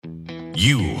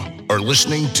You are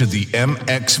listening to the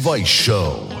MX Vice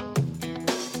Show.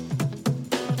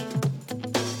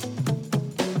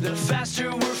 The faster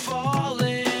we're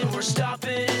falling, we're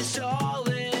stopping and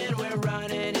stalling, we're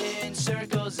running in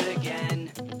circles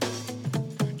again.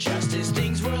 Just as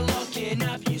things were looking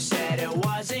up, you said it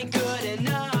wasn't good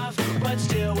enough, but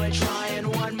still we're trying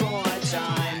one more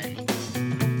time.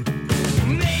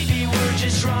 Maybe we're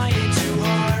just trying too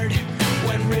hard,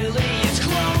 when really it's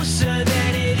closer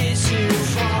than it is too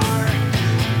far.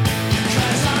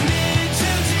 'Cause I'm in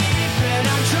too deep and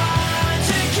I'm trying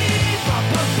to keep up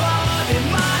above in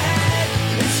my head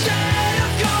instead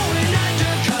of going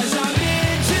under. 'Cause I'm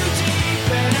in too deep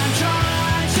and I'm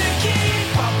trying to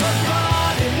keep up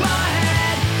above in my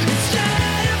head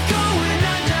instead of going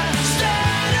under.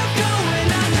 Instead of going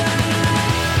under.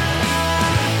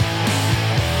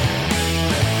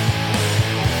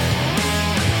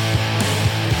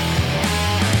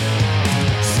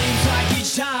 Seems like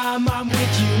each time I'm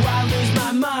with you, I lose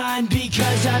my mind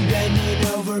because I'm bending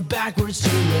over backwards to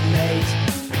relate.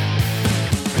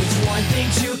 It's one thing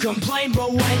to complain, but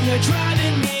when you're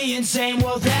driving me insane,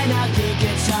 well then I think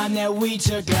it's time that we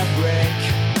took a break.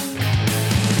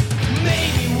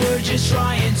 Maybe we're just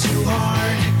trying too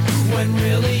hard, when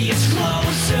really it's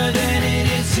closer than it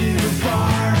is too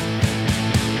far.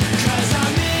 'Cause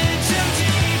I'm in too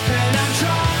deep and I'm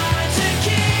trying to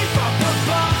keep up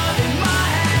above in my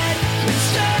head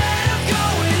instead of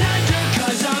going under.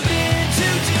 'Cause I'm in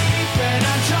too deep and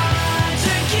I'm trying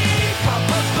to keep up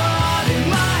above in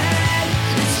my head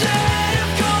instead of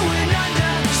going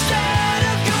under. Instead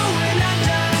of going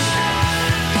under.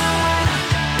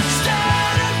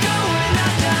 Instead of going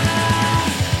under.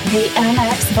 The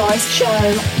MX Vice Show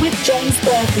with James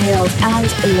Burfield and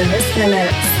Lewis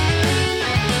Phillips.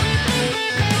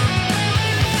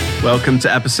 Welcome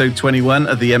to episode 21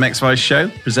 of the MX Vice Show,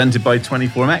 presented by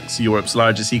 24MX, Europe's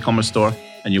largest e-commerce store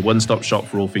and your one-stop shop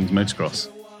for all things motocross.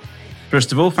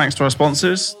 First of all, thanks to our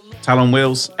sponsors, Talon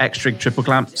Wheels, X-Trig Triple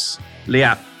Clamps,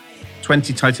 Liat,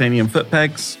 20 titanium foot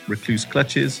pegs, Recluse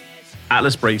clutches,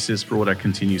 Atlas braces for all their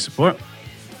continued support.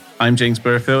 I'm James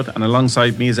Burfield, and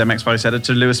alongside me is MX Vice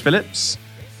editor Lewis Phillips.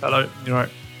 Hello, you alright?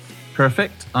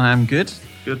 Perfect, I am good.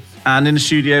 Good. And in the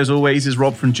studio, as always, is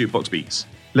Rob from Jukebox Beats.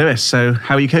 Lewis, so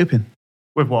how are you coping?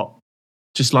 With what?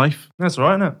 Just life? That's all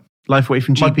right, isn't it? Life away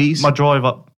from GPs? My drive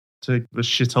up to the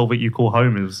shithole that you call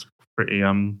home is pretty,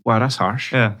 Wow, that's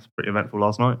harsh. yeah, it's pretty eventful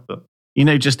last night, but You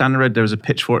know, just down the road, there was a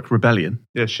Pitchfork Rebellion.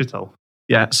 yeah, shithole.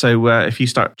 Yeah, so if you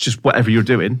start just whatever you're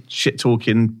doing,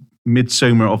 shit-talking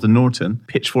midsummer of the Norton,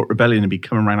 Pitchfork Rebellion will be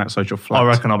coming around outside your flat. I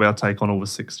reckon I'll be able to take on all the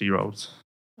 60-year-olds.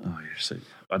 Oh, you're so...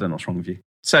 I don't know what's wrong with you.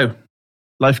 So,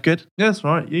 life good? Yeah, that's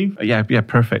right. You? Yeah,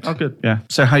 perfect. Oh, good. Yeah.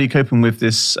 So how are you coping with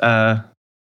this,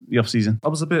 the off-season? I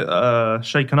was a bit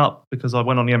shaken up because I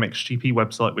went on the MXGP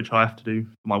website, which I have to do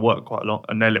for my work quite a lot,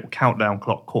 and their little countdown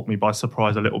clock caught me by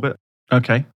surprise a little bit.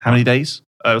 Okay. How many days?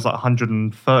 It was like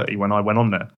 130 when I went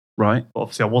on there. Right. But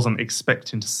obviously, I wasn't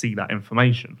expecting to see that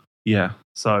information. Yeah.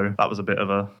 So that was a bit of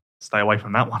a stay away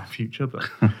from that one in future. But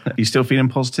Are you still feeling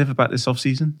positive about this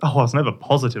off-season? I was never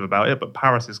positive about it, but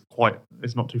Paris is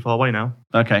it's not too far away now.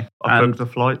 Okay. I've booked a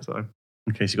flight, so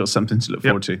Okay, so you've got something to look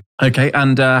forward to. Okay,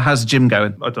 and how's the gym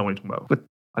going? I don't know what you're talking about. What?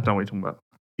 I don't know what you're talking about.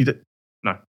 You do-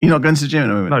 No. You're not going to the gym at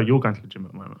the moment? No, you're going to the gym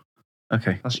at the moment.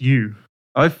 Okay. That's you.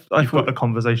 I've You've got the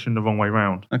conversation the wrong way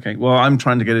round. Okay, well, I'm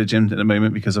trying to go to the gym at the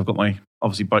moment because I've got my,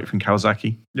 obviously, bike from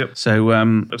Kawasaki. Yep. So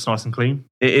Looks nice and clean.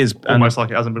 it is. Almost like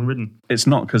it hasn't been ridden. It's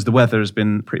not because the weather has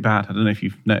been pretty bad. I don't know if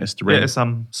you've noticed the rain. Yeah, it's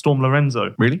Storm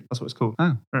Lorenzo. Really? That's what it's called.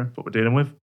 Oh. Yeah, that's what we're dealing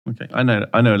with. Okay, I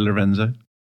know Lorenzo.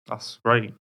 That's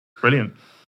great. Brilliant.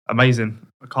 Amazing.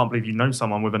 I can't believe you know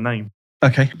someone with a name.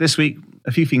 Okay, this week,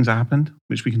 a few things have happened,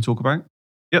 which we can talk about.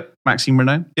 Yep. Maxime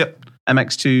Renault. Yep.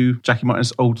 MX2, Jackie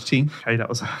Martin's old team. Okay, that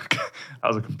was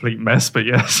a complete mess, but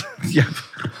yes. Yeah.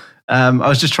 I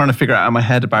was just trying to figure out in my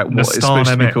head about what it's Nestan supposed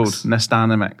to be MX. called. Nestan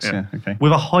MX, Yeah. yeah, okay.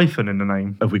 With a hyphen in the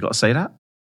name. Have we got to say that?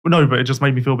 Well, no, but it just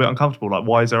made me feel a bit uncomfortable. Like,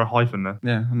 why is there a hyphen there?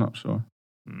 Yeah, I'm not sure.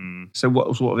 Hmm. So what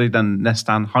have they done?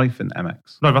 Nestan -MX?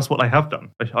 No, that's what they have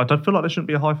done. I don't feel like there shouldn't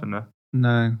be a hyphen there.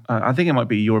 No, I think it might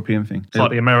be a European thing. It's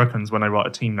like the Americans, when they write a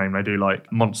team name, they do like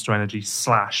Monster Energy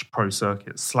 / Pro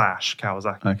Circuit /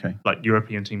 Kawasaki. Okay, Like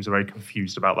European teams are very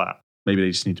confused about that. maybe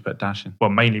they just need to put a dash in. Well,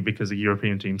 mainly because the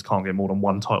European teams can't get more than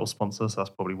one title sponsor, so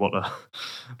that's probably what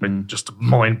just a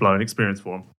mind-blowing experience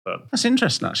for them. But That's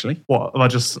interesting, actually. what have I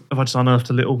just unearthed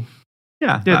a little?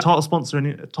 Yeah, Yeah, title sponsor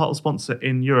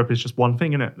in Europe is just one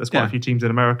thing, isn't it? There's quite Yeah. a few teams in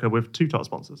America with 2 title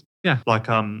sponsors. Yeah. Like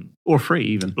or free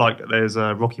even. there's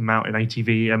Rocky Mountain,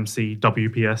 ATV, MC,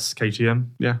 WPS,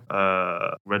 KTM. Yeah.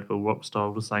 Red Bull Rockstar,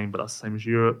 all the same, but that's the same as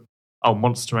Europe.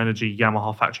 Monster Energy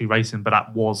Yamaha Factory Racing, but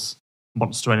that was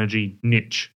Monster Energy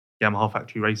niche Yamaha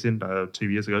Factory Racing 2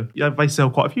 years ago. Yeah, they sell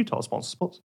quite a few title sponsor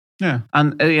spots. Yeah.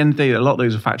 And at the end of the day, a lot of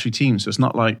those are factory teams. So it's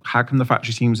not like, how come the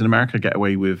factory teams in America get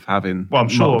away with having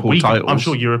multiple titles? I'm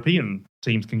sure European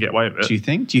teams can get away with it. Do you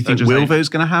think Wilvo's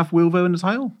going to have Wilvo in the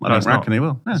title? I don't reckon they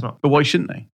will. Yeah. But why shouldn't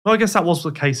they? Well, I guess that was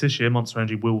the case this year, Monster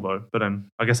Energy Wilvo. But then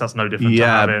I guess that's no different to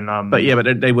having...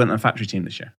 But they weren't a factory team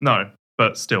this year. No.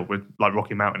 But still, with like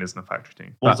Rocky Mountain isn't a factory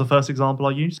team. What was the first example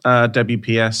I used?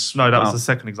 WPS. No, that was the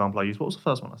second example I used. What was the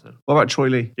first one I said? What about Troy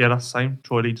Lee? Yeah, that's the same.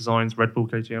 Troy Lee Designs, Red Bull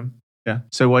KTM. Yeah.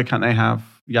 So why can't they have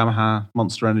Yamaha,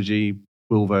 Monster Energy,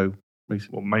 Wilvo?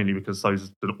 Well, mainly because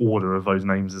the order of those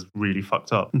names is really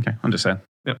fucked up. Okay, I'm just saying.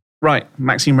 Yep. Right,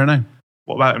 Maxime Renault.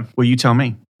 What about him? Well, you tell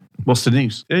me. What's the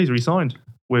news? Yeah, he's re-signed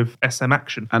with SM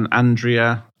Action. And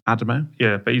Andrea Adamo?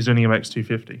 Yeah, but he's doing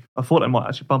MX250. I thought they might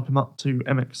actually bump him up to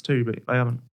MX2, but they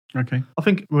haven't. Okay. I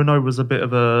think Renault was a bit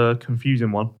of a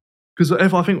confusing one. Because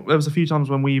I think there was a few times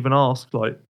when we even asked,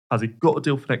 like, has he got a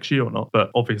deal for next year or not?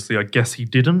 But obviously, I guess he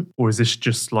didn't. Or is this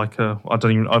just like part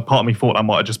of me thought that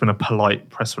might have just been a polite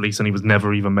press release and he was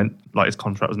never even meant, like his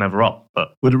contract was never up.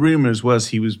 But well, the rumours was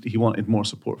he wanted more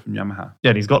support from Yamaha.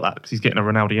 Yeah, and he's got that because he's getting a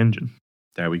Rinaldi engine.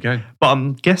 There we go. But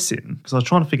I'm guessing, because I was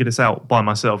trying to figure this out by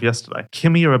myself yesterday,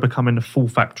 Kimi are becoming a full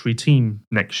factory team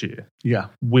next year. Yeah.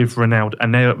 With Rinaldi,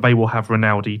 and they will have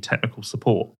Rinaldi technical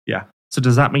support. Yeah. So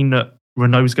does that mean that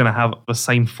Renault's going to have the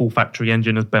same full factory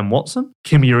engine as Ben Watson?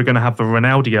 Kimi are going to have the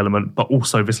Rinaldi element, but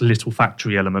also this little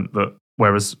factory element,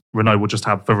 whereas Renault will just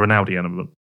have the Rinaldi element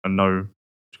and no, do you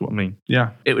know what I mean?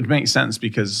 Yeah. It would make sense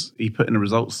because he put in the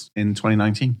results in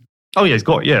 2019. Oh yeah, he's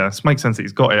got it. Yeah, it makes sense that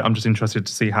he's got it. I'm just interested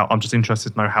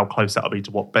to know how close that'll be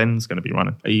to what Ben's going to be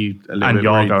running. Are you a little and bit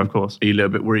Yargo, worried? Of course. Are you a little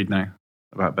bit worried now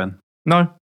about Ben?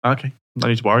 No. Okay. No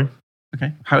need to worry.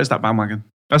 Okay. How is that bandwagon?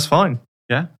 That's fine.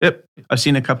 Yeah? Yep. I've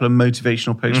seen a couple of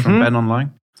motivational posts from Ben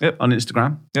online. Yep. On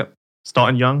Instagram. Yep.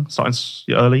 Starting young, starting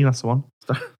early, that's the one.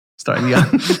 Starting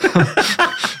young.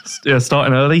 Yeah,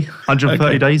 starting early,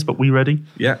 130 days, but we ready.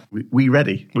 Yeah, we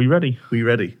ready. We ready. We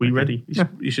ready. We okay. ready.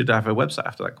 You should have a website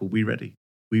after that called We Ready.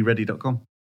 WeReady.com.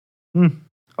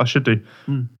 I should do.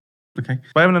 Okay.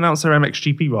 They haven't announced their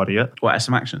MXGP rider yet. What,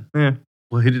 SM Action? Yeah.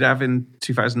 Well, who did they have in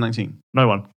 2019? No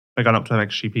one. They're going up to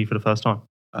MXGP for the first time.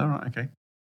 Oh, right, okay.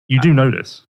 You do know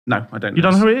this? No, I don't know. You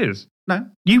don't know who it is? No. I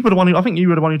think you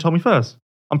were the one who told me first.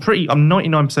 I'm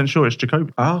 99% sure it's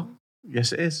Jacoby. Oh,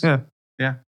 yes it is. Yeah.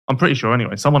 Yeah. I'm pretty sure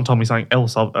anyway. Someone told me something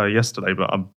else yesterday,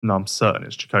 but I'm certain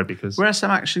it's Jacoby because... Were SM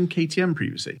Action KTM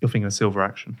previously? You're thinking of Silver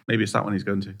Action. Maybe it's that one he's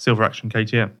going to. Silver Action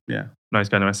KTM? Yeah. No, he's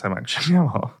going to SM Action.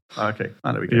 Oh, okay.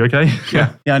 Oh, there we go. Are you okay?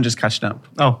 Yeah. Yeah, I'm just catching up.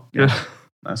 Oh, good. Yeah.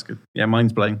 That's good. Yeah,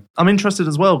 mine's blown. I'm interested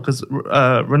as well because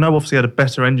Renault obviously had a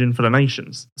better engine for the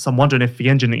Nations. So I'm wondering if the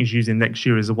engine that he's using next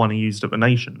year is the one he used at the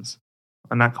Nations.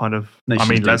 And that kind of... Nations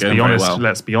I mean, let's be honest. Well.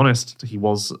 Let's be honest. He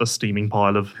was a steaming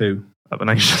pile of... Who? At the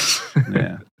Nations.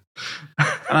 Yeah.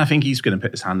 And I think he's going to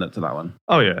put his hand up to that one.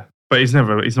 Oh, yeah. But he's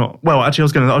not... Well, actually,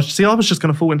 I was just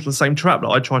going to fall into the same trap that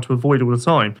I try to avoid all the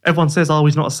time. Everyone says,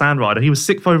 he's not a sand rider. He was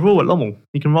 6th overall at Lommel.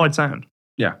 He can ride sand.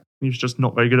 Yeah. He was just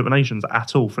not very good at the Nations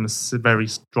at all from the very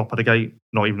drop of the gate.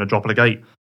 Not even a drop of the gate.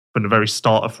 From the very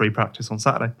start of free practice on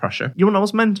Saturday. Pressure. You want to know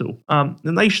what's mental?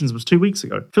 The Nations was 2 weeks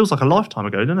ago. Feels like a lifetime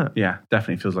ago, doesn't it? Yeah,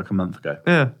 definitely feels like a month ago.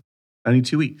 Yeah. Only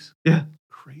 2 weeks? Yeah.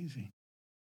 Crazy.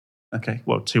 Okay.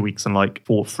 Well, 2 weeks and like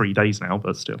 3 days now,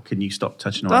 but still. Can you stop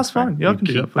touching on That's it? fine. Yeah, I can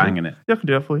do that for banging you. it. Yeah, I can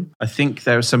do that for you. I think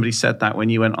there was somebody said that when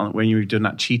you were doing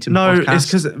that cheating podcast. No, it's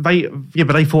because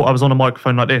they thought I was on a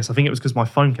microphone like this. I think it was because my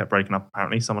phone kept breaking up,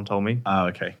 apparently. Someone told me. Oh,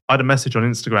 okay. I had a message on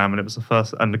Instagram and it was the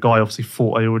first, and the guy obviously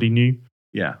thought I already knew.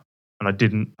 Yeah. And I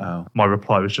didn't. Oh. My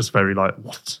reply was just very like,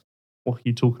 what? What are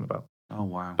you talking about? Oh,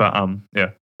 wow. But yeah.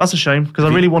 That's a shame because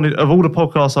I really wanted, of all the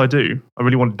podcasts I do, I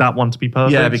really wanted that one to be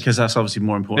perfect. Yeah, because that's obviously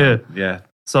more important. Yeah.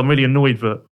 So I'm really annoyed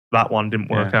that one didn't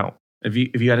work out. Have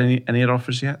you had any other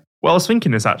offers yet? Well, I was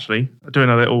thinking this actually, doing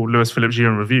a little Lewis Phillips year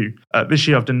in review. This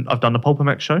year I've done the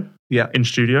Pulpamex show. Yeah. In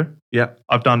studio. Yeah.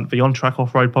 I've done the On Track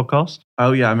Off Road podcast.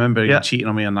 Oh yeah, I remember you cheating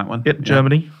on me on that one. Yeah,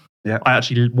 Germany. Yeah. I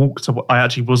actually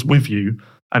was with you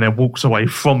and then walked away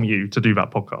from you to do that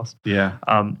podcast. Yeah.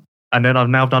 And then I've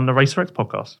now done the Racer X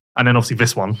podcast. And then obviously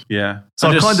this one. Yeah. So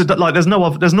I've kind of like, there's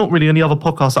not really any other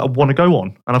podcasts that I want to go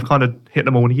on. And I've kind of hit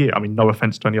them all in a year. I mean, no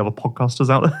offense to any other podcasters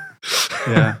out there.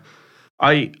 Yeah.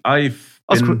 I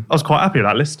was quite happy with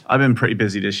that list. I've been pretty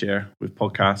busy this year with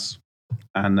podcasts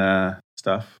and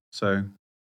stuff. So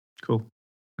cool.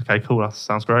 Okay, cool. That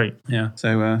sounds great. Yeah.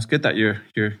 So it's good that you're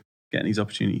getting these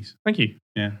opportunities. Thank you.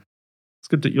 Yeah. It's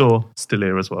good that you're still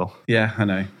here as well. Yeah, I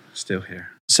know. Still here.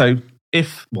 So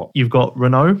if you've got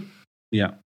Renault,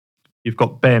 yeah, You've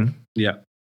got Ben, Yeah.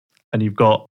 and you've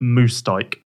got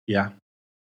Moosdyke. Yeah.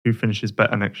 Who finishes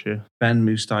better next year? Ben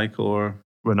Moosdyke or...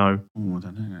 Renault. Oh, I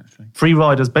don't know, actually. 3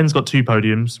 riders. Ben's got 2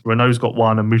 podiums. Renault's got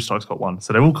 1 and Moosdyke's got 1.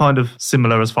 So they're all kind of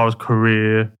similar as far as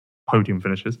career podium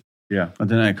finishes. Yeah. I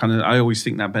don't know. I always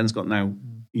think that Ben's got now,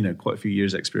 quite a few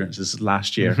years' experience. This is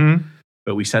last year. Mm-hmm.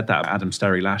 But we said that about Adam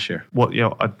Sterry last year.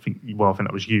 I think that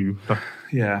was you.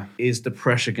 Yeah. Is the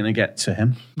pressure going to get to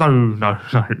him? No.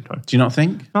 Do you not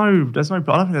think? No, I don't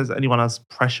think there's anyone has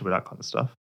pressure with that kind of stuff.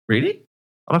 Really?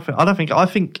 I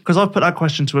think because I've put that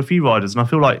question to a few riders, and I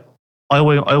feel like I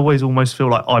always almost feel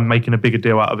like I'm making a bigger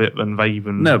deal out of it than they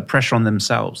even. No, pressure on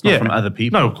themselves, not from other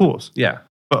people. No, of course. Yeah.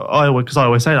 But I always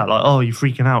say that, like, oh, you're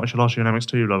freaking out. I should last year in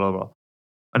MX2, blah, blah, blah.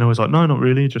 And I was like, no, not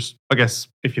really. Just, I guess,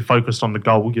 if you're focused on the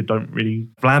goal, you don't really.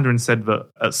 Vlanderen said that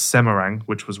at Semarang,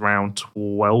 which was round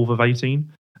 12 of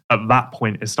 18, at that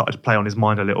point, it started to play on his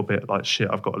mind a little bit, like, shit,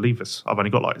 I've got to leave this. I've only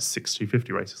got like 6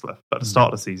 250 races left. But at the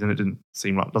start of the season, it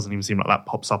doesn't even seem like that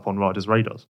pops up on riders'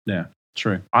 radars. Yeah,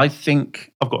 true. I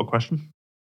think... I've got a question.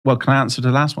 Well, can I answer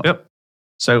the last one? Yep.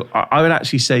 So I would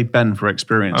actually say Ben for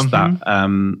experience that...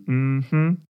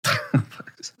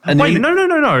 Wait,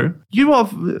 no.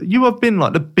 You have been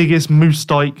like the biggest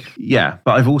Moosdyke. Yeah,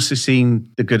 but I've also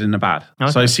seen the good and the bad.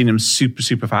 Okay. So I've seen him super,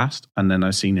 super fast, and then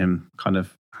I've seen him kind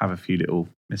of have a few little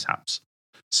mishaps.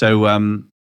 So,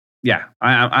 yeah,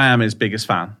 I am his biggest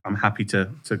fan. I'm happy to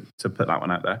put that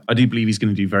one out there. I do believe he's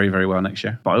going to do very, very well next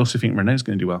year, but I also think Renault's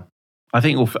going to do well. I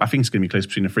think it's going to be close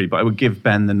between the 3, but I would give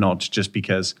Ben the nod just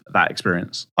because of that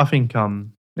experience. I think, I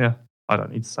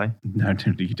don't need to say. No,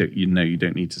 you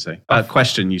don't need to say.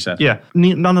 Question, you said. Yeah,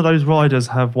 none of those riders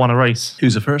have won a race.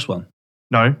 Who's the first one?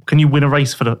 No. Can you win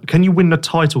the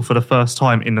title for the first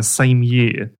time in the same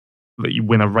year that you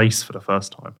win a race for the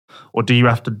first time? Or do you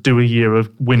have to do a year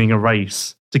of winning a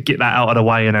race to get that out of the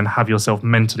way and then have yourself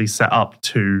mentally set up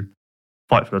to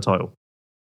fight for the title?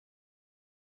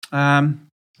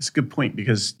 That's a good point,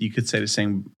 because you could say the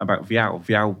same about Vial.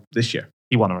 Vial this year.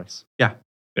 He won a race. Yeah.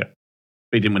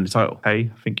 But he didn't win the title.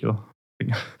 Hey, I think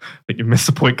you've missed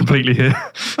the point completely here.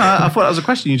 I thought that was a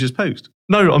question you just posed.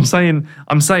 No, I'm saying,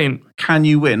 can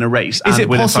you win a race is and it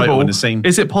win possible, a title in the same?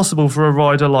 Is it possible for a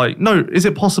rider like, no, is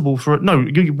it possible for, no,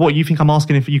 what you think I'm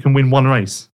asking if you can win one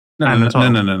race? No.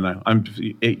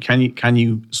 Can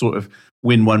you sort of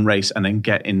win one race and then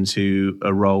get into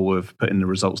a role of putting the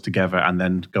results together and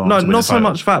then go on to win not a so title?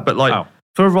 much that, but like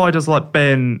for riders like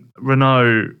Ben,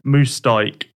 Renault,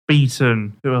 Moosdyke,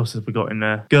 Beaton, who else have we got in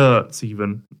there? Gertz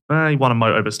even. He won a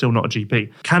moto, but still not a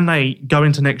GP. Can they go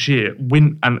into next year,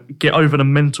 win and get over the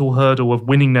mental hurdle of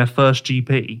winning their first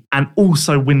GP and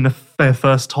also win their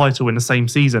first title in the same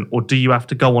season? Or do you have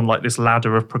to go on like this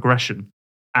ladder of progression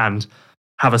and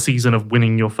have a season of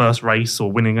winning your first race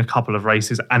or winning a couple of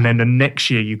races, and then the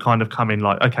next year you kind of come in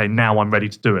like, okay, now I'm ready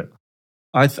to do it?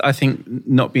 I think,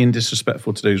 not being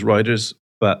disrespectful to those riders,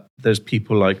 but there's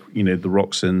people like, the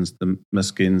Roxons, the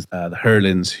Muskins, the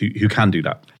Hurlins who can do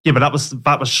that. Yeah, but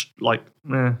that was like,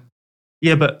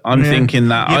 yeah, but I'm thinking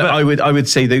that I would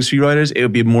say those 3 riders, it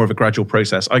would be more of a gradual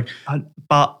process.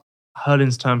 But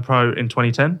Hurlins turned pro in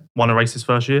 2010, won a race his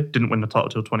first year, didn't win the title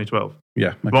till 2012. Yeah,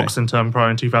 okay. Roxon turned pro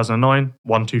in 2009,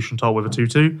 won Tuchental with a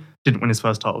 2-2, didn't win his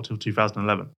first title till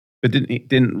 2011. But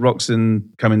didn't Roxon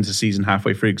come into season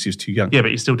halfway through because he was too young? Yeah,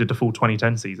 but he still did the full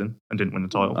 2010 season and didn't win the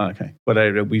title. Oh, okay.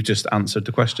 But we've just answered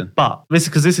the question. But this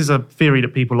is a theory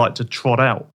that people like to trot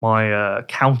out. My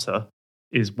counter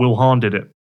is Will Hahn did it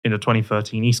in the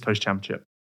 2013 East Coast Championship.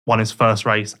 Won his first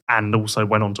race and also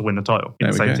went on to win the title in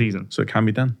the same season. So it can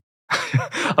be done.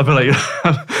 I feel like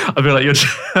you're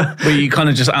But you kind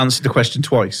of just answered the question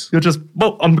twice.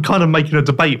 I'm kind of making a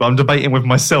debate, but I'm debating with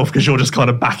myself because you're just kind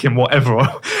of backing whatever.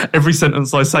 Every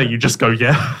sentence I say, you just go,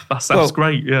 yeah, that sounds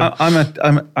great. Yeah,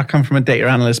 I come from a data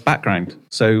analyst background,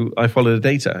 so I follow the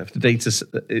data. If the data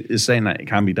is saying that it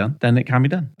can be done, then it can be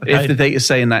done. Okay. If the data is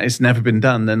saying that it's never been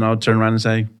done, then I'll turn around and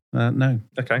say, no.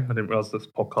 Okay, I didn't realise this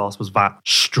podcast was that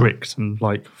strict and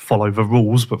like follow the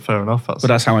rules, but fair enough. But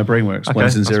that's how my brain works. Okay.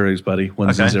 Ones and zeros, buddy.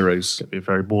 Ones and zeros. It'd be a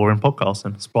very boring podcast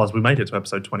then. Surprised we made it to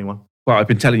episode 21. Well, I've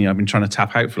been telling you, I've been trying to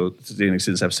tap out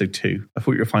since episode 2. I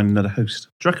thought you were finding another host.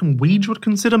 Do you reckon Weege would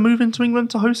consider moving to England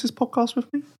to host this podcast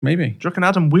with me? Maybe. Do you reckon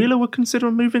Adam Wheeler would consider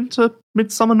moving to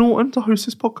Midsummer Norton to host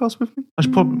this podcast with me? I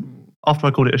should probably, after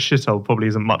I called it a shithole, probably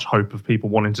isn't much hope of people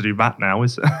wanting to do that now,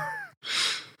 is there?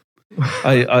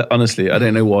 I honestly, I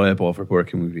don't know why I bother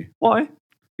working with you. Why?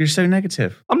 You're so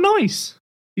negative. I'm nice.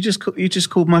 You just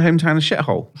called my hometown a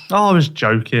shithole. Oh, I was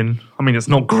joking. I mean, it's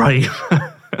not great.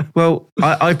 Well,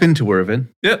 I've been to Worthing.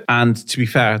 Yep. And to be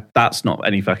fair, that's not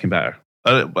any fucking better.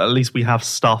 But at least we have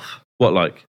stuff. What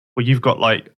like? Well, you've got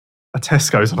like a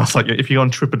Tesco's, and I was like, if you go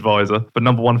on TripAdvisor, the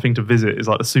number one thing to visit is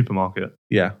like the supermarket.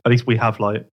 Yeah. At least we have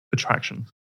like attractions.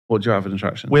 What do you have in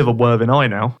attractions? We have a Worthing Eye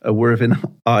now. A Worthing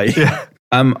Eye. Yeah.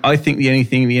 I think the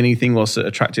only thing was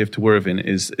attractive to Worthing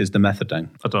is the methadone.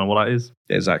 I don't know what that is.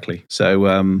 Exactly.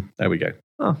 So there we go.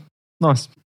 Oh, nice.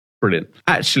 Brilliant.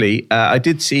 Actually, I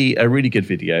did see a really good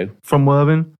video From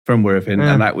Worthing. from Worthing,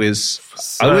 Yeah. and that was,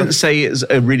 So- I wouldn't say it's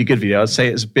a really good video. I'd say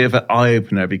it's a bit of an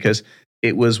eye-opener because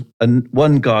it was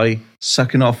one guy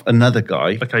sucking off another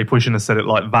guy. Okay, you probably shouldn't have said it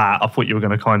like that. I thought you were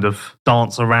going to kind of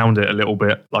dance around it a little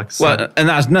bit. Like, Well, and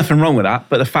there's nothing wrong with that,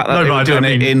 but the fact that No, they but were I doing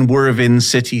don't it in Worthing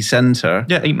city centre,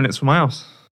 yeah, 8 minutes from my house.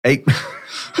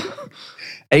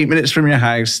 8 minutes from your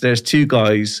house, there's two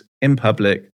guys in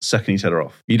public sucking each other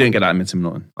off. You don't get that in Midtown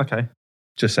Norton. Okay.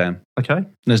 Just saying. Okay.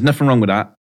 There's nothing wrong with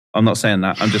that. I'm not saying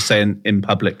that. I'm just saying in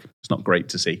public, it's not great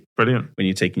to see Brilliant. when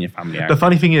you're taking your family out. The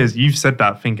funny thing is, you've said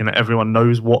that thinking that everyone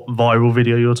knows what viral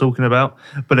video you're talking about,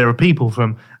 but there are people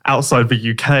from outside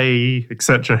the UK,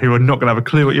 etc., who are not going to have a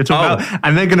clue what you're talking about,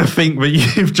 and they're going to think that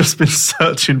you've just been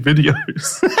searching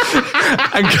videos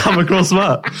and come across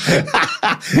that.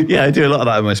 Yeah, I do a lot of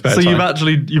that in my spare So time.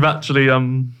 you've actually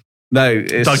No,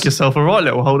 it's, dug yourself a right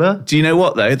little hole there. do you know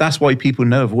what though? That's why people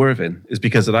know of Worthing is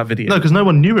because of that video. No, because no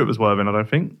one knew it was Worthing, I don't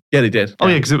think. Yeah, they did. Oh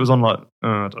yeah, because it was on like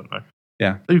I don't know.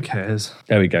 Yeah. Who cares?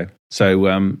 There we go.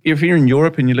 So if you're in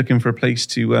Europe and you're looking for a place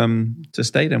to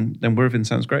stay, then Worthing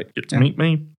sounds great. Get to meet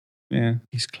me. Yeah,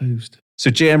 he's closed. So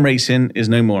JM Racing is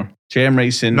no more. JM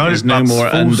Racing No, is no that's more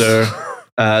false. under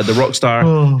the Rockstar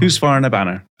Oh. Who's Firing a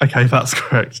Banner. Okay, that's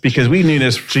correct. Because we knew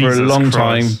this for a Jesus long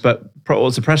Christ. time, but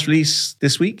was a press release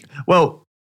this week? Well,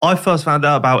 I first found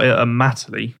out about it at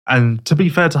Matterley, and to be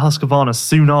fair to Husqvarna,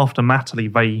 soon after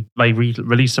Matterley, they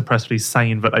released a press release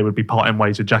saying that they would be parting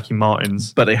ways with Jackie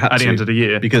Martins But they had at to the end of the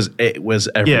year. because it was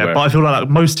everywhere. Yeah, but I feel like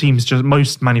most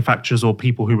manufacturers or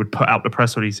people who would put out the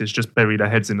press releases just bury their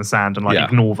heads in the sand and Yeah.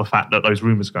 ignore the fact that those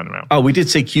rumours are going around. Oh, we did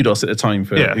say kudos at the time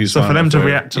for Yeah, Who's so for Firing them to for-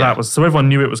 react to yeah. that was so everyone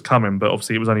knew it was coming, but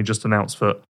obviously it was only just announced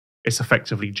that it's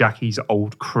effectively Jackie's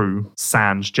old crew,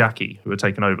 sans Jackie, who are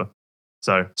taking over.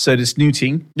 So, So this new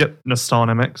team, yep, Nissan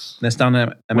MX let's down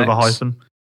MX, with a hyphen.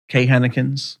 Kay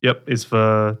Hennekins Yep, is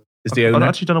for is the I owner.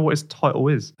 actually don't know what his title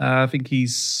is. I think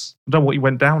he's I don't know what he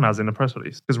went down as in the press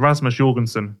release. Because Rasmus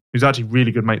Jorgensen, who's actually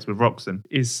really good mates with Roxon,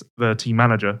 is the team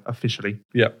manager officially.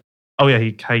 Oh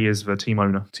yeah, Kay is the team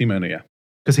owner. team owner. Yeah,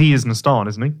 Because he is Nistan,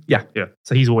 isn't he? Yeah. Yeah.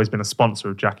 So he's always been a sponsor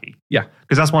of Jackie. Yeah.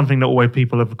 Because that's one thing that always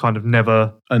people have kind of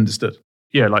never... understood.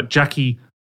 Yeah, like Jackie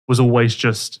was always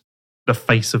just the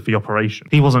face of the operation.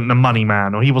 He wasn't the money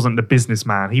man or he wasn't the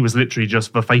businessman. He was literally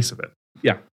just the face of it.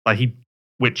 Yeah.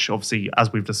 Which obviously,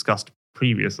 as we've discussed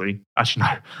previously, actually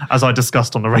no, as I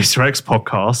discussed on the Racer X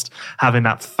podcast, having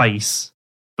that face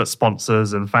that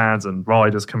sponsors and fans and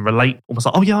riders can relate, almost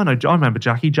like, oh yeah, I remember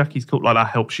Jackie. Jackie's cool. Like that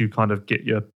helps you kind of get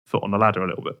your foot on the ladder a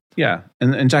little bit. Yeah,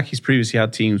 and Jackie's previously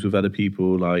had teams with other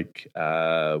people like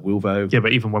Wilvo. Yeah,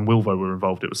 but even when Wilvo were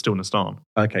involved, it was still Nistan.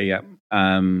 Okay, yeah.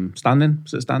 Standing?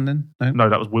 Was it Standing? No,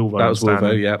 that was Wilvo. That was and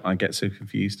Stanley. Wilvo, yeah. I get so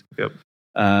confused. Yep.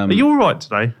 Are Are you all right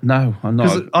today? No, I'm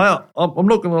Because not. I'm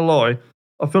not going to lie.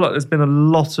 I feel like there's been a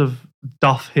lot of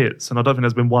duff hits, and I don't think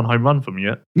there's been one home run from you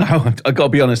yet. No, I got to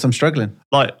be honest, I'm struggling.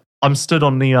 Like, I'm stood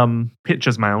on the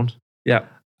pitcher's mound, Yeah.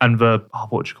 and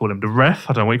what would you call him? The ref?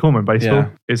 I don't know what you call him in baseball. Yeah.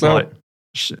 It's Well, like,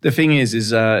 The thing is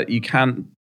you can't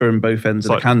burn both ends of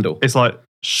the like- candle. it's like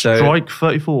So- strike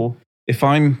 34. If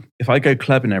I go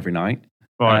clubbing every night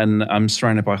Right. and I'm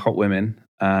surrounded by hot women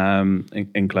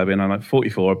in clubbing, I'm like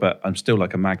 44, but I'm still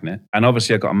like a magnet. And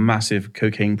obviously I've got a massive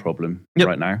cocaine problem Yep.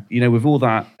 right now. You know, with all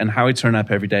that and how I turn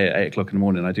up every day at 8 o'clock in the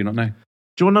morning, I do not know. Do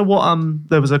you want to know what?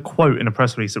 There was a quote in a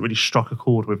press release that really struck a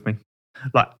chord with me.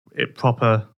 Like, it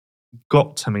proper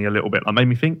got to me a little bit. Like, made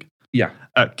me think. Yeah.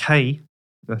 Kay,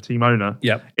 the team owner,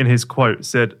 Yep. in his quote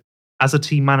said, as a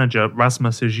team manager,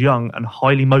 Rasmus is young and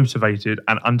highly motivated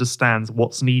and understands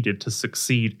what's needed to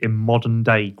succeed in modern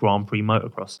day Grand Prix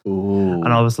motocross. Ooh.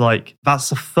 And I was like, that's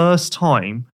the first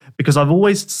time, because I've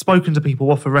always spoken to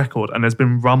people off the record and there's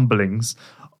been rumblings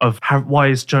of why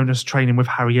is Jonas training with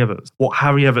Harry Everts? What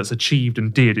Harry Everts achieved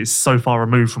and did is so far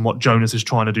removed from what Jonas is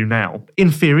trying to do now. In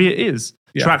theory, it is.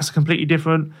 Yeah. Tracks are completely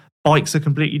different. Bikes are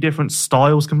completely different.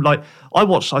 Styles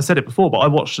I said it before, but I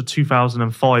watched the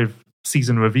 2005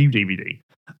 season review DVD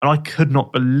and I could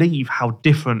not believe how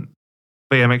different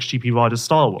the MXGP rider's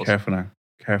style was. Careful now.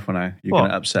 You're What? going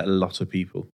to upset a lot of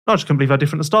people. No, I just couldn't believe how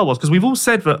different the style was because we've all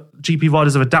said that GP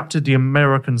riders have adapted the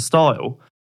American style,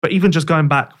 but even just going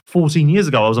back 14 years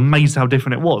ago, I was amazed how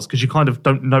different it was because you kind of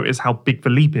don't notice how big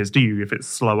the leap is, do you, if it's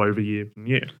slow over year and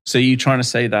year? So you're trying to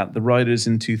say that the riders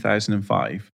in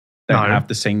 2005 don't No. have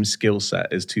the same skill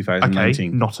set as Okay,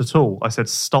 2019. not at all. I said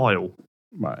style.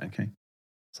 Right, okay.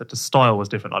 I said the style was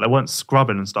different. Like they weren't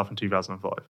scrubbing and stuff in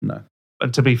 2005. No.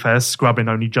 And to be fair, scrubbing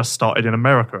only just started in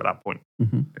America at that point.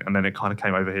 Mhm. And then it kind of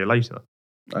came over here later.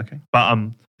 Okay. But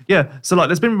yeah, so like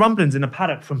there's been rumblings in the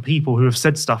paddock from people who have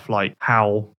said stuff like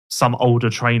how some older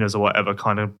trainers or whatever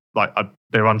kind of like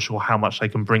they're unsure how much they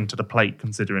can bring to the plate,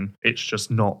 considering it's just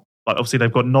not like obviously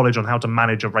they've got knowledge on how to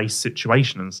manage a race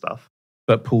situation and stuff.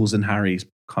 But Paul's and Harry's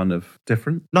kind of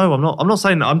different. No, I'm not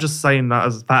saying that. I'm just saying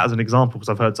that as an example because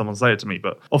I've heard someone say it to me.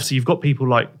 But obviously you've got people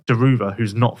like Deruva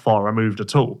who's not far removed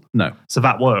at all. No. So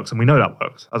that works, and we know that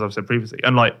works, as I've said previously.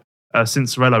 And like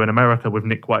Cincerello in America with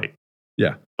Nick Way.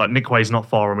 Yeah. Like Nick Way's not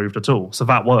far removed at all. So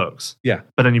that works. Yeah.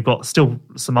 But then you've got still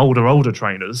some older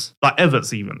trainers, like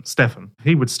Everts even, Stefan.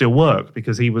 He would still work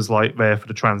because he was like there for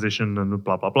the transition and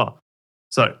blah, blah, blah.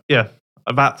 So yeah,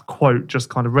 that quote just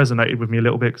kind of resonated with me a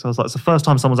little bit because I was like, it's the first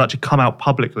time someone's actually come out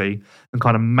publicly and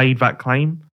kind of made that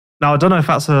claim. Now, I don't know if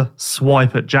that's a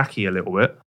swipe at Jackie a little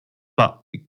bit, but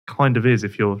it kind of is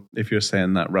if you're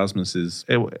saying that Rasmus is...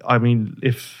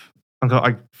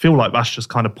 I feel like that's just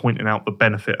kind of pointing out the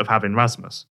benefit of having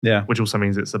Rasmus. Yeah. Which also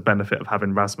means it's a benefit of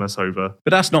having Rasmus over.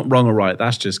 But that's not wrong or right.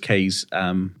 That's just Kay's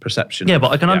perception. Yeah, but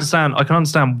I can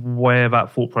understand where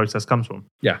that thought process comes from.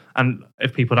 Yeah. And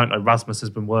if people don't know, Rasmus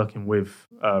has been working with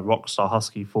Rockstar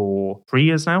Husky for 3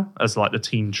 years now as like the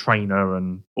team trainer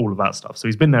and all of that stuff. So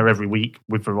he's been there every week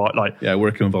with the right, like... Yeah,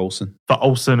 working with Olsen. For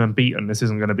Olsen and Beaton, this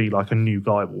isn't going to be like a new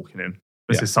guy walking in.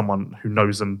 This is someone who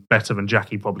knows them better than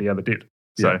Jackie probably ever did.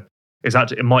 So... Yeah.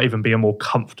 It might even be a more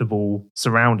comfortable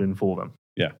surrounding for them.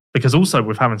 Yeah. Because also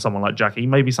with having someone like Jackie,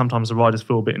 maybe sometimes the riders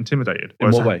feel a bit intimidated. In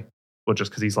what way? Well,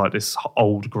 just because he's like this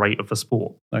old great of the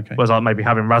sport. Okay. Whereas like maybe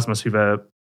having Rasmus who they're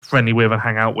friendly with and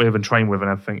hang out with and train with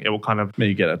and everything, it will kind of...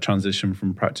 Maybe get a transition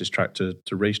from practice track to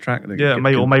race track. Yeah,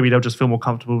 maybe they'll just feel more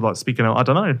comfortable like speaking out. I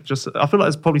don't know. I feel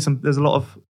like there's a lot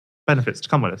of benefits to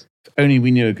come with this. If only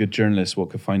we knew a good journalist what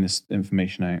could find this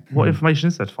information out. What information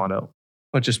is there to find out?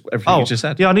 Well, just everything you just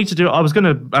said. Yeah, I need to do it. I was going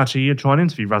to actually try and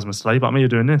interview Rasmus today, but I'm here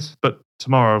doing this. But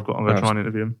tomorrow I'm going to try and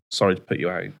interview him. Sorry to put you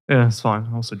out. Yeah, it's fine.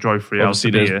 I also drove 3 hours to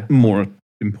be Obviously, here. there's more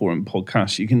important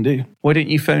podcasts you can do. Why don't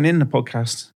you phone in the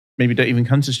podcast? Maybe don't even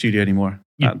come to the studio anymore.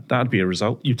 That'd be a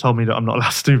result. You told me that I'm not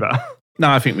allowed to do that. No,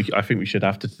 I think we should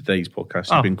after today's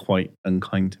podcast. You've been quite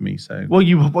unkind to me, so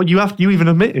you even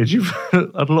admitted you've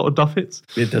had a lot of duff hits.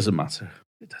 It doesn't matter.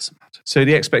 So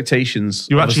the expectations.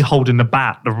 You're actually holding the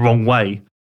bat the wrong way.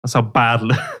 That's how bad.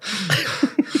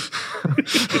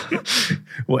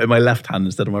 What, in my left hand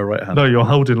instead of my right hand? No, you're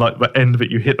holding like the end that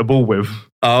you hit the ball with.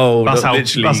 Oh, that's how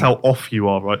literally. off you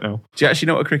are right now. Do you actually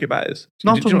know what a cricket bat is?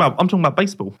 No, I'm talking about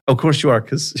baseball. Of course you are,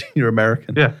 because you're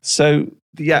American. Yeah. So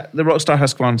the Rockstar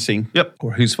Husqvarna team,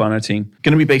 or Husqvarna team,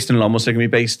 going to be based in Lommel. So they're going to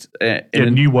be based in a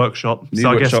new workshop.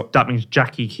 I guess that means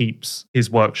Jackie keeps his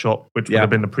workshop, which would have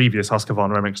been the previous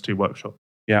Husqvarna MX2 workshop.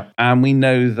 Yeah, and we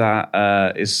know that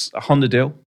it's a Honda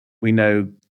deal. We know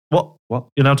what?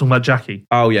 You're now talking about Jackie.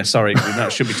 Oh yeah, sorry. We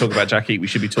not should be talking about Jackie. We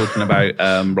should be talking about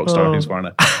Rockstar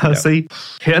Husqvarna. Yeah. See,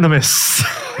 hit and a miss.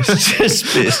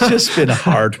 It's just been a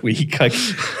hard week.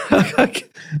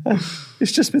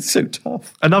 It's just been so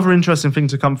tough. Another interesting thing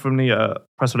to come from the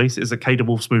press release is that Kay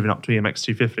Wolf's moving up to EMX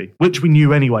 250, which we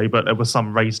knew anyway, but there were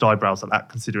some raised eyebrows at that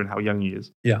considering how young he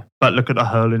is. Yeah. But look at the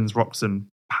Hurlins, Roxon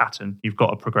pattern. You've got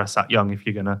to progress that young if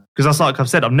you're going to... Because that's like I've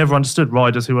said, I've never understood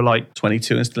riders who are like...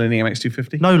 22 and still in the MX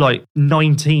 250? No, like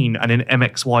 19 and in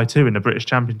MXY2 in the British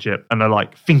Championship and they're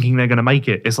like thinking they're going to make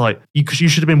it. It's like, because you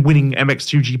should have been winning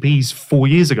MX2 GPs 4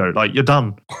 years ago. Like, you're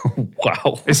done.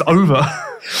 Wow. It's over. Wow.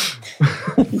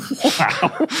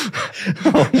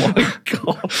 Oh my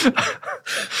God.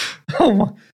 Oh my...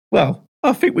 Well,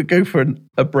 I think we go for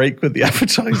a break with the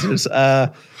advertisers.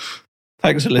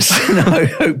 Thanks for listening. I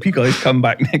hope you guys come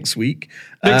back next week.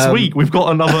 Next week, we've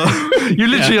got another... You're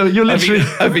literally...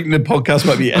 I think the podcast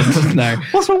might be ended now.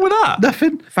 What's wrong with that?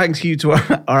 Nothing. Thanks you to our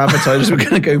advertisers. We're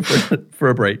going to go for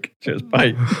a break. Cheers.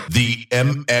 Bye. The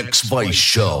MX Vice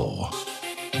Show.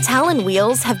 Talon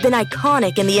wheels have been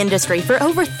iconic in the industry for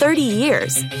over 30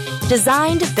 years.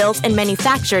 Designed, built, and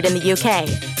manufactured in the UK,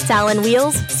 Talon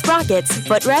wheels, sprockets,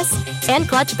 footrests, and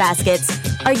clutch baskets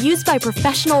are used by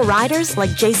professional riders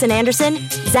like Jason Anderson,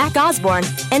 Zach Osborne,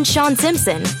 and Sean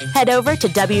Simpson. Head over to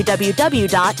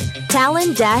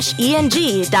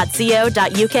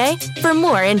www.talon-eng.co.uk for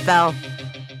more info.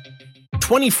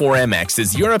 24MX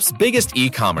is Europe's biggest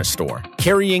e-commerce store,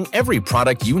 carrying every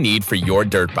product you need for your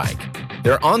dirt bike.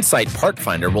 Their on-site part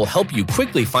finder will help you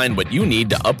quickly find what you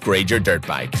need to upgrade your dirt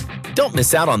bike. Don't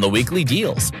miss out on the weekly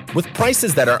deals with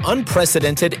prices that are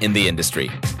unprecedented in the industry.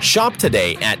 Shop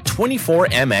today at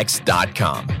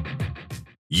 24mx.com.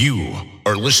 You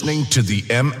are listening to the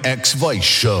MX Vice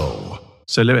Show.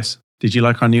 So, Lewis, did you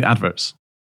like our new adverts?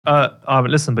 I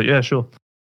haven't listened, but yeah, sure.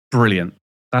 Brilliant.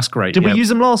 That's great. Did we use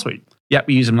them last week? Yeah,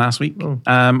 we used them last week. Oh.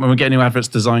 And we're getting new adverts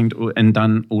designed and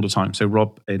done all the time. So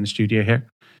Rob in the studio here,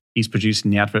 he's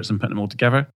producing the adverts and putting them all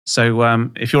together.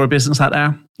 So if you're a business out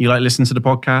there, you like listening to the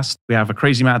podcast, we have a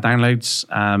crazy amount of downloads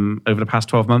over the past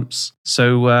 12 months.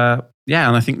 So yeah,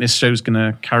 and I think this show's going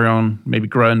to carry on maybe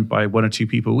growing by 1 or 2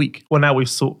 people a week. Well, now we've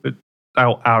sorted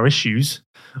out our issues.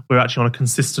 We're actually on a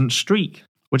consistent streak.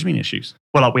 What do you mean issues?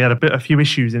 Well, like we had a few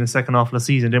issues in the second half of the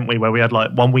season, didn't we? Where we had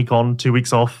like 1 week on, 2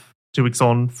 weeks off, 2 weeks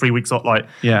on, 3 weeks off. Like,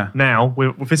 yeah. Now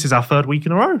this is our 3rd week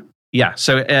in a row. Yeah.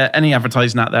 So any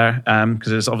advertising out there,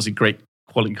 because there's obviously great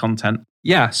quality content.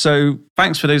 Yeah. So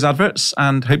thanks for those adverts,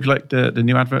 and hope you like the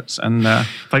new adverts. And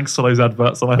thanks for those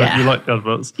adverts, and I hope you like the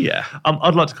adverts. Yeah.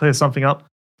 I'd like to clear something up.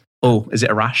 Oh, is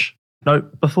it a rash? No.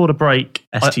 Before the break,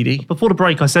 STD. Before the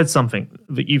break, I said something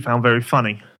that you found very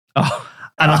funny. Oh.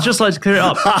 And I'd just like to clear it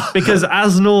up because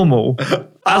as normal.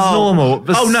 As normal,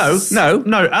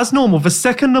 the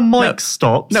second the mic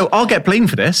stops. No, I'll get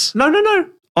blamed for this. No.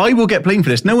 I will get blamed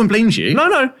for this. No one blames you.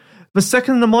 No. The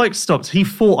second the mic stopped, he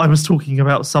thought I was talking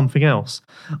about something else.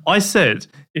 I said,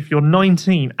 if you're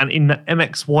 19 and in the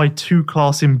MXY2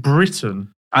 class in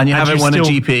Britain, and you haven't won a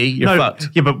GP, you're fucked.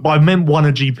 Yeah, but I meant won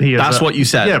a GP. That's what you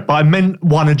said. Yeah, but I meant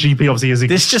won a GP, obviously, as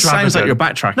this just sounds like you're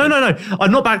backtracking. No.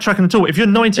 I'm not backtracking at all. If you're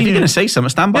 19... If you're going to say something,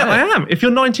 stand by it. I am. If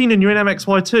you're 19 and you're in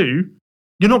MXY2,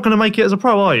 you're not going to make it as a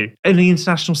pro, are you? In the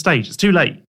international stage. It's too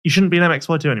late. You shouldn't be in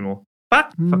MXY2 anymore.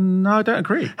 No, I don't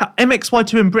agree.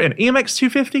 MXY2 in Britain. EMX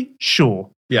 250? Sure.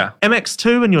 Yeah.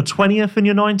 MX2 and you're 20th and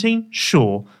you're 19?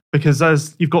 Sure.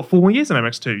 Because you've got 4 more years in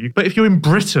MX2. But if you're in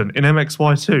Britain in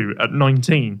MXY2 at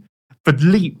 19... For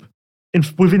leap,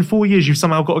 within 4 years, you've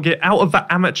somehow got to get out of that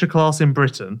amateur class in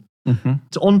Britain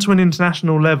to onto an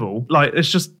international level. Like,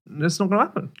 it's not going to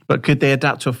happen. But could they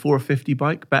adapt to a 450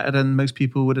 bike better than most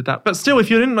people would adapt? But still,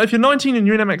 if you're 19 and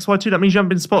you're in MXY2, that means you haven't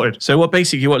been spotted. So what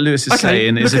Lewis is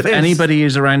saying is if anybody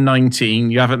is around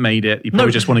 19, you haven't made it, you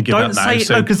probably just want to give up now.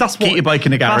 So because that's keep your bike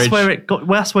in the garage.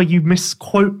 That's where you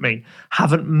misquote me.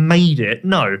 Haven't made it.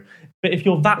 No. But if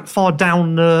you're that far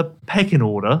down the pecking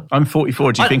order... I'm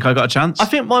 44. Do you think I got a chance? I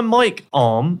think my mic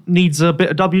arm needs a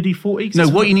bit of WD-40. No,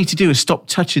 what you need to do is stop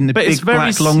touching the big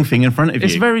black long thing in front of you.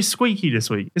 It's very squeaky this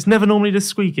week. It's never normally this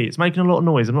squeaky. It's making a lot of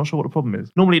noise. I'm not sure what the problem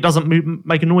is. Normally it doesn't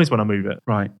make a noise when I move it.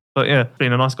 Right. But yeah,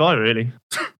 being a nice guy, really.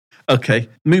 Okay,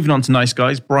 moving on to nice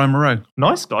guys, Brian Moreau.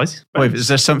 Nice guys? Wait, is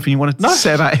there something you wanted to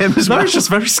say about him as well? No, it's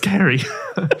just very scary.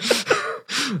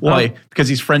 Why? Because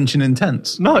he's French and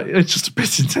intense? No, it's just a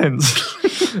bit intense.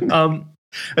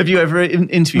 Have you ever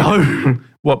interviewed him? No.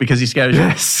 What, because he scares you?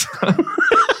 Yes.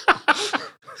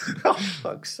 Oh,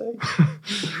 fuck's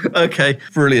sake. Okay,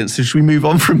 brilliant. So should we move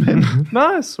on from him?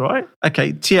 No, that's right.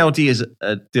 Okay, TLD is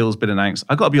a deal's been announced.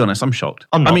 I've got to be honest, I'm shocked.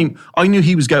 I'm not. I mean, I knew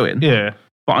he was going. Yeah.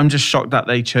 But I'm just shocked that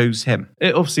they chose him.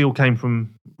 It obviously all came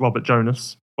from Robert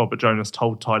Jonas. Robert Jonas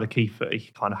told Tyler Keefe that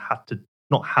he kind of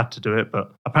not had to do it,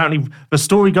 but apparently the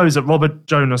story goes that Robert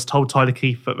Jonas told Tyler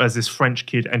Keefe that there's this French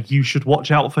kid and you should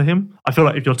watch out for him. I feel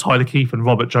like if you're Tyler Keefe and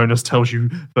Robert Jonas tells you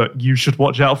that you should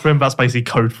watch out for him, that's basically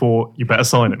code for you better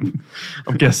sign him.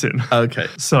 I'm guessing. Okay.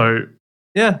 So,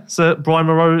 yeah, so Brian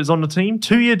Moreau is on the team.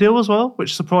 2-year deal as well,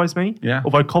 which surprised me. Yeah.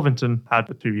 Although Covington had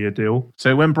a 2-year deal.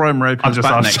 So when Brian Moreau comes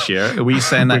back next year, are we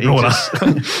saying that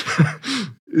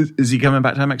is he coming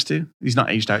back to MX2? He's not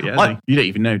aged out yet, is he? You don't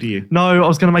even know, do you? No, I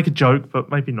was going to make a joke,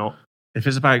 but maybe not. If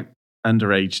it's about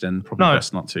underage, then probably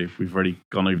best not to. We've already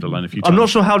gone over the line a few times. I'm not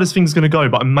sure how this thing's going to go,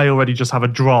 but I may already just have a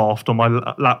draft on my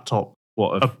laptop.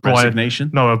 What, of resignation?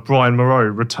 Brian Moreau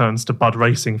returns to Bud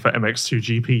Racing for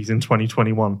MX2 GPs in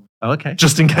 2021. Oh, okay.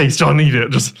 Just in case I need it.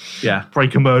 Just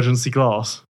break emergency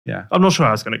glass. Yeah. I'm not sure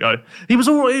how it's going to go. He was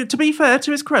all, to be fair,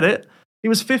 to his credit, he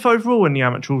was 5th overall in the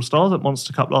Amateur All-Stars at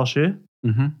Monster Cup last year.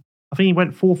 Mm-hmm. I think he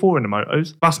went 4-4 in the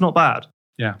motos. That's not bad.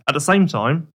 Yeah. At the same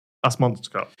time, that's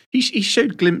Monster Cup. He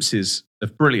showed glimpses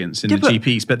of brilliance in the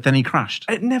GPs, but then he crashed.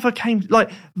 It never came...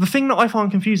 Like, the thing that I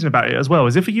find confusing about it as well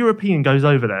is if a European goes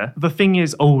over there, the thing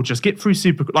is, just get through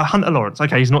Super... Like Hunter Lawrence,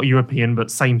 okay, he's not European,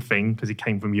 but same thing, because he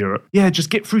came from Europe. Yeah,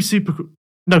 just get through Super...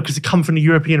 No, because he come from the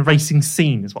European racing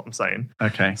scene, is what I'm saying.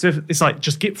 Okay. So it's like,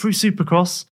 just get through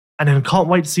Supercross, and then can't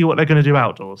wait to see what they're going to do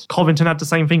outdoors. Covington had the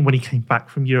same thing when he came back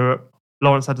from Europe.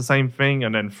 Lawrence had the same thing,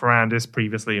 and then Ferrandis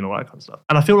previously and all that kind of stuff.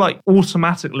 And I feel like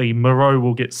automatically Moreau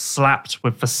will get slapped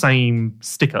with the same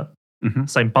sticker,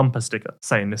 same bumper sticker,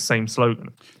 saying the same slogan.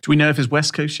 Do we know if it's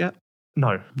West Coast yet?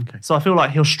 No. Okay. So I feel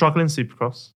like he'll struggle in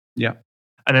Supercross. Yeah.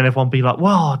 And then everyone be like,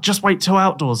 well, just wait till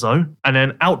outdoors though. And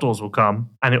then outdoors will come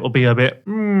and it will be a bit,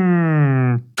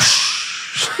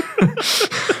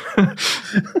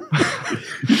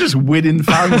 You're just winning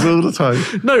fans all the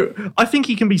time. No, I think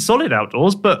he can be solid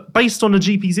outdoors, but based on the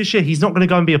GPs this year, he's not going to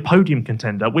go and be a podium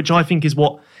contender, which I think is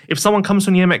what, if someone comes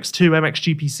from the MX2,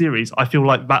 MXGP series, I feel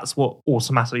like that's what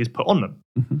automatically is put on them.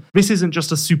 Mm-hmm. This isn't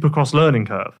just a Supercross learning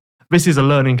curve. This is a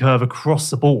learning curve across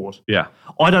the board. Yeah.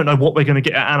 I don't know what we're going to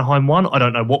get at Anaheim 1. I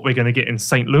don't know what we're going to get in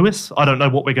St. Louis. I don't know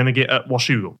what we're going to get at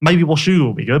Washougal. Maybe Washougal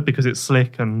will be good because it's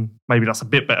slick and maybe that's a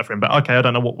bit better for him. But okay, I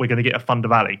don't know what we're going to get at Thunder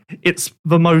Valley. It's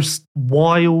the most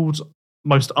wild,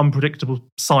 most unpredictable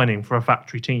signing for a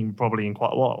factory team probably in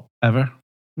quite a while. Ever?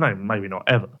 No, maybe not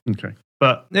ever. Okay.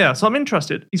 But yeah, so I'm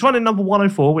interested. He's running number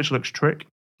 104, which looks trick.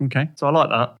 Okay. So I like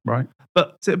that. Right.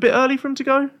 But is it a bit early for him to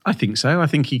go? I think so. I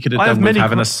think he could have I have done with many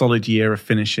having que- a solid year of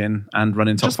finishing and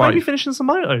running top Just 5. maybe finishing some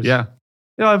motos. Yeah.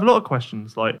 Yeah, I have a lot of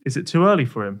questions. Like, is it too early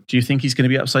for him? Do you think he's going to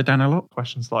be upside down a lot?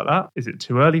 Questions like that. Is it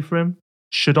too early for him?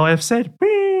 Should I have said?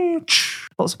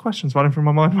 Lots of questions running through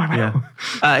my mind right now.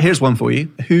 Yeah. Here's one for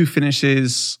you. Who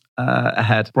finishes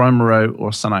ahead, Brian Moreau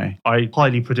or Sanai? I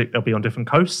highly predict they'll be on different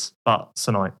coasts, but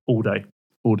tonight, all day.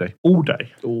 All day. All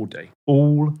day. All day.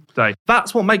 All day.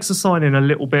 That's what makes the signing a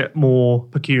little bit more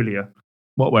peculiar.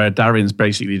 What, where Darian's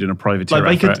basically doing a privateer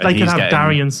Like they effort could and he's have getting-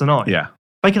 Darian Sanai. Yeah.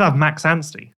 They could have Max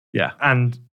Anstey. Yeah.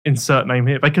 And insert name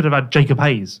here. They could have had Jacob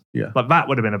Hayes. Yeah. Like that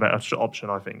would have been a better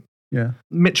option, I think. Yeah.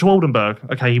 Mitchell Oldenburg,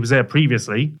 okay, he was there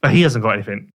previously, but he hasn't got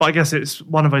anything. But I guess it's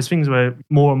one of those things where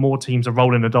more and more teams are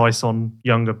rolling the dice on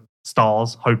younger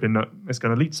stars, hoping that it's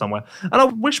going to lead somewhere. And I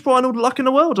wish Brian all the luck in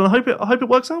the world, and I hope it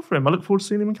works out for him. I look forward to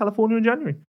seeing him in California in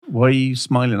January. Why are you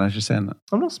smiling as you're saying that?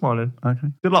 I'm not smiling. Okay.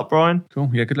 Good luck, Brian. Cool.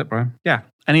 Yeah, good luck, Brian. Yeah.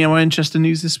 Any more interesting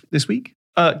news this week?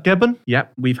 Gebbon?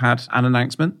 Yep. We've had an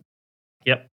announcement.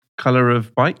 Yep. Colour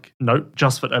of bike? No,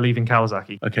 just that they're leaving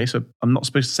Kawasaki. Okay, so I'm not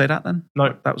supposed to say that then?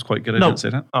 No. That was quite good. I No. didn't say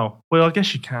that. Oh, well, I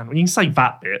guess you can. You can say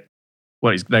that bit.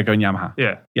 Well, they're going Yamaha.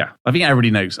 Yeah. Yeah. I think everybody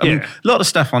knows. I mean, Yeah. a lot of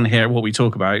stuff on here, what we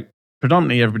talk about,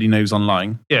 predominantly everybody knows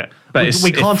online. Yeah. But it's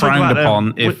we can't talk frowned about them.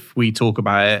 upon if we talk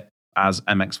about it as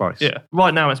MX Vice. Yeah.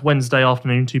 Right now it's Wednesday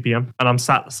afternoon, 2 p.m. and I'm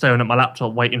sat staring at my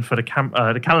laptop waiting for the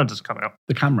calendar to come out.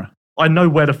 The camera. I know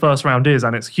where the first round is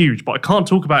and it's huge, but I can't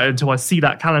talk about it until I see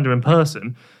that calendar in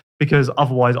person because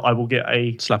otherwise I will get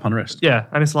a Slap on the wrist. yeah.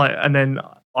 And it's like, and then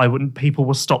people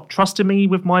will stop trusting me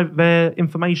with their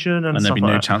information and And stuff there'll be like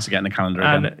no that. chance of getting the calendar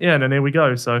And again. yeah, and then here we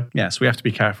go. So Yeah, so we have to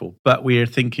be careful. But we're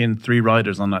thinking 3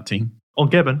 riders on that team. on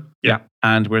Gebbon, Yeah.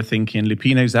 And we're thinking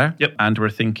Lupino's there. Yep. And we're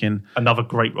thinking, another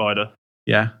great rider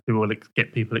yeah, who will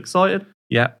get people excited.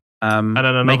 yeah. And then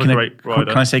another great rider.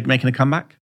 Can I say making a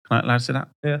comeback? Can I allowed to say that?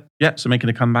 Yeah. Yeah, so making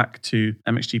a comeback to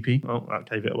MXGP. Oh, that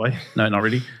gave it away. No, not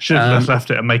really. Should have just left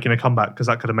it and making a comeback because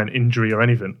that could have meant injury or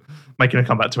anything. Making a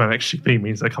comeback to MXGP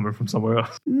means they're coming from somewhere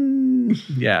else.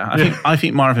 Yeah, I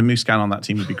think Marvin Muscan on that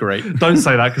team would be great. Don't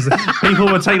say that because people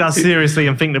would take that seriously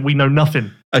and think that we know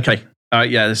nothing. Okay.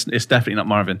 Yeah, it's definitely not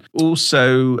Marvin.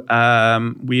 Also,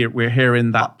 we're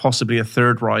hearing that possibly a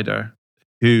third rider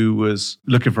who was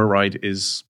looking for a ride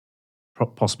is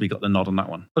possibly got the nod on that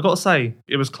one. I've got to say,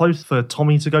 it was close for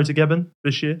Tommy to go to Gebbon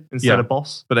this year instead of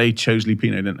Boss. But they chose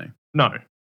Lupino, didn't they? No,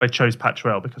 they chose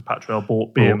Patrell because Patrell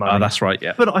bought beer money. Oh, that's right,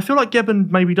 yeah. But I feel like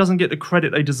Gebbon maybe doesn't get the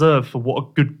credit they deserve for what a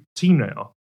good team they are.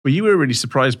 Well, you were really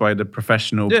surprised by the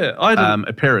professional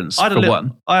appearance, I had for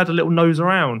one. I had a little nose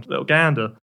around, little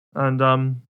gander, and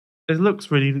it looks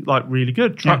really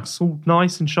good. Truck's all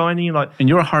nice and shiny. Like, and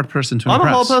you're a hard person to I'm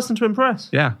impress. a hard person to impress.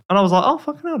 Yeah. And I was like, oh,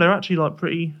 fucking hell, they're actually like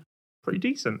pretty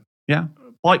decent. Yeah.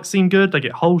 Bikes seem good. They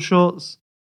get hole shots.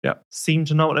 Yeah. Seem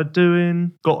to know what they're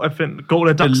doing. Got everything. Got all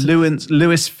their ducks.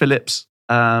 Lewis Phillips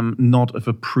nod of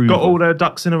approval. Got all their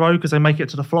ducks in a row because they make it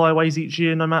to the flyaways each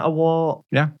year, no matter what.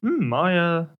 Yeah.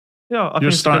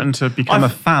 You're starting to become a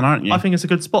fan, aren't you? I think it's a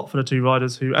good spot for the 2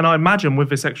 riders and I imagine with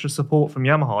this extra support from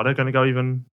Yamaha, they're going to go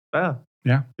even better.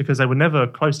 Yeah. Because they were never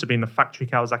close to being the factory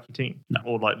Kawasaki team. No.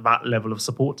 Or like that level of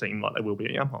support team like they will be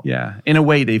at Yamaha. Yeah. In a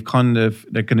way, they're going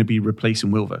to be replacing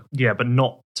Wilvo. Yeah, but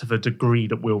not to the degree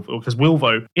that Wilvo, because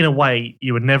Wilvo, in a way,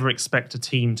 you would never expect a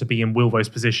team to be in Wilvo's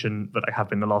position that they have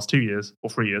been the last 2 years or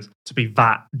 3 years to be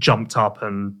that jumped up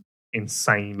and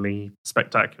insanely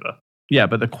spectacular. Yeah,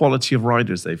 but the quality of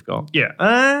riders they've got. Yeah.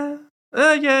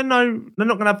 No, they're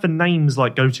not going to have the names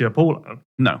like Gautier Paulin.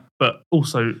 No. But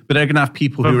also... But they're going to have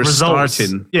people who are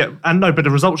starting. Yeah, and no, but the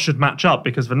results should match up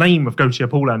because the name of Gautier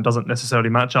Paulin doesn't necessarily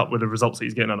match up with the results that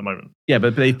he's getting at the moment. Yeah,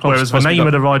 but they've possibly Whereas the name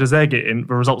of the riders they're getting,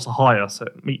 the results are higher, so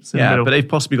it meets in the yeah, middle. but they've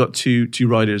possibly got two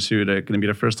riders who are going to be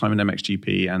their first time in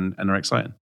MXGP and are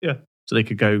exciting. Yeah. So they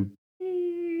could go...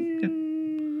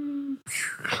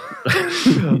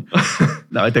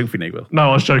 No, I don't think they will. No,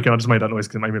 I was joking. I just made that noise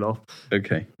because it made me laugh.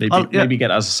 Okay. Maybe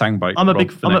get it as a soundbite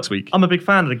next week. I'm a big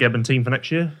fan of the Gebbon team for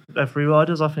next year. Their free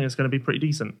riders, I think it's going to be pretty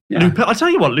decent. Yeah. I tell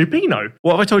you what, Lupino.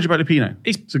 What have I told you about Lupino?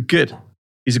 He's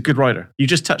a good rider. You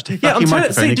just touched the Yeah, fucking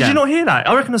microphone again. did you not hear that?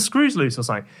 I reckon the screw's loose or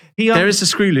something. There is a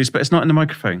screw loose, but it's not in the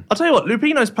microphone. I'll tell you what,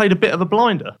 Lupino's played a bit of a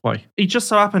blinder. Why? He just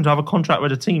so happened to have a contract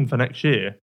with a team for next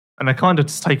year, and they're kind of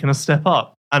just taking a step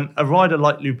up. And a rider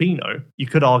like Lupino, you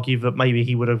could argue that maybe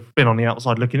he would have been on the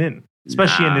outside looking in,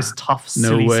 especially in this tough,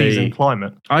 silly season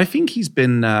climate. I think he's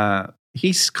been...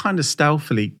 he's kind of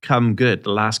stealthily come good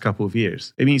the last couple of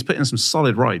years. I mean, he's put in some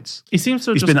solid rides. He seems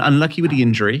to have He's been unlucky with the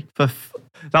injury. That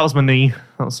was my knee.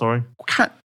 I'm sorry.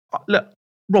 Look,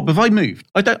 Rob, have I moved?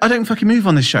 I don't fucking move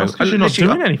on this show. Because you're not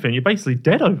doing anything. You're basically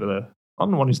dead over there.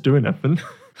 I'm the one who's doing everything.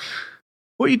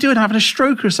 What are you doing? Having a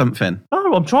stroke or something?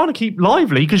 No, I'm trying to keep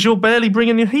lively because you're barely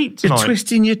bringing your heat tonight. You're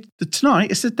twisting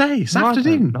tonight. It's the day. It's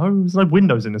afternoon. No, there's no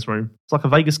windows in this room. It's like a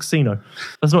Vegas casino.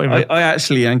 That's not even. I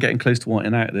actually am getting close to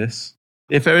wanting out of this.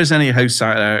 If there is any hosts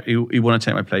out there who want to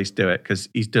take my place, do it, because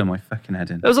he's doing my fucking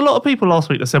head in. There was a lot of people last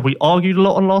week that said we argued a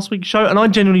lot on last week's show, and I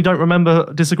genuinely don't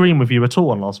remember disagreeing with you at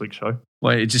all on last week's show.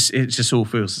 Well, it just all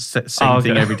feels the same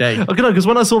thing every day. Okay, no, because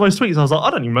when I saw those tweets, I was like, I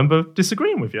don't even remember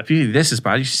disagreeing with you. If you think this is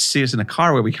bad, you should see us in a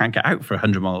car where we can't get out for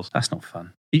 100 miles. That's not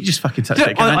fun. You just fucking touch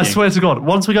it, I swear to God,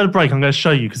 once we go to break, I'm going to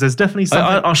show you, because there's definitely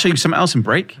something... I'll show you something else in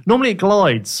break. Normally it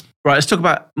glides. Right, let's talk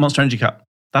about Monster Energy Cup.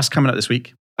 That's coming up this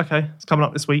week. Okay, it's coming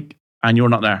up this week. And you're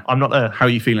not there. I'm not there. How are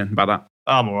you feeling about that?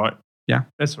 I'm all right. Yeah?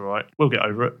 It's all right. We'll get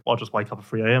over it. I'll just wake up at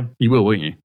 3 a.m. You will, won't you?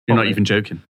 You're Probably. not even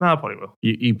joking. No, I probably will.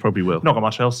 You probably will. Not got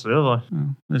much else to do, have I?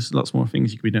 Oh, there's lots more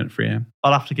things you could be doing at 3 a.m.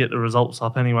 I'll have to get the results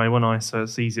up anyway, won't I? So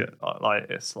it's easier.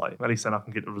 It's like at least then I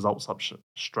can get the results up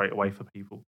straight away for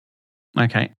people.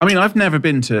 Okay. I mean, I've never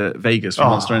been to Vegas for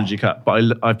Monster Energy Cup, but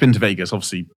I've been to Vegas,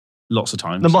 obviously, lots of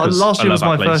times. Last year was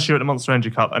my first year at the Monster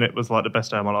Energy Cup, and it was like the best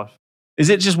day of my life. Is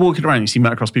it just walking around and you see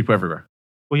motocross people everywhere?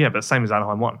 Well, yeah, but same as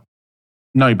Anaheim 1.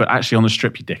 No, but actually on the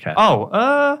strip, you dickhead.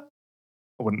 I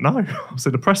wouldn't know. I was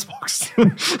in the press box. Oh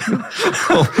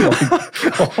my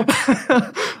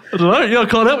God. I don't know. Yeah, I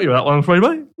can't help you with that one, I'm afraid,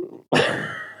 mate.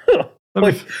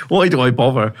 Why do I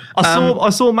bother? I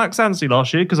saw Max Anstey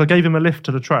last year because I gave him a lift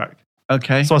to the track.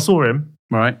 Okay. So I saw him.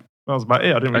 Right. That was about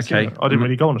it. I didn't really see him. I didn't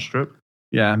really go on a strip.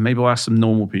 Yeah, maybe we'll ask some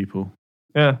normal people.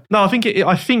 Yeah. No, I think it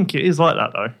is like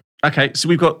that, though. Okay, so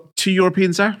we've got 2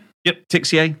 Europeans there. Yep.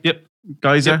 Tixier. Yep.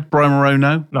 Geyser. Yep. Brian Moreau,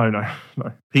 no. No.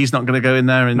 He's not going to go in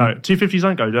there. And No, 250s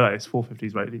don't go, do they? It's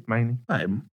 450s mainly. Put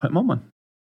him on one.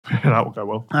 That will go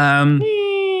well.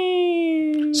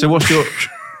 So what's your...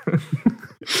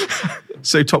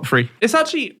 So top 3. It's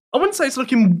actually, I wouldn't say it's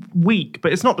looking weak,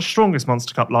 but it's not the strongest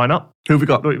Monster Cup lineup Who have we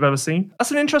got? that we've ever seen. That's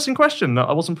an interesting question that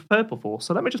I wasn't prepared for.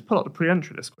 So let me just pull up the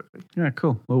pre-entry list quickly. Yeah,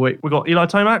 cool. Well, wait. We've got Eli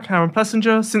Tomac, Aaron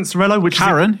Plessinger, Cincerello, which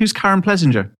Karen? Who's Karen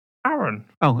Plessinger? Aaron.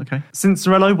 Oh, okay.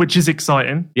 Cincerello, which is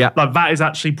exciting. Yeah. Like, that is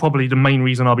actually probably the main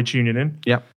reason I'll be tuning in.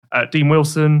 Yeah. Dean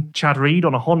Wilson, Chad Reed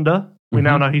on a Honda. We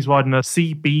now know he's riding a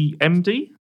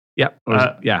CBMD. Yeah.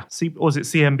 Yeah. Or is it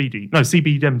CMBD? No,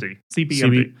 CBMD.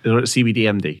 CBMD.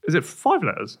 CBDMD. Is it 5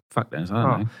 letters? Fuck knows, I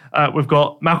don't know. We've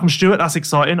got Malcolm Stewart. That's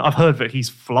exciting. I've heard that he's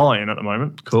flying at the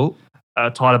moment. Cool.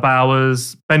 Tyler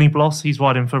Bowers, Benny Bloss. He's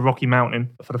riding for Rocky Mountain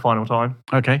for the final time.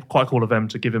 Okay. Quite cool of them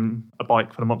to give him a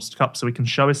bike for the Monster Cup so he can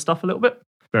show his stuff a little bit.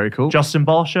 Very cool. Justin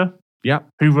Barsha. Yeah.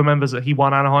 Who remembers that he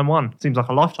won Anaheim 1? Seems like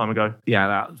a lifetime ago.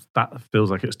 Yeah, that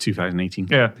feels like it was 2018.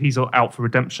 Yeah, he's out for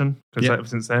redemption because ever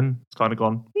since then, it's kind of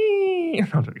gone. You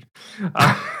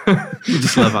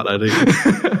just love that though, don't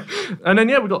you? And then,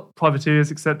 we've got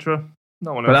privateers, etc.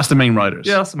 No one else. But that's the main riders.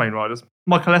 Yeah, that's the main riders.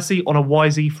 Michael Essie on a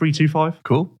YZ325.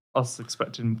 Cool. I was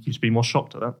expecting you to be more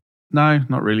shocked at that. No,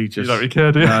 not really. Just You don't really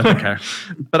care, do you? No, I don't care.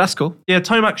 But that's cool. Yeah,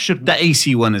 Tomac should... The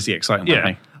AC one is the exciting one. Yeah,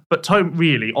 Hey? but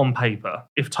really, on paper,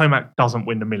 if Tomac doesn't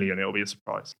win the million, it'll be a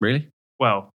surprise. Really?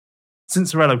 Well,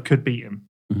 Cincerello could beat him.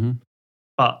 Mm-hmm.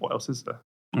 But what else is there?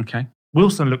 Okay.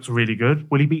 Wilson looks really good.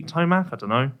 Will he beat Tomac? I don't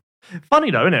know. Funny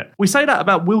though, isn't it? We say that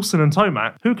about Wilson and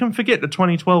Tomac. Who can forget the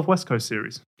 2012 West Coast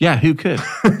Series? Yeah, who could?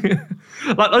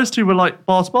 Like those two were like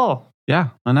bar to bar. Yeah,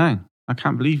 I know. I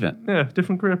can't believe it. Yeah,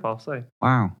 different career paths, eh?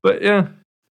 Wow. But yeah,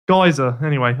 Geyser.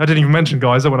 Anyway, I didn't even mention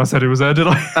Geyser when I said he was there, did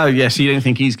I? Oh, yeah, so you don't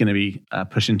think he's going to be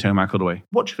pushing Tomac all the way?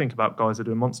 What do you think about Geyser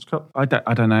doing Monster Cup? I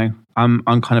don't know. I'm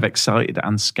kind of excited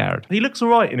and scared. He looks all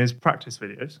right in his practice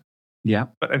videos. Yeah.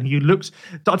 But then he looks...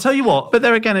 I'll tell you what... But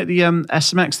there again, at the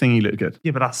SMX thing, he looked good.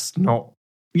 Yeah, but that's not...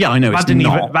 Yeah, I know, that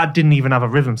didn't even have a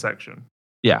rhythm section.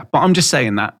 Yeah, but I'm just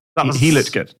saying that he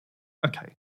looked good. Okay.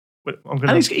 I'm going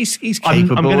And he's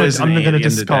capable. I'm going isn't he, to at the end of the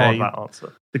discard day? that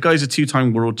answer. The guy's a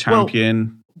 2-time world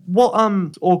champion. What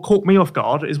or caught me off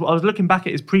guard is I was looking back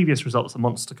at his previous results at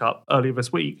Monster Cup earlier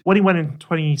this week. When he went in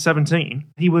 2017,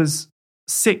 he was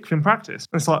 6th in practice.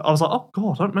 And it's like I was like, oh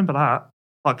god, I don't remember that.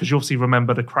 Like because you obviously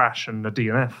remember the crash and the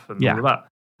DNF and all of that.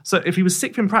 So if he was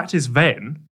 6th in practice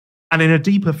then, and in a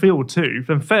deeper field too,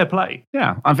 then fair play.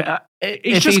 Yeah,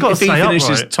 He's just got to if he stay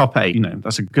finishes upright. top 8,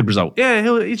 that's a good result.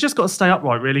 Yeah, he's just got to stay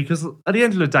upright, really, because at the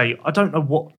end of the day, I don't know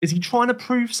what... Is he trying to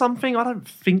prove something? I don't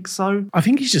think so. I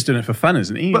think he's just doing it for fun,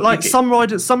 isn't he? But like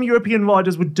some European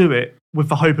riders would do it with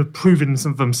the hope of proving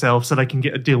themselves so they can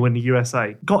get a deal in the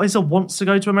USA. Geyser wants to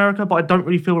go to America, but I don't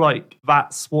really feel like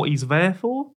that's what he's there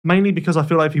for. Mainly because I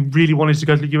feel like if he really wanted to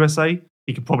go to the USA,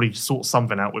 he could probably sort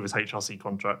something out with his HRC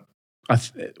contract.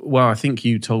 I think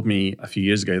you told me a few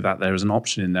years ago that there was an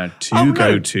option in there to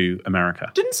go to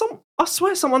America. I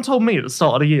swear someone told me at the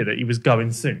start of the year that he was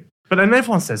going soon. But then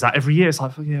everyone says that every year. It's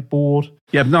like, yeah, bored.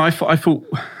 Yeah, no, I thought I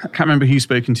can't remember who you've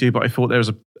spoken to, but I thought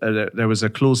there was a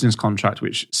clause in his contract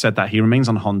which said that he remains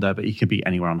on Honda, but he could be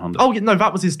anywhere on Honda. Oh, yeah, no,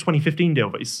 that was his 2015 deal,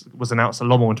 but it was announced a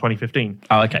lot more in 2015.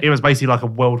 Oh, okay. It was basically like a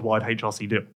worldwide HRC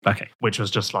deal. Okay. Which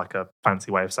was just like a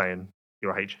fancy way of saying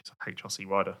you're a HRC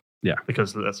rider. Yeah.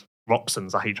 Because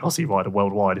Roxon's a HRC rider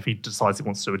worldwide. If he decides he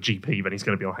wants to do a GP, then he's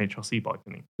going to be on a HRC bike,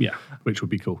 isn't he? Yeah, which would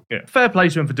be cool. Yeah. Fair play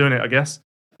to him for doing it, I guess.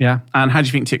 Yeah. And how do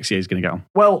you think Tixier is going to get on?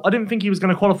 Well, I didn't think he was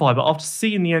going to qualify, but after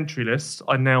seeing the entry list,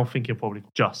 I now think he'll probably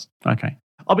just. Okay.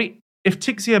 If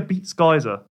Tixier beats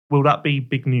Geyser, will that be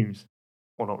big news?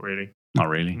 Or not really? Not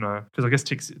really. No, because I guess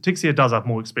Tixier does have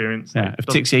more experience. Yeah, if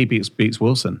Tixier beats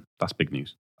Wilson, that's big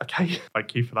news. Okay,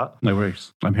 thank you for that. No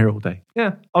worries. I'm here all day.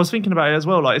 Yeah, I was thinking about it as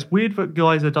well. Like, it's weird that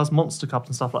Geyser does Monster Cup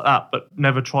and stuff like that, but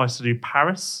never tries to do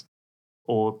Paris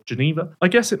or Geneva. I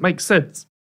guess it makes sense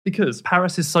because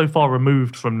Paris is so far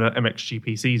removed from the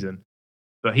MXGP season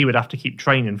that he would have to keep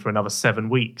training for another 7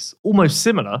 weeks, almost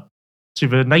similar to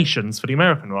the Nations for the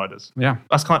American riders. Yeah.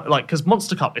 That's kind of like, because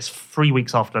Monster Cup is 3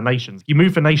 weeks after the Nations. You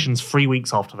move the Nations 3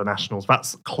 weeks after the Nationals.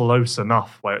 That's close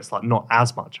enough where it's like not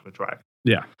as much of a drag.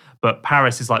 Yeah. But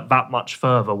Paris is like that much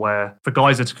further where for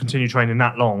Geyser to continue training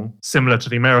that long, similar to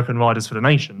the American riders for the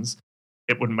Nations,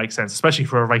 it wouldn't make sense, especially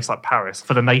for a race like Paris.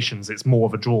 For the Nations, it's more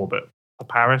of a draw, but for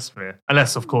Paris, yeah.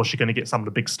 Unless, of course, you're going to get some of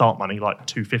the big start money, like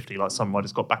 250, like some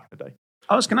riders got back in the day.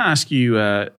 I was going to ask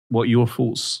you what your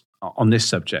thoughts on this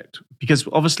subject, because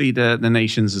obviously the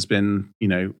Nations has been,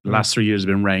 the last 3 years have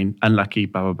been rain, unlucky,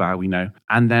 blah, blah, blah, we know.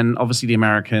 And then obviously the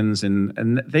Americans,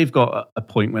 and they've got a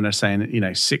point when they're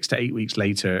saying, 6 to 8 weeks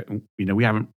later, we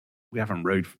haven't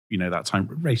rode, that time,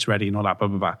 race ready and all that, blah,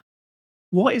 blah, blah.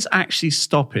 What is actually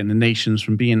stopping the Nations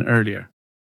from being earlier?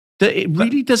 Does the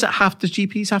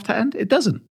GPs have to end? It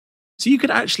doesn't. So you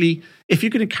could actually, if you're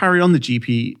going to carry on the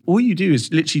GP, all you do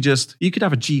is literally you could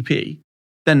have a GP,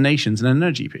 then Nations, and then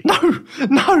another GP.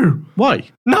 No. Why?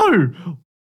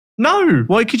 No.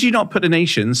 Why could you not put the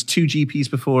Nations 2 GPs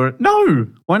before? No.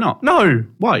 Why not? No.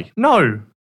 Why? No.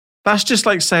 That's just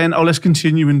like saying, let's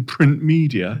continue in print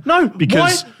media. No.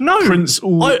 Because why? No. print's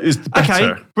is the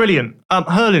better. Okay, brilliant.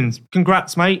 Herlings,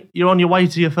 congrats, mate. You're on your way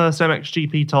to your first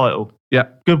MXGP title. Yeah.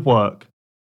 Good work.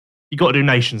 You got to do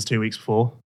Nations 2 weeks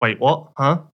before. Wait, what?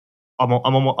 Huh? I'm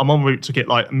on route to get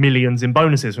like millions in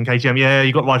bonuses from KTM. Yeah,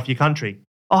 you got to ride for your country.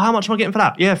 Oh, how much am I getting for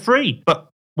that? Yeah, free. But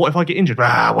what if I get injured?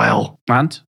 Well.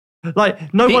 And?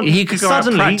 Like, no one... He could go out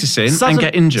practicing and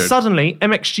get injured. Suddenly,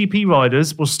 MXGP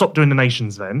riders will stop doing the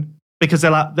Nations then because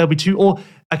they'll be too... Or,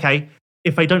 okay,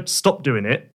 if they don't stop doing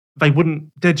it,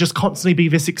 there'd just constantly be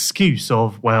this excuse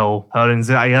of, well, Herlings,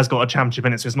 he has got a championship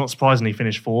in it, so it's not surprising he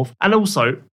finished 4th. And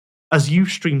also, as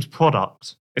Ustream's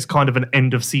product, it's kind of an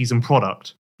end-of-season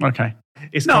product. Okay.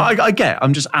 I get it.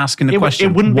 I'm just asking the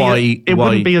question. It wouldn't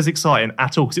be as exciting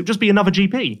at all because it would just be another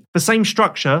GP. The same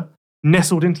structure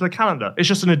nestled into the calendar. It's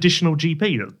just an additional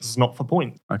GP that's not for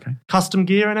points. Okay. Custom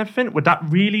gear and everything. Would that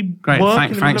really Great.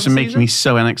 work? Thanks for making me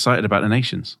so unexcited about the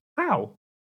Nations. How?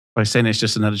 By saying it's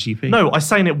just another GP. No, I'm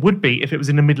saying it would be if it was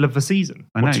in the middle of the season.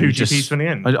 I know. Or 2 GPs from the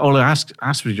end. All I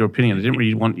asked for your opinion. I didn't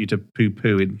really want you to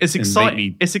poo-poo. It's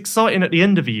exciting. It's exciting at the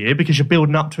end of the year because you're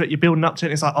building up to it.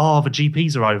 And it's like, the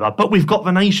GPs are over, but we've got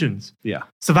the Nations. Yeah.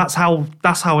 So that's how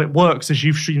it works as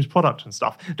Ustream's product and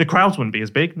stuff. The crowds wouldn't be as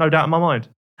big, no doubt in my mind.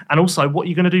 And also, what are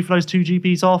you going to do for those 2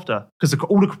 GPs after? Because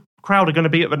all the crowd are going to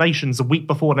be at the Nations a week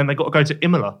before, and then they've got to go to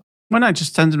Imola. Why not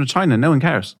just send them to China? No one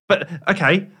cares. But,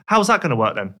 okay, how's that going to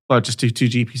work then? Well, just do 2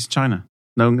 GPs in China.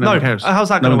 No one cares. How's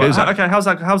that going to work? Okay, how's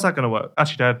that going to work?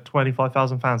 Actually, they had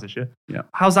 25,000 fans this year. Yeah.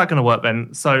 How's that going to work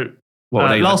then? So,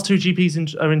 last 2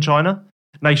 GPs are in China.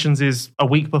 Nations is a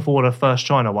week before the first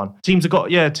China one. Teams have got,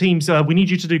 we need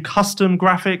you to do custom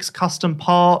graphics, custom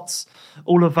parts,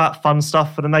 all of that fun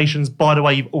stuff for the Nations. By the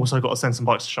way, you've also got to send some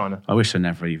bikes to China. I wish I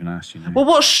never even asked you. Well,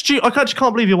 what I actually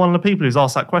can't believe you're one of the people who's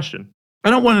asked that question.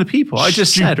 I'm not one of the people. I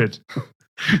just Stupid.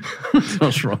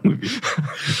 What's wrong with you?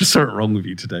 There's something wrong with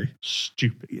you today.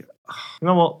 Stupid. You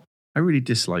know what? I really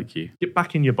dislike you. Get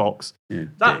back in your box. Yeah.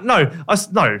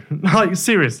 Like,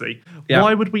 seriously. Yeah.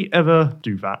 Why would we ever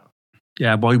do that?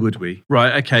 Yeah, why would we?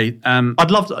 Right, okay.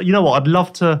 I'd love to, you know what?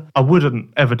 I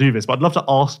wouldn't ever do this, but I'd love to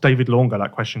ask David Longo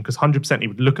that question because 100% he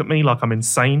would look at me like I'm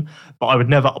insane, but I would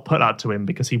never put that to him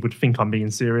because he would think I'm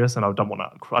being serious and I don't want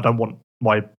that. I don't want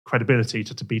my credibility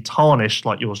to be tarnished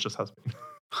like yours just has been.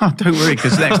 Oh, don't worry,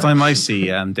 because next time I see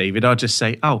David, I'll just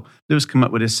say, Lewis come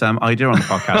up with this idea on the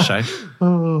podcast show.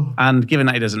 And given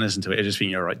that he doesn't listen to it, I just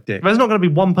think you're a right dick. There's not going to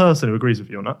be one person who agrees with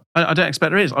you on that. I don't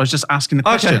expect there is. I was just asking the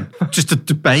question. Okay. Just a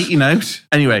debate,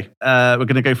 Anyway, we're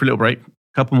going to go for a little break,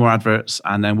 a couple more adverts,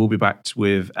 and then we'll be back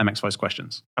with MX Vice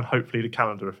questions. And hopefully the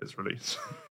calendar if it's released.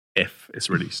 If it's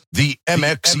released. The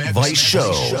MX Vice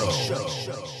Show.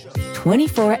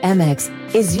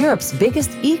 24MX is Europe's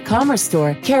biggest e-commerce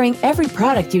store carrying every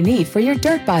product you need for your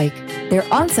dirt bike. Their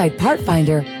on-site part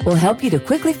finder will help you to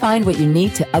quickly find what you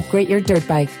need to upgrade your dirt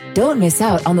bike. Don't miss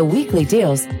out on the weekly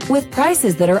deals with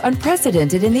prices that are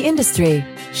unprecedented in the industry.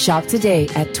 Shop today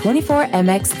at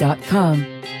 24mx.com.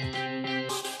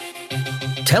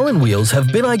 Talon wheels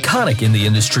have been iconic in the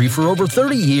industry for over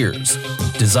 30 years.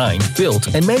 Designed,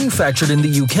 built, and manufactured in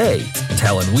the UK,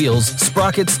 Talon wheels,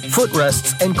 sprockets,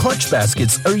 footrests, and clutch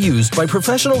baskets are used by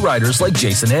professional riders like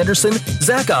Jason Anderson,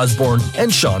 Zach Osborne,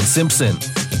 and Sean Simpson.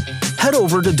 Head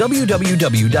over to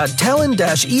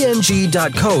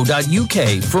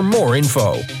www.talon-eng.co.uk for more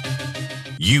info.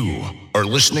 You are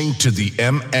listening to the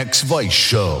MX Vice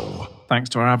Show. Thanks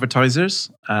to our advertisers.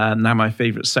 Now my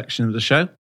favourite section of the show.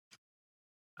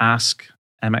 Ask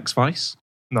MX Vice.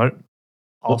 No.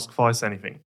 Ask Vice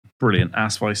anything. Brilliant.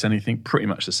 Ask Vice anything. Pretty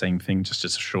much the same thing, just a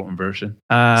shortened version.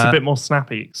 It's a bit more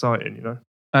snappy, exciting,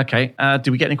 Okay. Did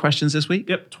we get any questions this week?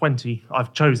 Yep, 20.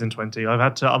 I've chosen 20.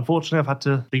 Unfortunately, I've had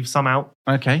to leave some out.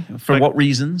 Okay. For what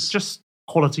reasons? Just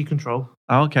quality control.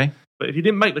 Oh, okay. But if you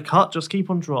didn't make the cut, just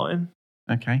keep on trying.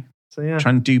 Okay. So, yeah.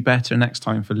 Try and do better next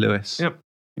time for Lewis. Yep. I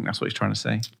think that's what he's trying to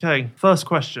say. Okay, first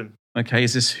question. Okay,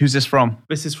 who's this from?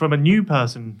 This is from a new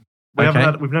person. We've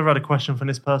never had a question from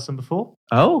this person before.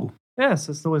 Oh. Yes,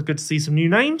 it's always good to see some new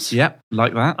names. Yep,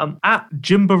 like that. At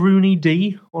Jimbaroony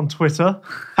D on Twitter.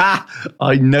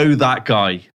 I know that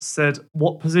guy. Said,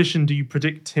 what position do you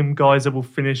predict Tim Geiser will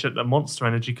finish at the Monster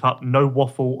Energy Cup? No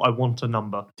waffle, I want a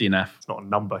number. DNF. It's not a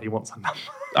number, he wants a number.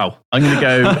 Oh, I'm going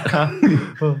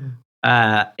to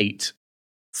go 8.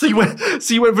 So you went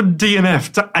from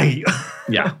DNF to 8.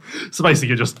 Yeah. So basically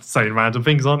you're just saying random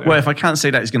things, aren't you? Well, if I can't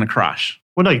say that, he's going to crash.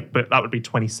 Well, no, but that would be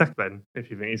 22nd then,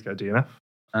 if you think he's going to DNF.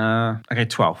 Okay,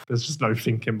 12. There's just no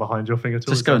thinking behind your thing at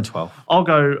all. Just go in 12. I'll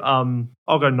go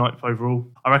 9th overall.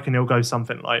 I reckon he'll go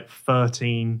something like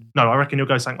 13. No, I reckon he'll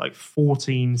go something like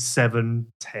 14, 7,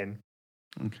 10.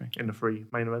 Okay. In the 3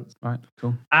 main events. Right,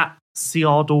 cool. At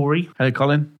CR Dory. Hello,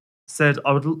 Colin. Said,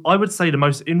 I would say the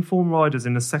most informed riders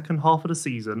in the second half of the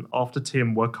season after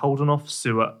Tim were Koldenhoff,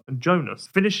 Seward and Jonas,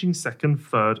 finishing 2nd,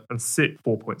 3rd and 6th,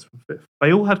 4 points from 5th.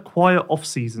 They all had quiet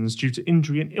off-seasons due to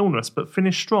injury and illness, but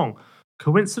finished strong.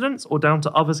 Coincidence or down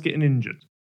to others getting injured?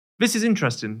 This is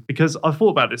interesting because I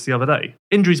thought about this the other day.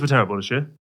 Injuries were terrible this year.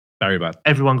 Very bad.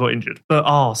 Everyone got injured.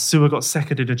 But Seward got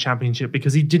 2nd in the championship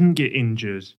because he didn't get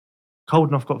injured.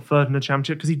 Koldenhoff got 3rd in the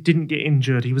championship because he didn't get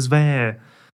injured. He was there.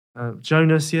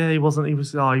 Jonas, he wasn't. He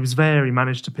was there. He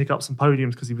managed to pick up some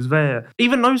podiums because he was there.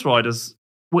 Even those riders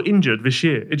were injured this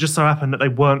year. It just so happened that they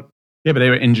weren't. Yeah, but they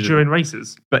were injured during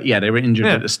races. But yeah, they were injured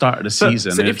at the start of the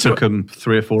season. And it took them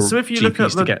 3 or 4 So if you look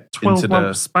at the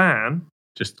 12-month span,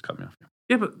 just cut me off.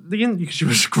 Yeah, but because you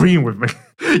were agreeing with me,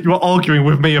 you were arguing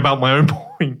with me about my own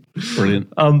point.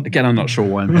 Brilliant. Again, I'm not sure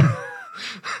why I'm here.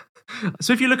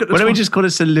 So if you look at why don't we just call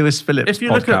this a Lewis Phillips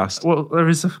podcast? There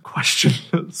is a question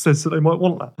that says that they might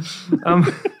want that.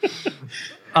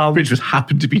 Which just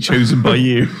happened to be chosen by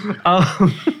you.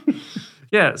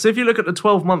 Yeah, so if you look at the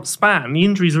 12-month span, the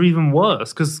injuries are even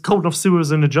worse because Koldenhoff, Seward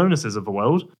and the Jonases of the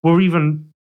world were even.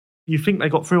 You think they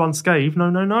got through unscathed? No.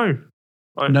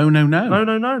 Like, no.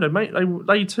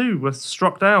 They too were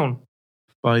struck down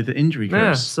by the injury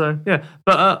curse. But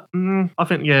I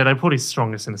think they're probably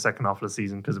strongest in the second half of the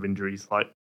season because of injuries.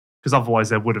 Because otherwise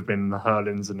there would have been the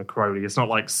Hurlins and the Crowley. It's not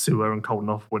like Seward and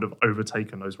Koldenhoff would have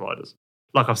overtaken those riders.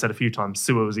 Like I've said a few times,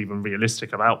 Seward was even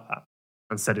realistic about that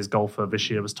and said his goal for this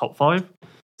year was top 5.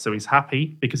 So he's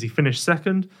happy because he finished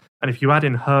second. And if you add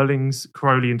in Hurlings,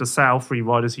 Crowley, and DeSalle, 3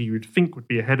 riders who you would think would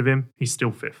be ahead of him, he's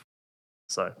still 5th.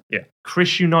 So, yeah.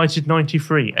 Chris United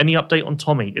 93. Any update on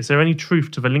Tommy? Is there any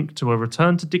truth to the link to a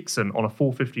return to Dixon on a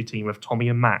 450 team with Tommy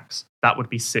and Max? That would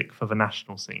be sick for the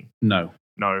national scene. No.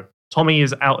 Tommy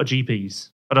is out of GPs.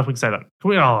 I don't think we can say that. Can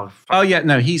we? Oh yeah,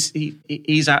 no, he's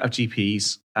out of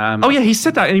GPs. He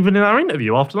said that even in our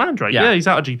interview after Landrake. Yeah, he's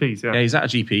out of GPs. Yeah, he's out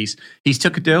of GPs. He's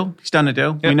took a deal. He's done a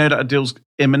deal. Yep. We know that a deal's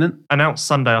imminent. Announced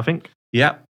Sunday, I think.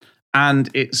 Yeah, and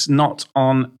it's not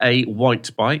on a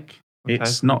white bike. Okay.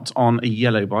 It's not on a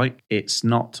yellow bike. It's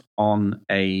not on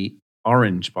a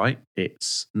orange bike.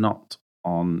 It's not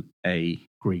on a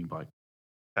green bike.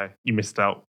 Okay, you missed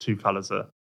out 2 colours there.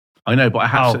 I know, but I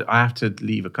have to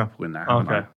leave a couple in there.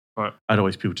 Okay, right.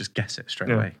 Otherwise, people just guess it straight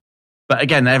away. But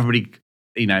again, everybody,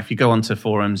 if you go onto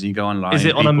forums and you go online, is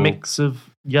it on a mix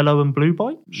of yellow and blue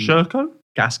bike? Sherco?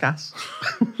 Gas.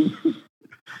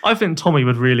 I think Tommy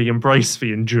would really embrace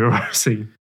the enduro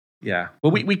scene. Yeah.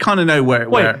 Well, we kind of know where.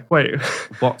 Wait.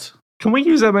 What? Can we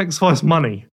use MX Vice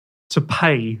money to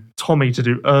pay Tommy to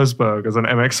do Erzberg as an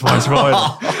MX Vice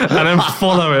rider and then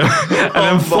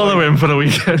follow him for the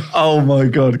weekend? Oh my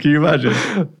God, can you imagine?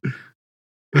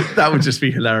 That would just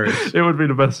be hilarious. It would be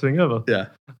the best thing ever. Yeah.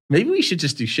 Maybe we should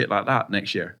just do shit like that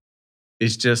next year.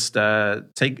 Is just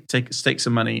stake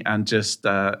some money and just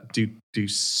do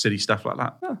silly stuff like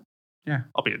that. Yeah.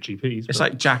 I'll be at GPs. It's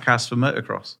like Jackass for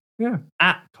motocross. Yeah.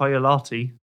 At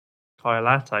Kayalate,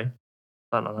 something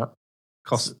like that.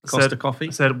 Costa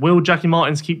Coffee said, will Jackie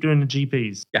Martins keep doing the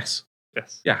GPs? Yes.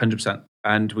 Yeah, 100%.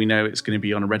 And we know it's going to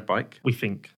be on a red bike. We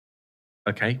think.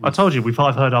 Okay. I told you,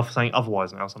 I've heard of saying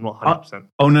otherwise now, so I'm not 100%.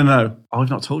 Oh, no. I've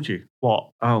not told you.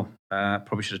 What? Oh,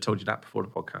 probably should have told you that before the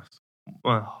podcast.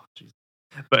 Oh, jeez.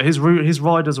 But his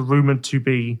riders are rumoured to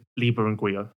be Lieber and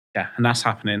Guillot. Yeah, and that's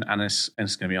happening, and it's going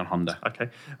to be on Honda. Okay,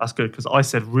 that's good, because I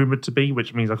said rumoured to be,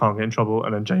 which means I can't get in trouble,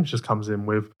 and then James just comes in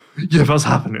with, yeah, that's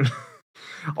happening.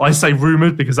 I say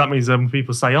rumoured because that means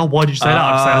people say, oh, why did you say that?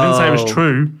 I didn't say it was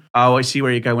true. Oh, I see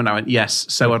where you're going now. Yes,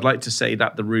 so I'd like to say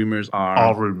that the rumours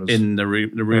are rumours. The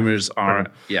rumours are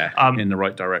in the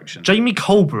right direction. Jamie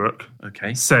Colebrook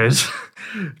said,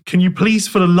 can you please,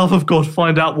 for the love of God,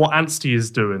 find out what Anstey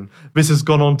is doing? This has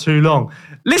gone on too long.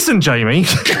 Listen, Jamie.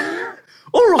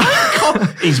 All right.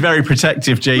 He's very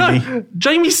protective, Jamie. No,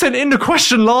 Jamie sent in the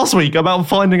question last week about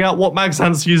finding out what Max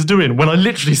Anstey is doing when I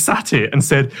literally sat here and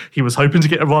said he was hoping to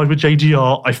get a ride with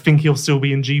JGR. I think he'll still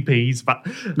be in GPs. But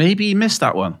maybe he missed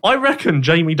that one. I reckon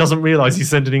Jamie doesn't realise he's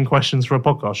sending in questions for a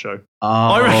podcast show. Oh.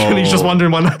 I reckon he's just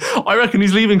wondering why. I reckon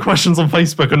he's leaving questions on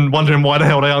Facebook and wondering why the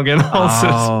hell they aren't getting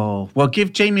answers. Oh, well,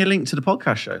 give Jamie a link to the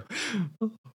podcast show.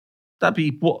 That'd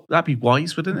be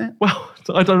wise, wouldn't it? Well,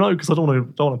 I don't know, because I don't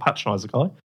want to patronise the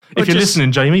guy. If you're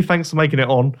listening, Jamie, thanks for making it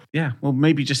on. Yeah, well,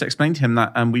 maybe just explain to him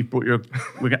that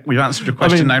we've answered your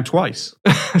question now twice.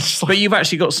 But you've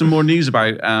actually got some more news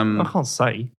about. I can't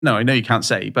say. No, I know you can't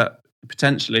say, but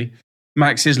potentially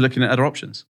Max is looking at other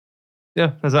options.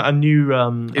 Yeah, there's a new.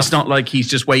 It's not like he's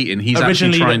just waiting. He's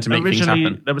actually trying to make things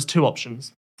happen. There was 2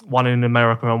 options, one in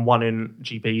America and one in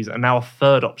GPs, and now a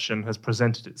third option has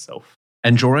presented itself.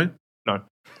 Enduro? No.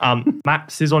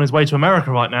 Max is on his way to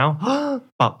America right now,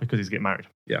 but because he's getting married.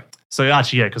 Yeah. So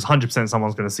actually, because 100%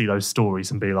 someone's going to see those stories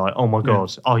and be like, oh my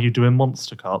God, are you doing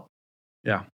Monster Cup?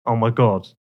 Yeah. Oh my God,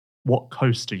 what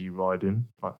coast are you riding?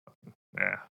 Like,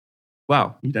 yeah.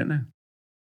 Well, you don't know.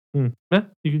 Yeah,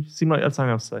 you seem like you had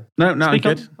something else to say. No, I'm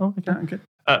good. Oh, okay. No, I'm good.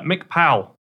 Mick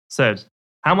Powell said,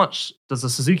 how much does the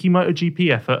Suzuki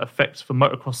MotoGP effort affect the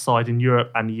motocross side in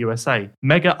Europe and the USA?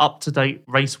 Mega up-to-date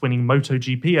race-winning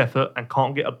MotoGP effort and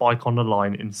can't get a bike on the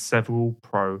line in several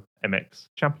pro MX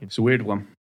champions. It's a weird one.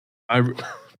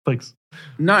 Thanks.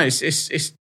 No, it's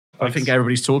I think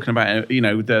everybody's talking about it. You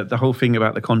know, the whole thing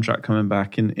about the contract coming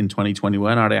back in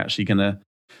 2021. Are they actually going to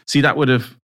see that would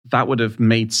have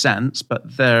made sense? But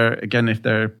if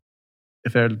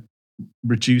they're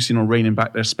reducing or reining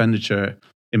back their expenditure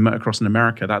in motocross in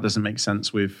America, that doesn't make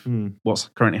sense with what's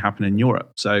currently happening in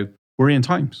Europe. So worrying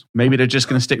times. Maybe they're just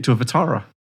going to stick to a Vitara.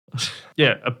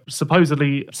 Yeah,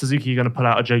 supposedly Suzuki are going to pull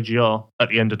out a JGR at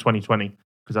the end of 2020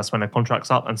 because that's when their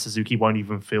contract's up, and Suzuki won't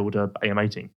even field a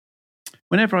AM18.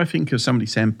 Whenever I think of somebody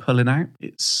saying pulling out,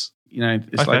 it's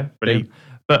like brilliant.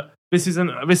 But this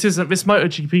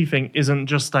MotoGP thing isn't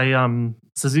just a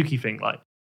Suzuki thing. Like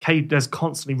there's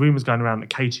constantly rumors going around that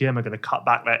KTM are going to cut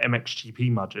back their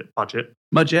MXGP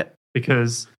budget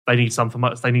because they need some of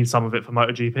it for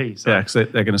MotoGP. So. Yeah, because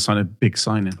they're going to sign a big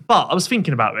signing. But I was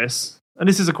thinking about this, and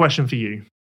this is a question for you.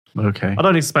 Okay. I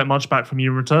don't expect much back from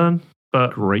you in return,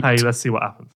 but great. Hey, let's see what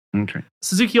happens. Okay.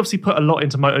 Suzuki obviously put a lot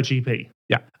into MotoGP.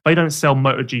 Yeah. They don't sell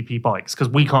MotoGP bikes because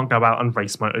we can't go out and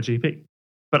race MotoGP,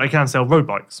 but they can sell road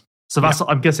bikes. So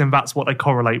I'm guessing that's what they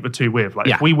correlate the two with. Like,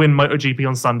 if we win MotoGP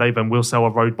on Sunday, then we'll sell a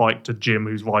road bike to Jim,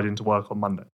 who's riding to work on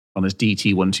Monday. On his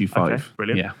DT125. Okay,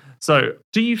 brilliant. Yeah. So,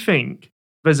 do you think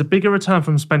there's a bigger return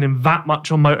from spending that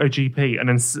much on MotoGP,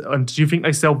 and do you think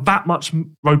they sell that much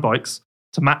road bikes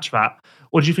to match that?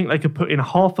 Or do you think they could put in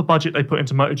half the budget they put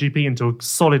into MotoGP into a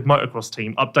solid motocross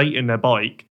team, updating their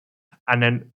bike, and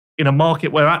then in a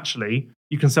market where actually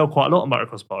you can sell quite a lot of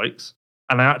motocross bikes,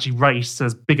 and they actually race,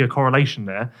 there's bigger correlation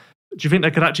there. Do you think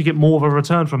they could actually get more of a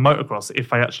return from motocross if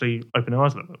they actually open their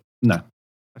eyes a little bit? No.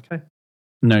 Okay.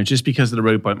 No, just because the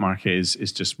road bike market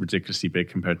is just ridiculously big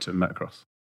compared to motocross.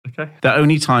 Okay. The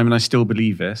only time, and I still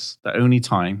believe this, the only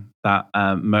time that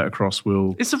motocross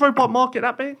will... Is the road bike market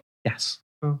that big? Yes.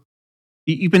 Oh.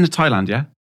 You've been to Thailand, yeah?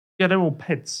 Yeah, they're all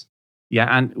peds. Yeah,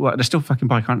 and they're still fucking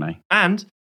bike, aren't they? And...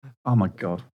 Oh my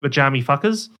God. The jammy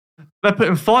fuckers. They're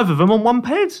putting 5 of them on one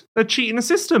ped. They're cheating the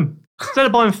system. Instead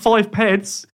of buying 5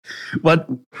 peds...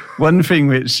 One thing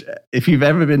which, if you've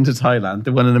ever been to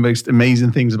Thailand, one of the most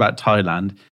amazing things about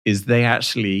Thailand is they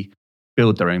actually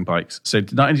build their own bikes. So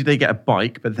not only do they get a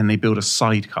bike, but then they build a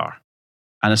sidecar.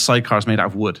 And a sidecar is made out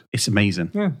of wood. It's amazing.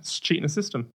 Yeah, it's cheating the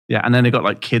system. Yeah, and then they got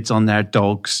like kids on there,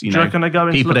 dogs, you Do you reckon they go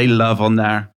into people they love on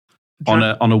there,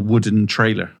 on a wooden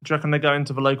trailer. Do you reckon they go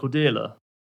into the local dealer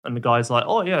and the guy's like,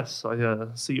 oh yes, I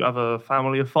see you have a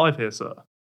family of 5 here, sir.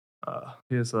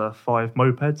 Here's 5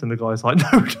 mopeds, and the guy's like,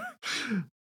 no,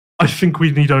 I think we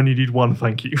only need 1,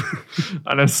 thank you.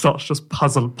 And then starts just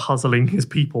puzzling his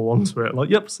people onto it.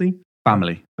 Like, yep, see.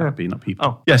 Family, Yeah. be not people.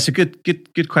 Oh. Yeah, so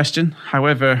good question.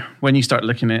 However, when you start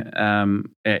looking at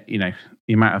the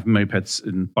amount of mopeds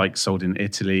and bikes sold in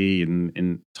Italy and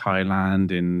in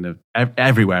Thailand,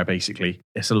 everywhere basically,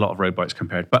 it's a lot of road bikes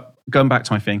compared. But going back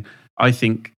to my thing, I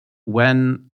think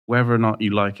whether or not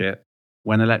you like it,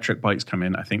 when electric bikes come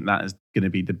in, I think that is going to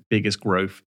be the biggest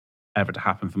growth ever to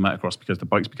happen for motocross because the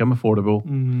bikes become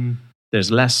affordable.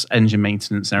 There's less engine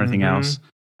maintenance and everything else.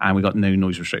 And we got no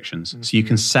noise restrictions. So you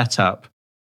can set up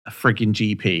a frigging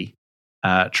GP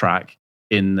track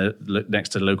in next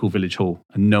to the local village hall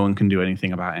and no one can do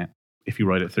anything about it if you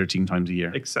ride it 13 times a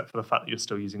year. Except for the fact that you're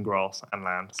still using grass and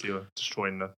land, so you're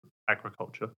destroying the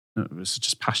agriculture. No, it's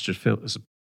just pastured field.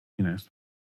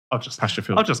 Pasture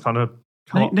field. I've just kind of...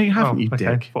 No, you haven't, you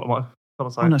dick. What am I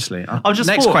saying? Honestly.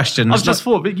 Next question. I've just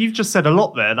thought, but you've just said a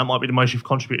lot there. That might be the most you've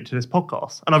contributed to this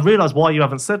podcast. And I've realised why you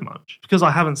haven't said much. Because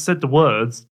I haven't said the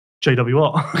words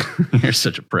JWR. You're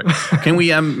such a prick. Can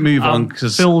we move on?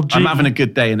 Because I'm having a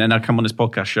good day and then I come on this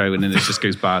podcast show and then it just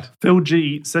goes bad. Phil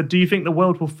G said, do you think the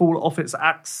world will fall off its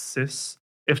axis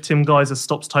if Tim Geiser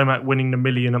stops Tomac winning the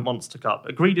million at Monster Cup?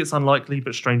 Agreed it's unlikely,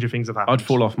 but stranger things have happened. I'd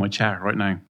fall off my chair right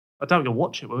now. I doubt you'll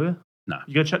watch it, will you? No.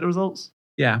 You go check the results?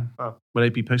 Yeah. Oh. Will they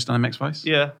be posted on MX Vice?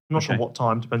 Yeah. I'm not sure what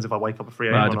time. Depends if I wake up at 3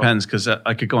 a.m. Well, it depends because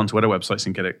I could go onto other websites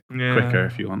and get it quicker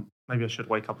if you want. Maybe I should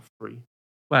wake up at 3.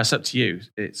 Well, it's up to you.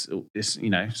 It's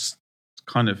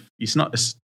kind of, it's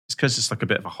because it's like a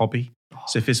bit of a hobby.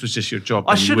 So if this was just your job.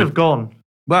 I should have gone.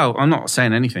 Well, I'm not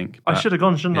saying anything. I should have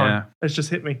gone, shouldn't I? It's just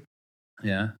hit me.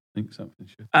 Yeah, I think something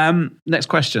should. Next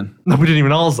question. No, we didn't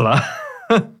even answer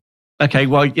that. Okay,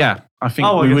 well, yeah. I think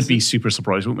we would be super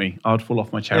surprised, wouldn't we? I'd fall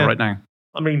off my chair right now.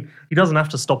 I mean, he doesn't have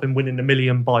to stop him winning the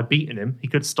million by beating him. He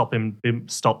could stop him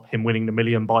winning the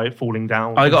million by falling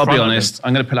down. I got to be honest.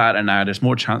 I'm going to put it out there now. There's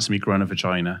more chance of me growing a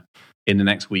vagina in the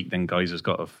next week than Geiser's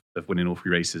got of winning all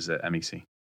 3 races at MEC.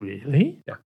 Really?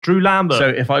 Yeah. Drew Lambert. So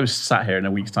if I was sat here in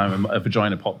a week's time and a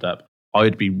vagina popped up, I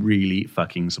would be really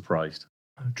fucking surprised.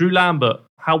 Drew Lambert,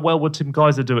 how well would Tim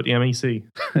Geiser do at the MEC?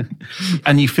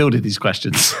 And you fielded these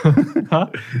questions.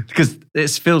 Because it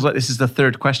feels like this is the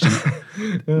third question,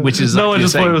 which is... No, I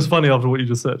just thought it was funny after what you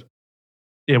just said.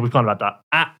 Yeah, we've kind of had that.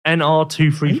 At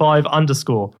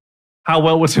NR235_. How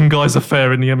well would Tim Geiser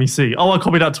fare in the MEC? Oh, I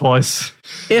copied that twice.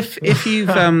 If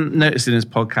you've noticed in his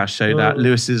podcast show that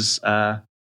Lewis is a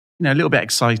little bit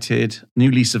excited, new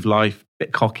lease of life,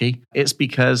 bit cocky, it's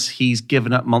because he's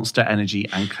given up Monster Energy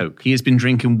and Coke. He has been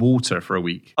drinking water for a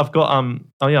week. I've got I'm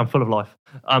full of life.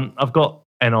 I've got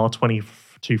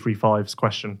NR235's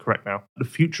question correct now. The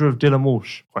future of Dylan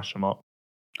Walsh? ?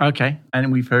 Okay,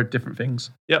 and we've heard different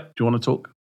things. Yep. Do you want to talk?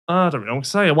 I don't know what to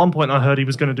say. At one point I heard he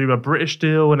was going to do a British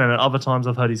deal, and then at other times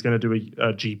I've heard he's going to do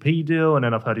a GP deal, and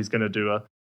then I've heard he's going to do a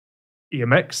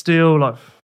EMX deal. Like,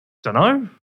 don't know.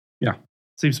 Yeah.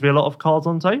 Seems to be a lot of cards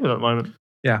on the table at the moment.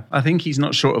 Yeah, I think he's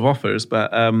not short of offers,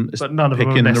 but none of them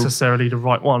are necessarily the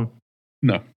right one.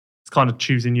 No. It's kind of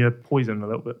choosing your poison a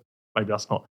little bit. Maybe that's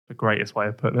not the greatest way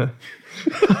of putting it.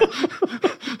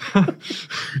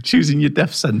 Choosing your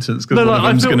death sentence because one of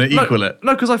them's going to equal it.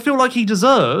 No, because I feel like he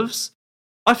deserves.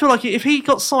 I feel like if he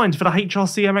got signed for the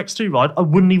HRC MX2 ride, I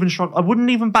wouldn't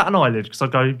even bat an eyelid because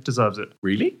I'd go, deserves it.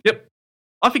 Really? Yep.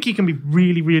 I think he can be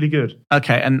really, really good.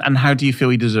 Okay, and how do you feel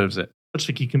he deserves it? I just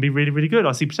think he can be really, really good.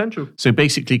 I see potential. So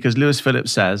basically, because Lewis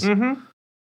Phillips says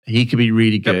he could be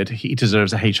really good, he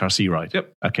deserves a HRC ride.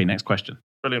 Yep. Okay, next question.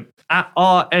 Brilliant. At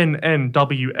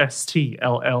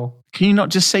RNNWSTLL. Can you not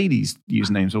just say these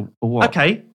usernames or what?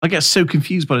 Okay. I get so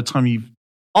confused by the time you've...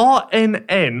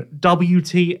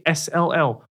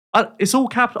 RNNWTSLL. It's all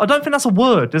capital. I don't think that's a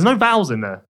word. There's no vowels in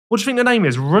there. What do you think the name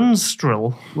is?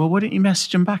 Runstrill. Well, why don't you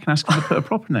message him back and ask him to put a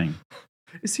proper name?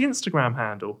 It's the Instagram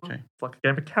handle. Okay. It's like a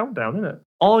game of countdown, isn't it?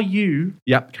 Are you,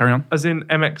 Yep, carry on. as in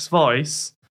MX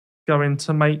Vice, going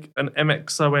to make an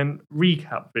MXON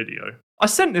recap video? I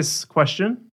sent this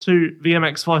question to the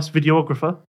MX Vice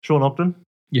videographer, Sean Ogden,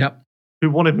 Yep. who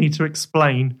wanted me to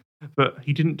explain that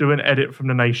he didn't do an edit from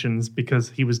the Nations because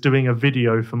he was doing a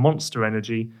video for Monster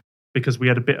Energy because we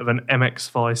had a bit of an MX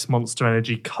Vice Monster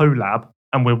Energy collab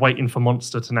and we're waiting for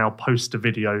Monster to now post a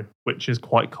video, which is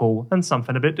quite cool and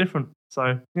something a bit different.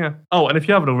 So, yeah. Oh, and if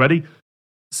you haven't already,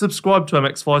 subscribe to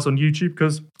MX Vice on YouTube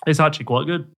because it's actually quite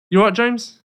good. You all right,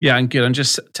 James? Yeah, I'm good. I'm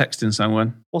just texting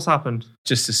someone. What's happened?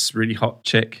 Just this really hot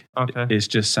chick is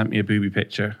just sent me a booby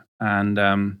picture. And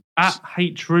at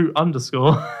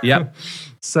HRoot_ Yep.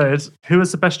 said, who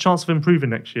has the best chance of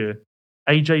improving next year?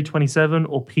 AJ27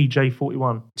 or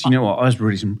PJ41? Do you know what? I was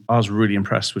really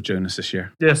impressed with Jonas this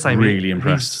year. Yeah, same. Really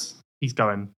impressed. He's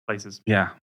going places. Yeah.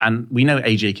 And we know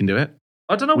AJ can do it.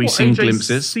 I don't know We've what seen AJ's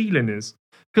glimpses. ceiling is.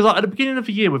 Because at the beginning of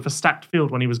the year with a stacked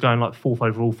field when he was going like 4th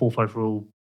overall, 4th overall,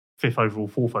 5th overall,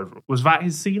 4th overall, was that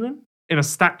his ceiling? In a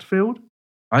stacked field?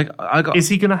 Is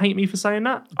he going to hate me for saying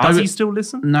that? Does he still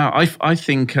listen? No, I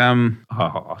think...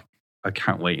 I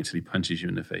can't wait until he punches you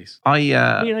in the face. Me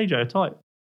and AJ are tight.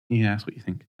 Yeah, that's what you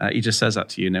think. He just says that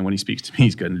to you, and then when he speaks to me,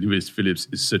 he's going, Lewis Phillips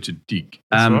is such a dick.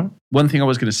 Right. One thing I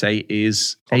was going to say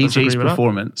is AJ's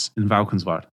performance in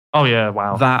Valkenswaard. Oh, yeah,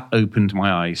 wow. That opened my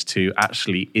eyes to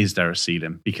actually, is there a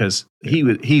ceiling? Because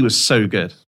he was so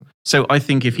good. So I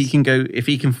think if he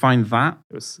can find that...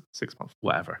 It was 6 months.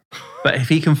 Whatever. But if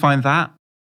he can find that,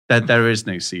 then there is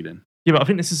no ceiling. Yeah, but I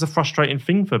think this is a frustrating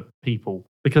thing for people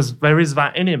because there is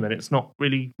that in him and it's not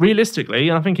really realistically,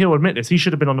 and I think he'll admit this, he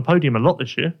should have been on the podium a lot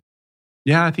this year.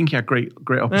 Yeah, I think he had great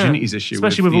opportunities this year.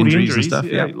 Especially with all the injuries and stuff.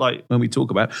 Yeah, like when we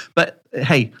talk about it. But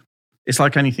hey, it's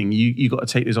like anything. You got to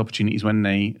take those opportunities when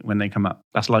they come up.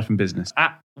 That's life and business.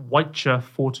 At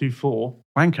Whitecher424.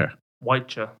 Wanker.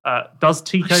 Whitecher. Does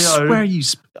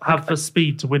TKO have the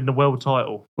speed to win the world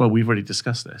title? Well, we've already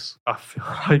discussed this. I feel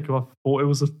like I thought it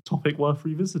was a topic worth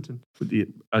revisiting.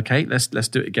 Okay, let's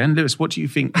do it again. Lewis, what do you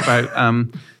think about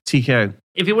TKO?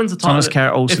 If he wins the title... Thomas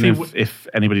Kerr Olsen, if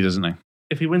anybody doesn't know.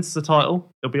 If he wins the title,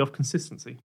 it'll be off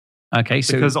consistency. Okay,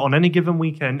 so... Because on any given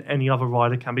weekend, any other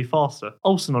rider can be faster.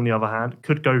 Olsen, on the other hand,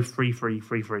 could go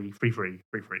 3-3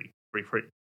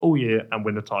 all year and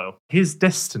win the title. His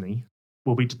destiny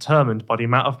will be determined by the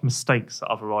amount of mistakes that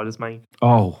other riders make.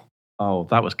 Oh,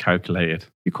 that was calculated.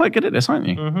 You're quite good at this, aren't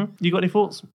you? Mm-hmm. You got any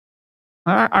thoughts?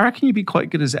 I reckon you'd be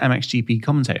quite good as an MXGP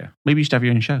commentator. Maybe you should have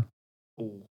your own show.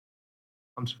 Oh,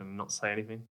 I'm just going to not say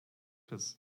anything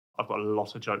because I've got a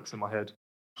lot of jokes in my head.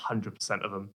 100%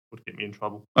 of them would get me in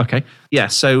trouble. Okay. Yeah,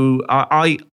 so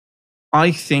I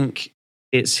think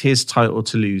it's his title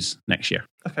to lose next year.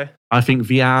 Okay. I think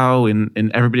Viao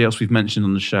and everybody else we've mentioned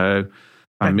on the show,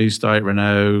 Van Moosdijk,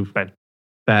 Renault,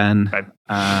 Ben.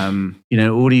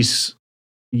 All these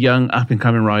young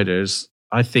up-and-coming riders,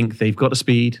 I think they've got the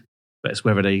speed, but it's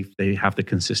whether they have the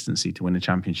consistency to win the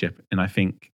championship. And I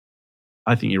think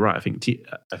you're right. I think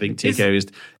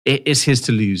TKO is his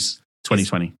to lose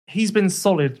 2020. He's been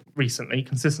solid recently,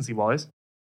 consistency-wise.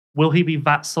 Will he be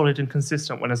that solid and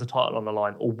consistent when there's a title on the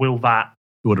line? Or will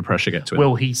the pressure get to him?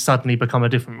 Will he suddenly become a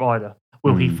different rider?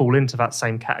 Will he fall into that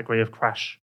same category of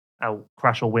crash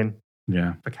or win?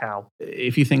 Yeah. For Cal.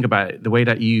 If you think about it, the way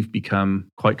that you've become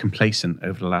quite complacent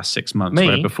over the last 6 months,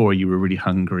 where before you were really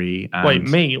hungry. And... Wait,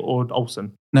 me or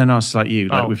Olsen? No, it's like you,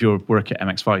 with your work at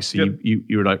MX Vice. So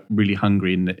you were like really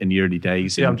hungry in the early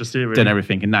days. Yeah, I'm just here. Done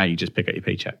everything, and now you just pick up your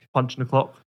paycheck. Punching the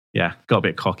clock. Yeah, got a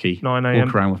bit cocky. 9 a.m.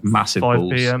 Walk around with massive 5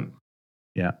 balls. 5 p.m.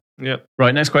 Yeah. Yep.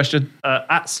 Right, next question.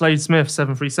 At Slade Smith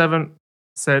 737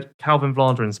 said Calvin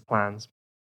Vlandren's plans.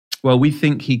 Well, we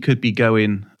think he could be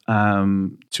going to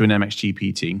an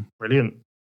MXGP team. Brilliant.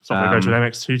 So going to go to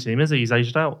an MX2 team, is he? He's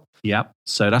aged out. Yeah.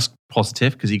 So that's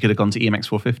positive because he could have gone to EMX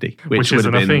 450, which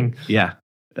isn't a thing. Yeah.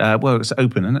 Well, it's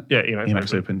open, isn't it? Yeah,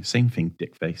 EMX open. Same thing,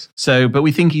 dick face. So, but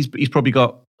we think he's probably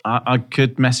got I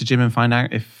could message him and find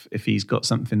out if he's got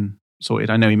something sorted.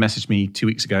 I know he messaged me 2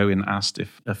 weeks ago and asked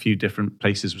if a few different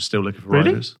places were still looking for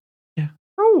Really? riders. Yeah.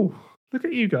 Oh, look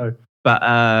at you go.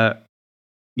 But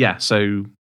yeah, so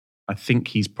I think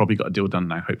he's probably got a deal done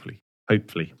now, hopefully.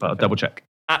 But I'll double check.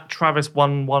 At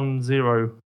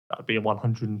Travis110, that would be a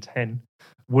 110,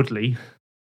 Woodley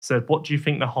said, what do you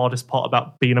think the hardest part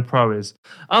about being a pro is?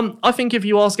 I think if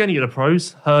you ask any of the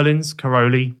pros, Herlings,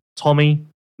 Caroli, Tommy,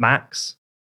 Max,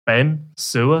 Ben,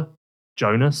 Sewer,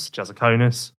 Jonas,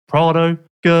 Jazakonis, Prado,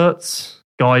 Gertz,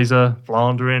 Geyser,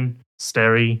 Flandrin,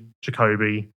 Sterry,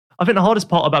 Jacoby. I think the hardest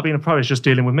part about being a pro is just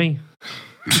dealing with me.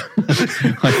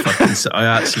 I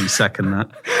actually second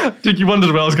that. Did you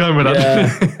wonder where I was going with that?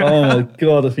 Yeah. Oh my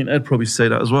God, I think I'd probably say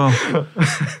that as well.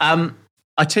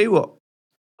 I tell you what,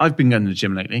 I've been going to the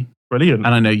gym lately. Brilliant.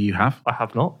 And I know you have. I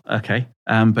have not. Okay,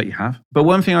 but you have. But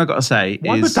one thing I got to say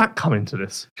Why is... would that come into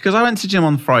this? Because I went to gym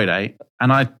on Friday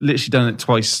and I literally done it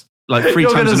twice, like 3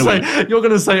 times in a week. You're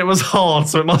going to say it was hard,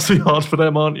 so it must be hard for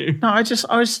them, aren't you? No, I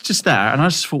was just there and I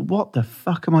just thought, what the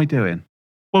fuck am I doing?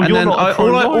 Well, and you're then not a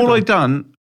pro all I'd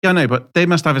done, yeah, no, but they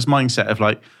must have this mindset of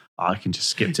like, oh, I can just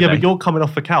skip today. Yeah, but you're coming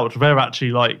off the couch. They're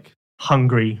actually like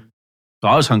hungry. But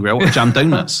I was hungry. I wanted jam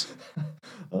donuts.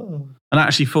 And I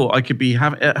actually thought I could be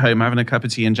at home having a cup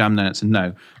of tea and jam donuts. And no,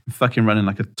 I'm fucking running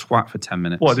like a twat for 10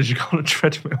 minutes. What, did you go on a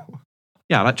treadmill?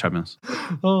 Yeah, I like treadmills.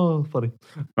 Oh, funny.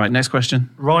 Right, next question.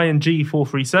 Ryan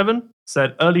G437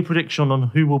 said, early prediction on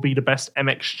who will be the best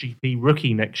MXGP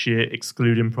rookie next year,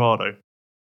 excluding Prado.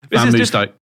 Van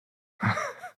Moostike.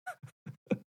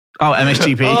 Oh,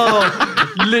 MXGP.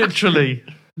 Oh, literally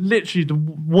the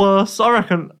worst. I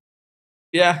reckon.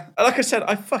 Yeah, like I said,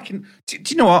 I fucking. Do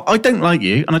you know what? I don't like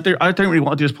you, and I don't really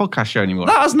want to do this podcast show anymore.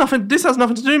 This has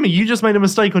nothing to do with me. You just made a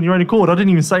mistake on your own accord. I didn't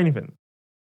even say anything.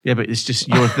 Yeah, but it's just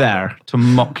you're there to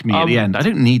mock me at the end. I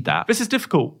don't need that. This is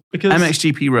difficult because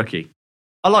MXGP rookie.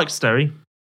 I like Sterry,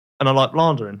 and I like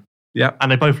Blandrin. Yeah,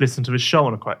 and they both listen to his show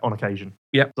on occasion.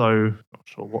 Yeah, so not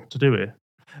sure what to do here.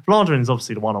 Blandrin is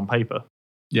obviously the one on paper.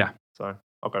 Yeah, so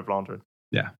I'll go Blandrin.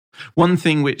 Yeah, one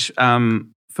thing which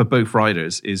for both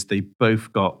riders is they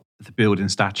both got the build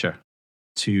and stature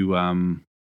to and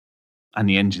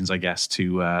the engines, I guess,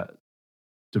 to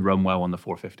run well on the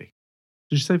 450. Did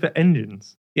you say the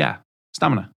engines? Yeah,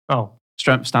 stamina. Oh,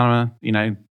 strength, stamina. You know,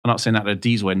 I'm not saying that they're a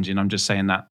diesel engine. I'm just saying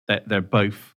that they're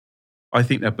both. I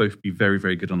think they'll both be very,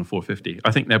 very good on a 450.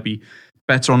 I think they'll be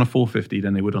better on a 450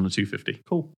 than they would on a 250.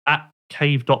 Cool. At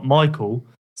cave.michael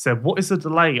said, what is the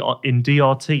delay in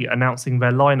DRT announcing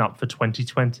their lineup for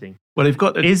 2020? Well, they've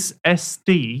got... Is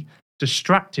SD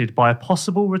distracted by a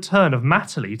possible return of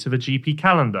Matterley to the GP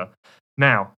calendar?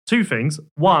 Now, two things.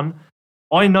 One,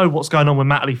 I know what's going on with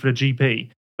Matterley for the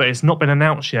GP, but it's not been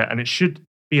announced yet, and it should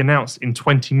be announced in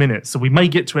 20 minutes. So we may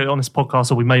get to it on this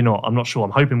podcast or we may not. I'm not sure.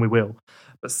 I'm hoping we will.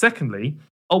 But secondly,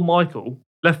 old Michael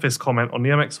left this comment on the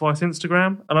MX Vice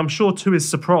Instagram, and I'm sure to his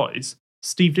surprise,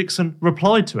 Steve Dixon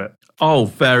replied to it. Oh,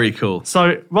 very cool.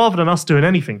 So rather than us doing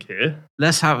anything here,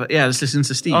 let's listen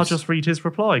to Steve. I'll just read his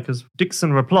reply, because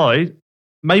Dixon replied,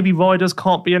 maybe riders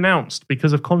can't be announced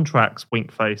because of contracts,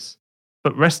 wink face.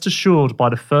 But rest assured, by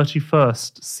the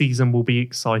 31st, season will be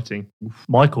exciting.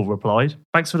 Michael replied,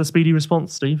 thanks for the speedy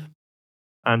response, Steve.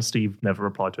 And Steve never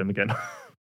replied to him again.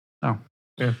 Oh.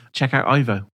 Yeah. Check out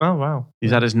Ivo. Oh, wow.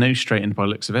 He's had his nose straightened by the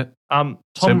looks of it.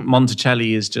 So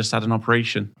Monticelli has just had an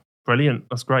operation. Brilliant.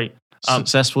 That's great.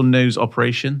 Successful nose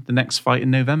operation. The next fight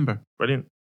in November. Brilliant.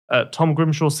 Tom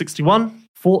Grimshaw, 61.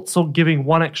 Thoughts on giving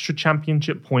one extra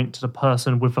championship point to the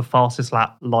person with the fastest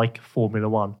lap like Formula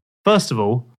One? First of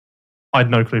all, I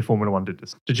had no clue Formula One did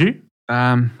this. Did you?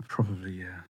 Probably,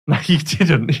 yeah. No, you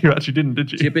didn't. You actually didn't,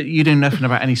 did you? Yeah, but you know nothing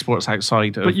about any sports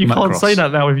outside of But you motocross. can't say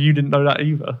that now if you didn't know that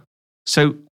either.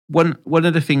 So one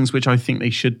of the things which I think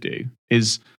they should do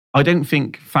is, I don't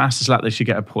think fastest lap they should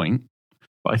get a point,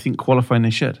 but I think qualifying they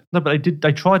should. No, but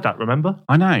they tried that, remember?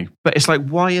 I know. But it's like,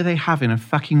 why are they having a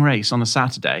fucking race on a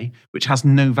Saturday which has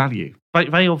no value?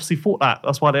 They obviously thought that.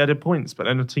 That's why they added points, but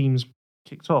then the teams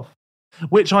kicked off.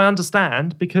 Which I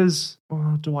understand because...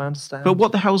 Oh, do I understand? But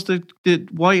what the hell's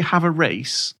why have a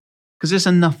race? Because it's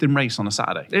a nothing race on a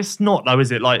Saturday. It's not, though,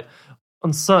 is it? Like,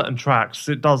 on certain tracks,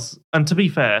 it does. And to be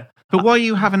fair... But why are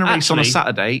you having a race on a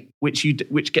Saturday which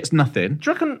gets nothing?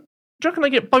 Do you reckon they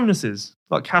get bonuses,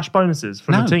 like cash bonuses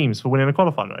from the teams for winning a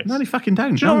qualifying race? No, they fucking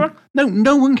don't. Do you know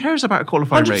no one cares about a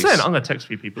qualifying 100%, race. 100%. I'm going to text a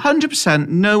few people. 100%.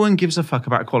 No one gives a fuck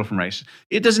about a qualifying race.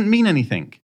 It doesn't mean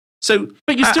anything. So,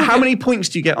 but you still how many points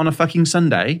do you get on a fucking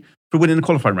Sunday for winning a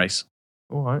qualifying race?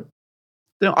 All right.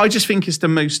 I just think it's the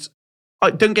most...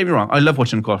 don't get me wrong. I love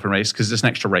watching a qualifying race because it's an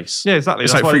extra race. Yeah, exactly.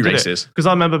 It's That's like why 3 they did races. Because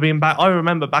I remember being back. I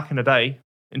remember back in the day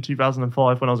in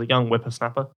 2005 when I was a young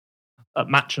whippersnapper at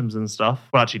Matchams and stuff.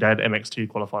 Well, actually, they had MX2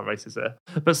 qualifying races there.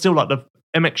 But still, like the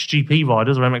MXGP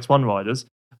riders or MX1 riders,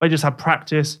 they just had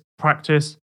practice,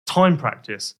 time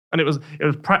practice. And it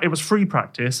was free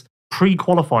practice,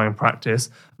 pre-qualifying practice,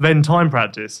 then time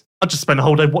practice. I just spent a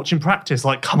whole day watching practice.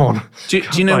 Like, come on. Do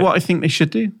you know what I think they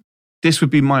should do? This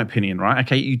would be my opinion, right?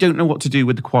 Okay, you don't know what to do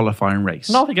with the qualifying race.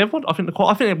 No, I think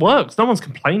it works. No one's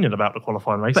complaining about the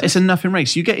qualifying race. But it's a nothing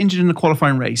race. You get injured in the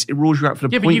qualifying race, it rules you out for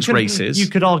the points races. You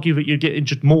could argue that you'd get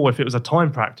injured more if it was a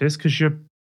time practice because you're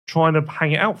trying to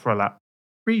hang it out for a lap.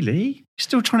 Really? You're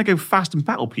still trying to go fast and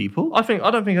battle people? I've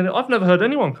never heard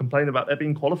anyone complain about there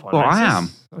being qualifying races. I am.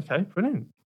 Okay, brilliant.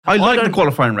 I like the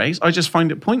qualifying race. I just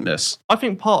find it pointless. I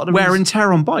think part of the wear and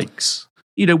tear on bikes.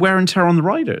 Wear and tear on the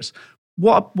riders.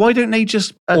 Why don't they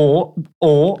just... Or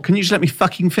can you just let me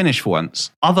fucking finish for once?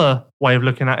 Other way of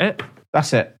looking at it.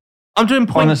 That's it. I'm doing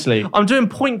point... Honestly. I'm doing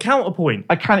point counterpoint.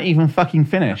 I can't even fucking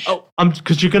finish. Oh,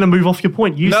 because you're going to move off your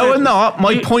point. I'm not.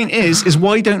 My point is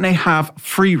why don't they have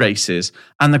free races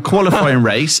and the qualifying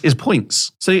race is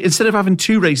points? So instead of having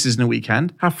 2 races in a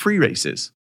weekend, have 3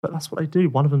 races. But that's what they do.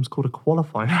 One of them's called a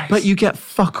qualifying race. But you get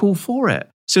fuck all for it.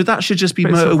 So that should just be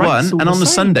Moto 1 and on the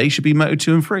Sunday should be Moto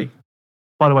 2 and 3.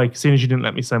 By the way, seeing as you didn't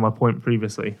let me say my point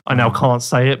previously, I now can't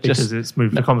say it because it's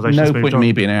moved. The conversation's moved on. No point in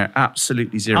me being here.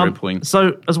 Absolutely 0 points.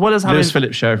 So as well as having Lewis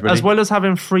Phillips show, everybody. As well as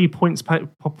having 3 points for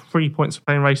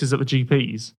paying races at the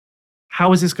GPs,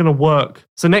 how is this going to work?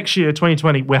 So next year,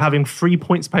 2020, we're having 3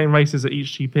 points paying races at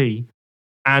each GP,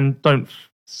 and don't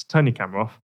turn your camera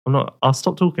off. I'll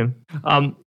stop talking.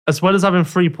 As well as having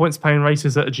 3 points paying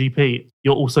races at a GP,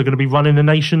 you're also going to be running the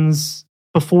nations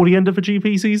before the end of the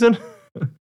GP season.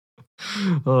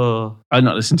 I'm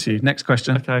not listening to you. Next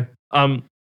question. Okay.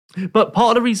 But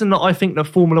part of the reason that I think that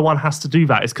Formula One has to do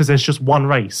that is because there's just one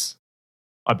race,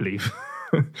 I believe.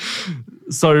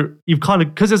 So you've kind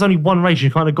of, because there's only one race,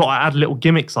 you kind of got to add little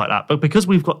gimmicks like that. But because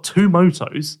we've got 2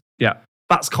 motos,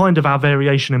 that's kind of our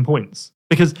variation in points.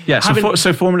 Because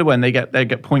so Formula One they get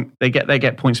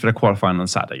points for their qualifying on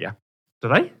Saturday. Yeah. Do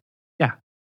they? Yeah.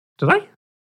 Do they?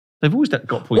 They've always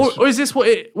got points. Or is this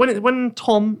when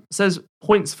Tom says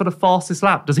points for the fastest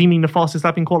lap, does he mean the fastest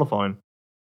lap in qualifying? Do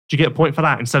you get a point for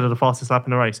that instead of the fastest lap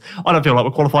in the race? I don't feel like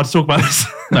we're qualified to talk about this.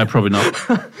 No, probably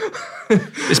not.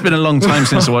 It's been a long time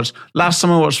since I watched. Last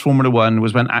time I watched Formula One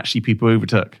was when actually people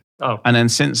overtook. Oh. And then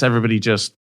since everybody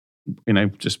just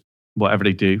whatever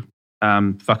they do,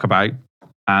 fuck about,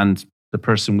 and the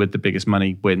person with the biggest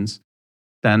money wins,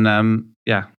 then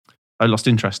I lost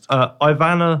interest.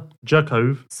 Ivana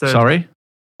Jakov said... Sorry?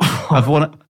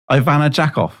 Ivana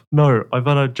Jakov? No,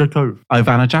 Ivana Jakov.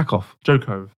 Ivana Jakov.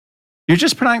 Jakov. You're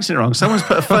just pronouncing it wrong. Someone's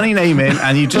put a funny name in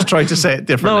and you just tried to say it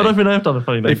differently. No, I don't think I've done a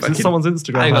funny name. It's someone's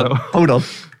Instagram. Hang on. Hold on.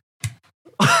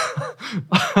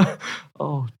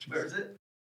 Oh, geez. Where is it?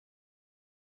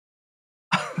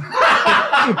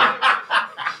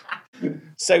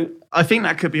 So I think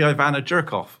that could be Ivana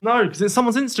Jerkov. No, because it's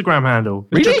someone's Instagram handle.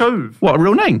 Really? Jakov. What, a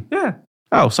real name? Yeah.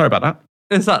 Oh, sorry about that.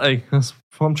 Exactly.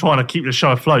 I'm trying to keep the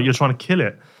show afloat. You're trying to kill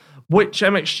it. Which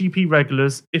MXGP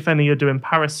regulars, if any, are doing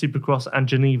Paris Supercross and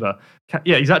Geneva?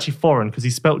 Yeah, he's actually foreign because he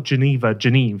spelt Geneva,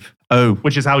 Geneve. Oh.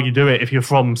 Which is how you do it if you're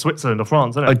from Switzerland or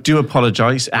France, isn't it? I do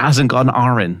apologise. It hasn't got an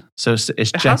R in. So it's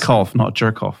Jakov, not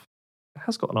Jerkov. It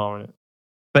has got an R in it.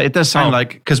 But it does sound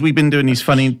like, because I've been doing these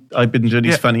funny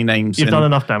names. You've done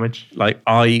enough damage. Like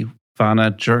Ivana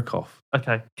Jerkov.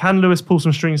 Okay. Can Lewis pull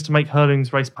some strings to make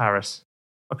Hurlings race Paris?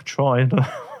 I could try.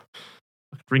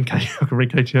 I could ring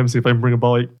KTM, see if they can bring a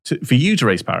bike. For you to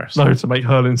race Paris? No, to make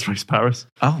Hurlings race Paris.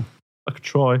 Oh. I could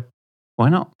try. Why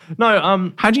not?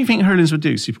 No, how do you think Hurlings would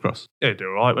do, Supercross? He'd do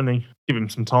all right, wouldn't he? Give him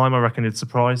some time, I reckon he'd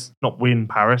surprise. Not win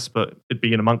Paris, but it'd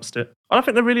be in amongst it. I don't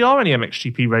think there really are any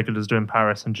MXGP regulars doing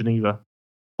Paris and Geneva.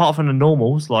 Apart from the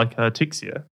normals, like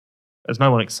Tixia, there's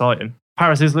no one exciting.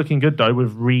 Paris is looking good, though,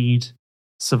 with Reed,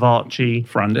 Savacci,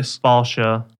 Ferrandis,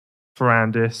 Barsha,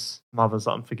 Ferrandis, some others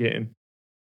that I'm forgetting.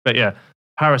 But yeah,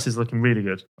 Paris is looking really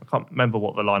good. I can't remember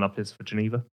what the lineup is for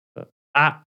Geneva. But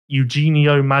at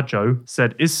Eugenio Maggio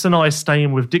said, is Sinai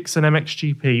staying with Dixon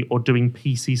MXGP or doing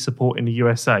PC support in the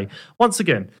USA? Once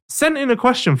again, sent in a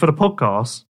question for the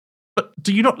podcast, but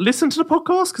do you not listen to the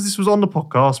podcast? Because this was on the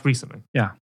podcast recently.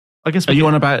 Yeah. I guess are you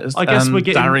on about I guess we're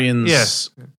getting, Darian's... Yes.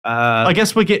 I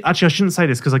guess we're getting... Actually, I shouldn't say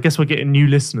this because I guess we're getting new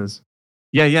listeners.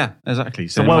 Yeah, exactly.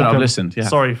 So welcome. I've listened, yeah.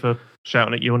 Sorry for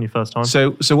shouting at you on your first time.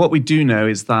 So what we do know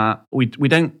is that we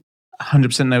don't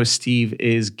 100% know if Steve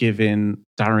is giving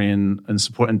Darian and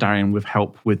supporting Darian with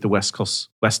help with the West Coast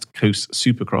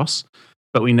Supercross.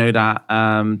 But we know that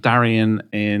Darian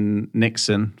and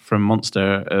Nixon from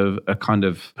Monster have kind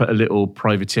of put a little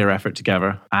privateer effort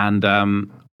together.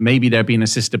 And maybe they're being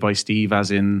assisted by Steve,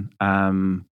 as in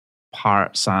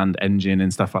parts and engine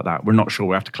and stuff like that. We're not sure.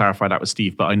 We have to clarify that with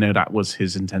Steve. But I know that was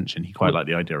his intention. He quite liked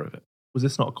the idea of it. Was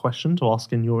this not a question to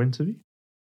ask in your interview?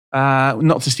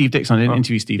 Not to Steve Dixon. I didn't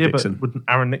interview Steve Dixon. But wouldn't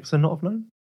Aaron Nixon not have known?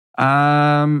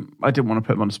 I didn't want to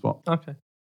put him on the spot. Okay.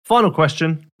 Final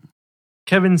question.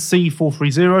 Kevin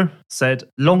C430 said,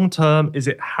 long term, is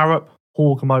it Harrop,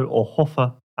 Horgamo, or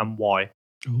Hoffer, and why?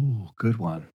 Ooh, good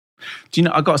one. Do you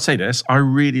know, I've got to say this. I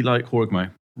really like Horgamo.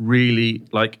 Really,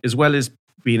 like, as well as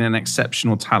being an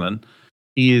exceptional talent,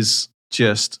 he is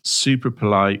just super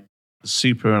polite,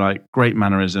 super, like, great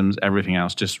mannerisms, everything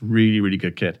else. Just really, really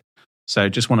good kid. So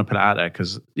just want to put it out there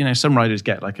because, you know, some riders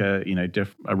get like a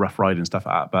rough ride and stuff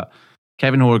like that. But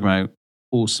Kevin Horgamo,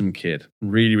 awesome kid.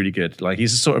 Really, really good. Like,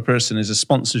 he's the sort of person, is a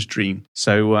sponsor's dream.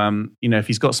 So, you know, if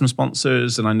he's got some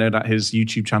sponsors, and I know that his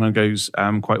YouTube channel goes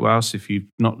quite well. So if you've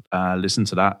not listened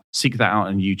to that, seek that out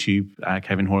on YouTube,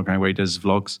 Kevin Horgamo, where he does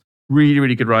vlogs. Really,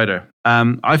 really good rider.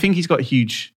 I think he's got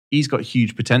huge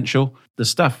potential. The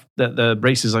stuff that the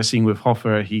races I've seen with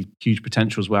Hoffer, huge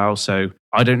potential as well. So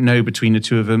I don't know between the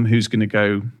two of them who's going to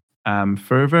go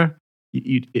further.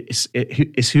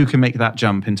 It's who can make that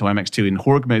jump into MX2. And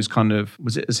Horgamo's kind of,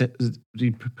 did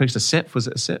he post a SIP? Was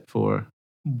it a SIP for?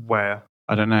 Where?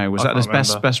 I don't know. Was that his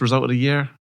best result of the year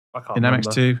in remember.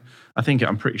 MX2?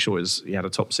 I'm pretty sure he had a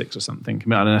top 6 or something,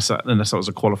 unless that was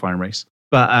a qualifying race.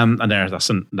 But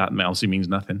that obviously means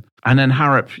nothing. And then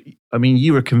Harrop, I mean,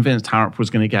 you were convinced Harrop was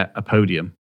going to get a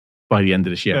podium by the end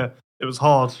of this year. Yeah, it was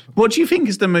hard. What do you think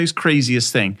is the most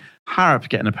craziest thing? Harrop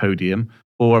getting a podium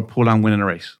or Paulin winning a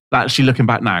race? Actually, looking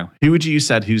back now, who would you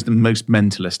said who's the most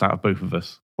mentalist out of both of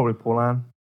us? Probably Paulin.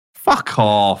 Fuck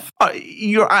off.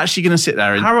 You're actually going to sit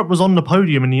there and... Harrop was on the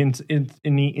podium in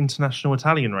the international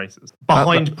Italian races.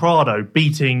 Behind Prado,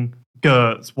 beating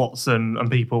Gertz, Watson, and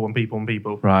people.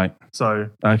 Right. So...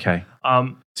 Okay.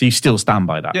 So you still stand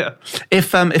by that? Yeah.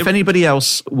 If anybody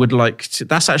else would like to...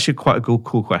 That's actually quite a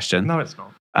cool question. No, it's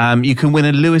not. You can win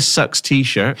a Lewis Sucks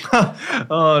t-shirt.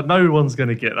 No one's going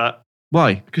to get that.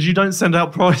 Why? Because you don't send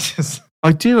out prizes.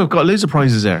 I do. I've got loads of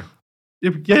prizes there.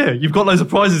 Yeah, you've got loads of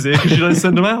prizes here because you don't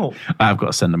send them out. I've got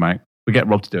to send them out. We get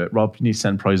Rob to do it. Rob, you need to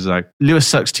send prizes out. Lewis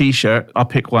Sucks t-shirt. I'll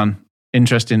pick one.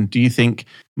 Interesting. Do you think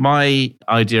my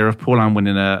idea of Paulin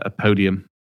winning a podium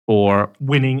or...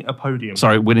 Winning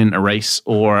a race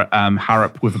or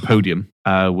Harrop with a podium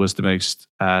was the most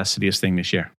silliest thing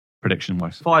this year,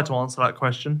 prediction-wise? If I had to answer that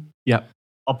question, yeah,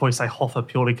 I'll probably say Hoffer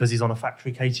purely because he's on a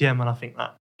factory KTM, and I think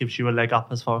that gives you a leg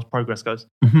up as far as progress goes.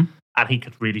 Mm-hmm. And he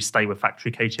could really stay with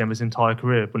factory KTM his entire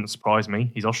career. It wouldn't surprise me.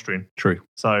 He's Austrian. True.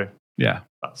 So yeah,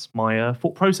 that's my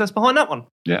thought process behind that one.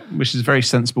 Yeah, which is a very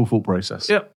sensible thought process.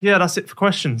 Yeah, that's it for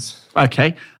questions.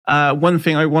 Okay. One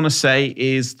thing I want to say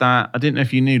is that I didn't know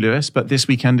if you knew, Lewis, but this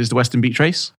weekend is the Western Beach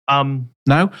Race.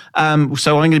 No. So I'm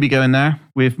going to be going there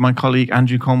with my colleague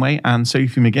Andrew Conway and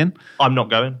Sophie McGinn. I'm not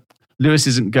going. Lewis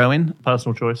isn't going.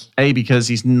 Personal choice. Because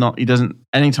he doesn't,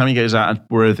 anytime he goes out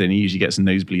at Worthing, he usually gets a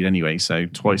nosebleed anyway, so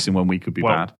twice in 1 week would be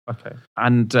bad. Okay.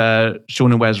 And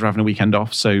Sean and Wes are having a weekend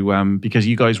off, so because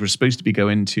you guys were supposed to be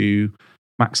going to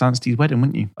Max Anstey's wedding,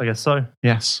 weren't you? I guess so.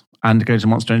 Yes, and go to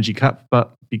Monster Energy Cup,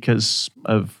 but because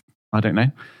of, I don't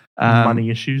know,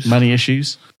 money issues,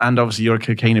 and obviously your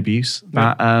cocaine abuse,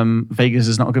 that Vegas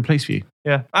is not a good place for you.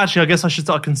 Yeah, actually, I guess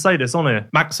I can say this on here.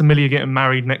 Max and Millie are getting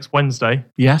married next Wednesday.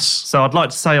 Yes. So I'd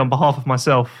like to say on behalf of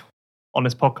myself on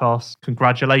this podcast,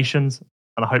 congratulations,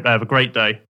 and I hope they have a great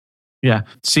day. Yeah.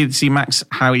 See, Max,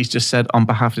 how he's just said on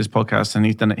behalf of this podcast, and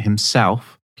he's done it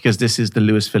himself. Because this is the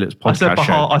Lewis Phillips podcast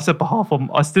show. I said behalf of...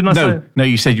 Didn't I say... No,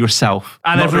 you said yourself.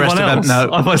 And not everyone the rest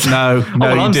else. Of them. No,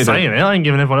 I'm you didn't. saying it. I ain't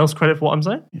giving everyone else credit for what I'm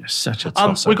saying. You're such a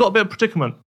tosser. We've got a bit of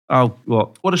predicament. Oh,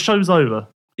 what? Well, the show's over.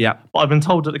 Yeah. But I've been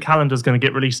told that the calendar's going to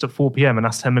get released at 4 p.m. and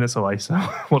that's 10 minutes away. So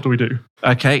what do we do?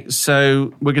 Okay,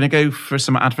 so we're going to go for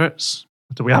some adverts.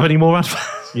 Do we have any more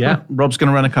adverts? Yeah, Rob's going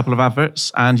to run a couple of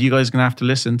adverts and you guys are going to have to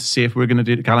listen to see if we're going to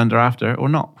do the calendar after or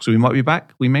not. So we might be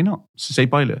back, we may not. So say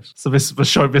bye, Lewis. So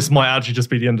this might actually just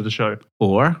be the end of the show.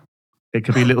 Or it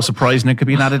could be a little surprise and it could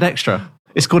be an added extra.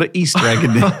 It's called an Easter egg.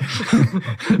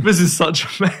 This is such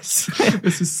a mess.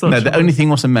 The only thing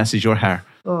what's a mess is your hair.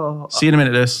 See you in a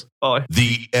minute, Lewis. Bye.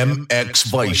 The MX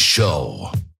Vice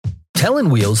Show. Talon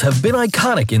wheels have been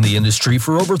iconic in the industry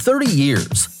for over 30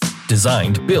 years.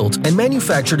 Designed, built, and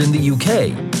manufactured in the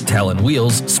UK, Talon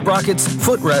wheels, sprockets,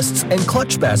 footrests, and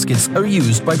clutch baskets are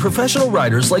used by professional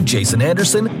riders like Jason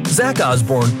Anderson, Zach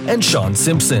Osborne, and Sean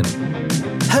Simpson.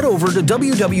 head over to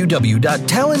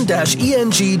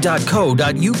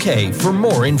www.talon-eng.co.uk for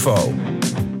more info.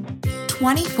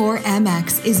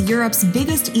 24MX is Europe's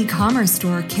biggest e-commerce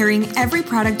store carrying every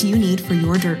product you need for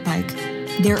your dirt bike.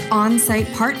 Their on-site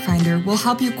part finder will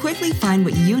help you quickly find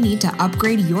what you need to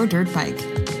upgrade your dirt bike.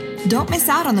 Don't miss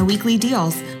out on the weekly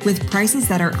deals with prices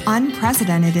that are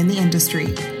unprecedented in the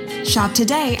industry. Shop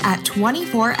today at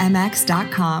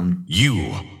 24mx.com.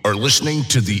 You are listening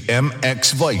to the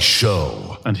MX Vice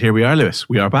Show. And here we are, Lewis.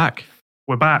 We are back.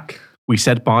 We're back. We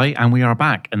said bye and we are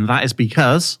back. And that is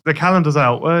because... The calendar's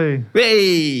out. Hey.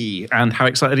 Hey! And how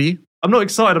excited are you? I'm not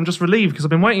excited. I'm just relieved because I've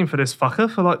been waiting for this fucker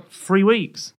for like 3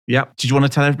 weeks. Yep. Did you want to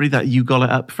tell everybody that you got it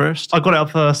up first? I got it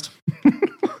up first.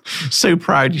 So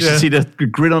proud. You should see the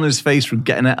grin on his face from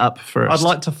getting it up first. I'd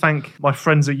like to thank my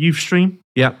friends at Youthstream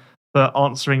for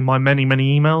answering my many,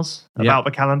 many emails about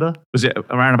the calendar. Was it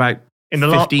around about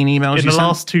 15 emails in the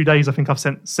last 2 days, I think I've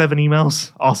sent 7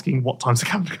 emails asking what time's the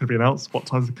calendar going to be announced, what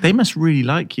times. They must really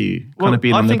like you, kind of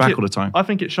being on their back all the time. I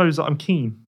think it shows that I'm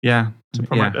keen to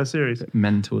promote their series.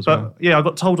 Mental as well. Yeah, I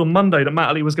got told on Monday that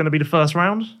Matterley was going to be the first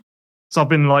round. So I've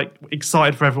been like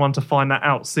excited for everyone to find that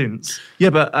out since. Yeah,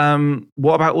 but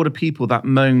what about all the people that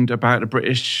moaned about the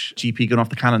British GP going off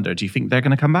the calendar? Do you think they're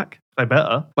going to come back? They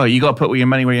better. Well, you got to put your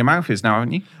money where your mouth is now,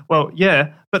 haven't you? Well,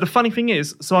 yeah. But the funny thing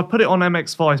is, so I put it on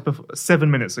MX Vice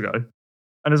 7 minutes ago, and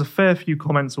there's a fair few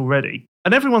comments already.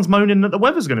 And everyone's moaning that the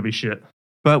weather's going to be shit.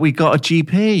 But we got a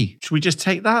GP. Should we just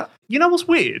take that? You know what's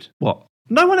weird? What?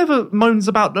 No one ever moans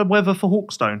about the weather for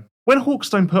Hawkstone. When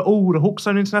Hawkstone put, the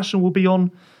Hawkstone International will be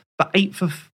on the 8th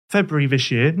of February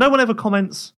this year, no one ever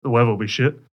comments, the weather will be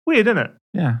shit. Weird, isn't it?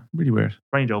 Yeah, really weird.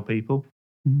 Strange old people.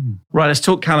 Right, let's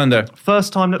talk calendar.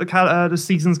 First time that the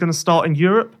season's going to start in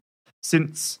Europe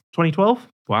since 2012.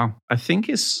 Wow. I think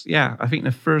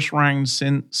the first round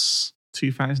since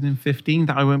 2015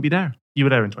 that I won't be there. You were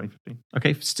there in 2015.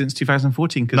 Okay, since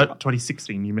 2014. No,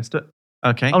 2016, you missed it.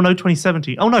 Okay. Oh, no,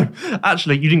 2017. Oh, no,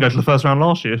 actually, you didn't go to the first round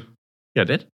last year. Yeah, I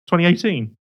did.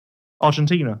 2018.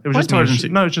 Argentina. It was just me.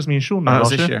 No, it was just me and Sean. Oh,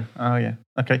 this year. Oh, yeah.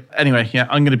 Okay. Anyway,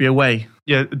 I'm going to be away.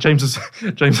 Yeah, James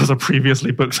has a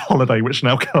previously booked holiday, which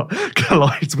now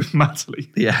collides with Matterley.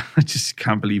 Yeah, I just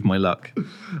can't believe my luck.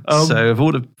 So, of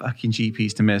all the fucking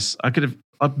GPs to miss, I'd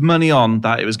money on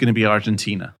that it was going to be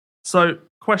Argentina. So,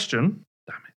 question.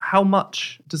 Damn it. How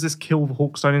much does this kill the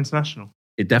Hawkstone International?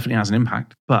 It definitely has an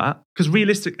impact, but... Because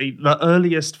realistically, the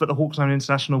earliest that the Hawkstone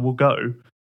International will go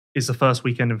is the first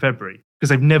weekend in February, because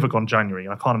they've never gone January,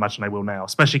 and I can't imagine they will now,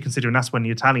 especially considering that's when the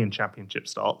Italian Championship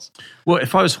starts. Well,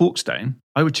 if I was Hawkstone,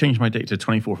 I would change my date to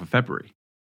 24th of February.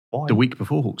 Why? The week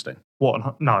before Hawkstone.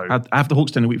 What? No. I have the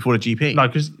Hawkstone the week before the GP. No,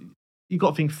 because you've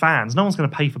got to think fans. No one's going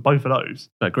to pay for both of those.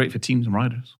 But great for teams and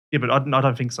riders. Yeah, but I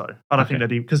don't think so. I don't think they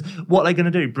do. Because what are they going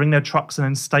to do? Bring their trucks and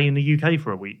then stay in the UK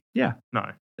for a week? Yeah.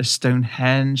 No. There's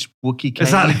Stonehenge, Wookiee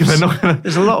Caves. Exactly.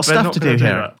 There's a lot of stuff to do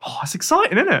here. Oh, it's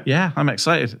exciting, isn't it? Yeah, I'm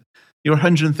excited. You're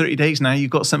 130 days now. You've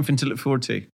got something to look forward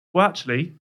to. Well,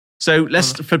 actually. So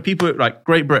for people like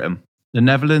Great Britain, the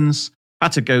Netherlands,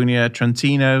 Patagonia,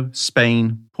 Trentino,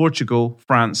 Spain, Portugal,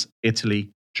 France, Italy,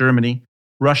 Germany,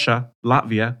 Russia,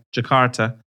 Latvia,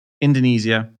 Jakarta,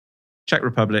 Indonesia, Czech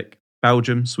Republic,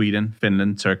 Belgium, Sweden,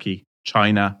 Finland, Turkey,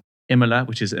 China, Imola,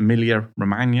 which is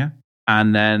Emilia-Romagna.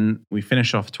 And then we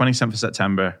finish off 27th of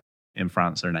September in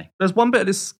France, Renee. There's one bit of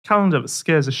this calendar that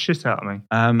scares the shit out of me.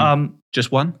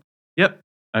 Just one? Yep.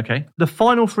 Okay. The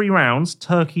final 3 rounds,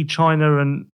 Turkey, China,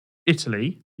 and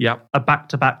Italy, are back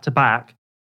to back to back.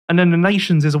 And then the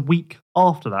Nations is a week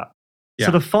after that. Yeah.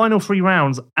 So the final 3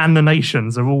 rounds and the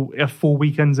Nations are all 4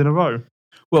 weekends in a row.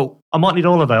 Well, I might need a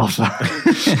holiday after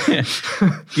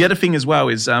that. The other thing as well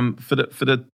is for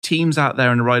the teams out there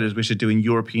and the riders which are doing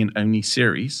European only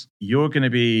series, you're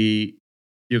going to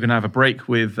have a break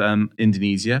with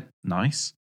Indonesia,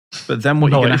 nice. But then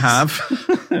what you're going to have,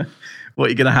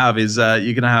 is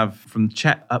you're going to have from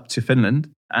Czech up to Finland,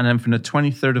 and then from the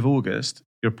 23rd of August,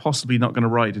 you're possibly not going to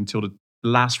ride until the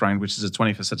last round, which is the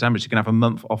 20th of September. So you're going to have a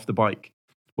month off the bike,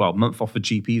 a month off the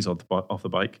GPs off the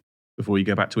bike before you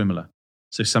go back to Imola.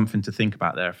 So something to think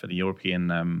about there for the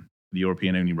European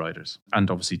only riders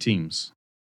and obviously teams.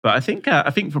 But I think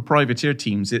for privateer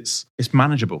teams, it's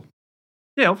manageable.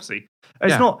 Yeah, obviously.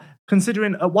 It's not,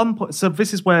 considering at one point, so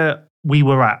this is where we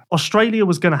were at. Australia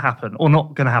was going to happen, or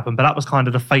not going to happen, but that was kind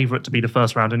of the favourite to be the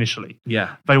first round initially.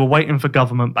 Yeah. They were waiting for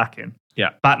government backing. Yeah.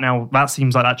 That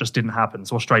seems like that just didn't happen,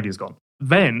 so Australia's gone.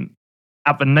 Then,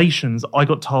 at the Nations, I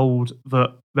got told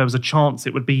that there was a chance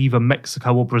it would be either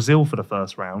Mexico or Brazil for the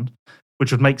first round,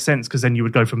 which would make sense because then you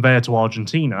would go from there to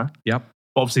Argentina. Yep.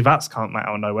 But obviously that's come out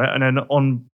of nowhere. And then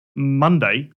on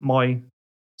Monday, my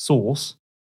source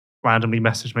randomly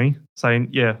messaged me saying,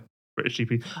 yeah, British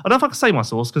GP. I don't know if I can say my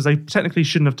source because they technically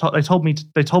shouldn't have. They told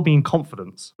me in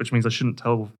confidence, which means I shouldn't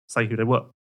say who they were.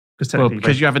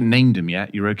 Because you haven't named him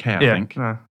yet, you're okay, I think.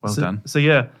 No. Well done. So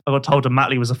yeah, I got told that Matt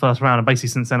Lee was the first round, and basically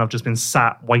since then I've just been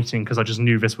sat waiting because I just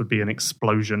knew this would be an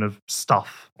explosion of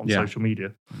stuff on social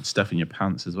media. Stuff in your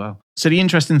pants as well. So the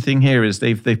interesting thing here is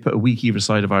they've put a week either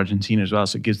side of Argentina as well,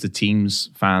 so it gives the teams,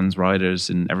 fans,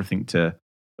 riders, and everything to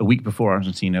a week before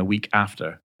Argentina, a week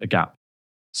after a gap.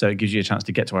 So it gives you a chance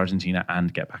to get to Argentina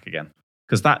and get back again.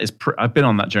 Because that is, I've been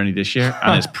on that journey this year,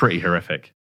 and it's pretty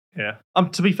horrific. Yeah.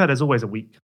 To be fair, there's always a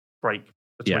week break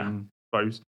between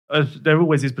those. There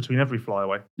always is between every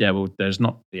flyaway. Yeah, well, there's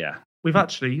not. Yeah, we've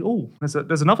actually.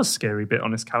 There's another scary bit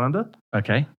on this calendar.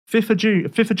 Okay, 5th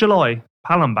of July,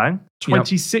 Palembang.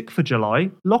 26th of July,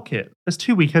 Lockett. There's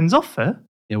 2 weekends off there.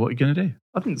 Yeah, what are you going to do?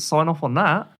 I didn't sign off on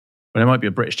that. Well, there might be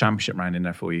a British Championship round in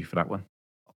there for you for that one.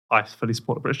 I fully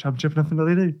support the British Championship and everything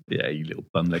that they do. Yeah, you little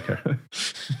bum licker.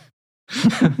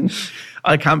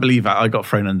 I can't believe that I got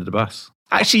thrown under the bus.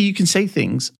 Actually, you can say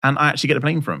things, and I actually get a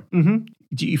blame for them. Mm-hmm.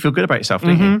 Do you feel good about yourself,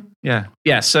 don't you? Yeah.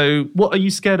 Yeah, so... What, are you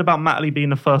scared about Matt Lee being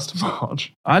the 1st of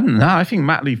March? I don't know. I think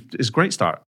Matt Lee is a great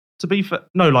start. To be fair...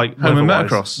 No, like... Home and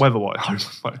motocross.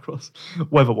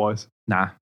 Weather-wise. Nah.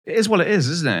 It is what it is,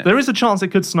 isn't it? There is a chance it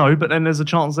could snow, but then there's a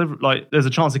chance it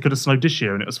could have snowed this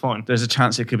year and it was fine. There's a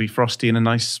chance it could be frosty in a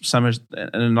nice summer,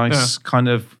 and a nice kind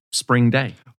of spring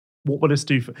day. What would this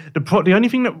do for the only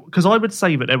thing that, because I would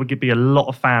say that there would be a lot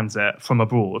of fans there from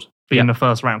abroad being the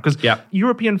first round, because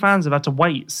European fans have had to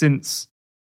wait since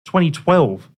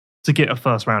 2012 to get a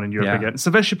first round in Europe again.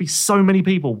 So there should be so many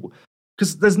people,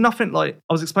 because there's nothing like,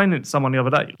 I was explaining it to someone the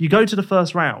other day. You go to the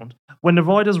first round, when the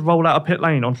riders roll out of pit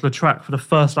lane onto the track for the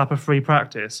first lap of free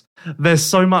practice, there's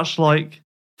so much like,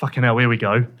 fucking hell, here we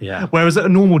go. Yeah. Whereas at a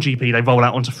normal GP, they roll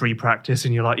out onto free practice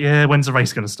and you're like, yeah, when's the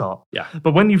race going to start? Yeah.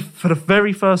 But when for the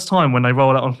very first time, when they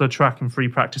roll out onto the track in free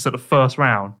practice at the first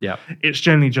round, it's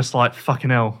generally just like, fucking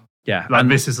hell. Yeah. Like,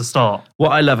 this is the start. What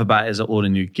I love about it is all the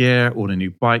new gear, all the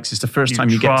new bikes. It's the first time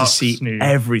you get to see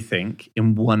everything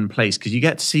in one place, because you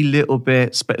get to see little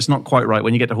bits, but it's not quite right.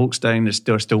 When you get to Hawkstone,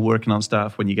 they're still working on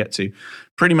stuff. When you get to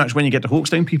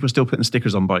Hawkstone, people are still putting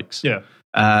stickers on bikes. Yeah.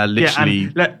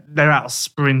 Literally. Yeah, and they're out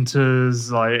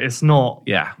sprinters. Like, it's not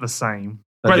the same.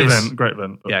 Great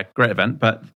event. Yeah, great event.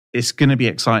 But it's going to be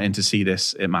exciting to see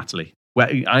this at Matterley. Well,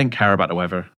 I don't care about the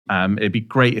weather. It'd be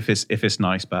great if it's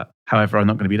nice, but however, I'm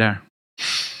not going to be there.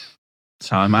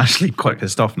 So I'm actually quite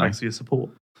pissed off now. Thanks for your support.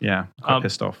 Yeah, quite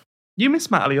pissed off. You miss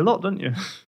Matterley a lot, don't you?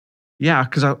 Yeah,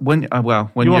 because when I was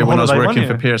working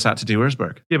for Pierce, I had to do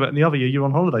Ursberg. Yeah, but in the other year, you were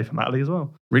on holiday for Matterley as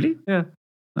well. Really? Yeah.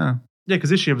 Oh. Yeah, because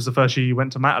this year was the first year you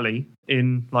went to Matterley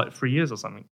in like 3 years or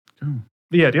something. Oh.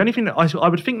 But yeah, the only thing that I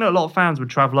would think that a lot of fans would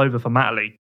travel over for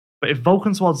Matterley, but if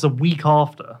Valkenswaard's a week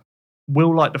after,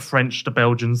 will like the French, the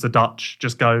Belgians, the Dutch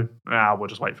just go, we'll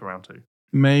just wait for round 2?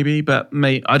 Maybe, but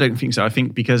I don't think so. I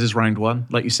think because it's round 1,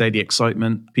 like you say, the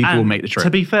excitement, people will make the trip. To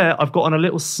be fair, I've gotten a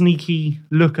little sneaky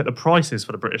look at the prices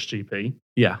for the British GP.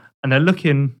 Yeah. And they're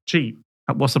looking cheap.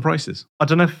 What's the prices? I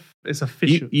don't know if it's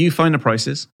official. You find the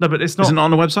prices? No, but it's not. Isn't it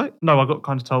on the website? No, I got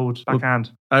kind of told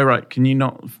backhand. Oh, right. Can you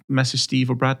not message Steve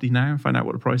or Bradley now and find out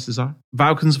what the prices are?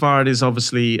 Valkenswaard is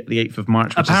obviously the 8th of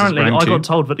March. Apparently, I got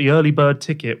told that the early bird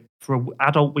ticket for an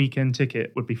adult weekend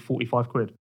ticket would be 45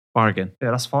 quid. Bargain.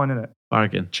 Yeah, that's fine, isn't it?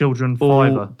 Bargain. Children all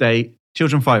fiver. Day.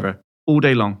 Children fiver. All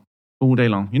day long. All day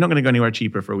long. You're not going to go anywhere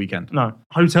cheaper for a weekend. No.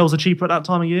 Hotels are cheaper at that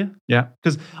time of year. Yeah.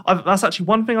 Because that's actually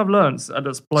one thing I've learned.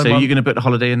 That's blown so you're going to put the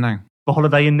Holiday Inn now? The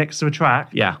Holiday Inn next to a track?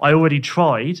 Yeah. I already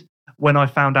tried when I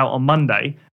found out on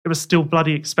Monday. It was still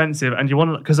bloody expensive. And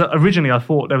because originally I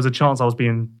thought there was a chance I was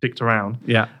being dicked around.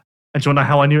 Yeah. And do you want to know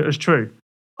how I knew it was true?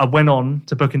 I went on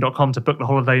to booking.com to book the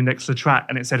Holiday Inn next to the track,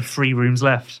 and it said 3 rooms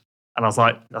left. And I was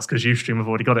like, that's because Ustream have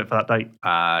already got it for that date. Okay.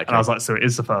 And I was like, so it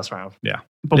is the first round. Yeah.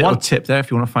 But little tip there, if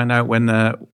you want to find out when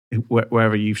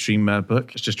wherever Ustream book,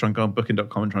 just try and go on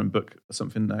booking.com and try and book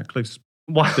something close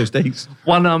those dates.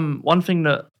 One thing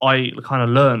that I kind of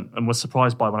learned and was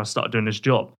surprised by when I started doing this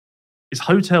job is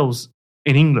hotels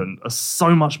in England are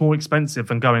so much more expensive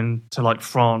than going to like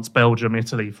France, Belgium,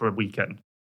 Italy for a weekend.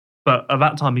 But at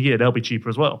that time of year, they'll be cheaper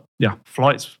as well. Yeah.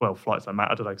 Flights don't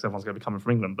matter today because everyone's going to be coming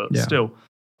from England, but still,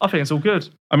 I think it's all good.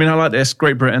 I mean, I like this.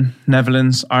 Great Britain,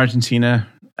 Netherlands, Argentina,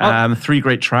 3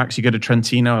 great tracks. You go to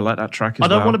Trentino. I like that track as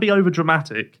well. I don't want to be over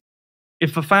dramatic.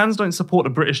 If the fans don't support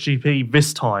the British GP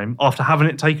this time, after having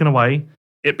it taken away,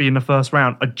 it being the first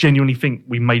round, I genuinely think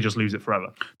we may just lose it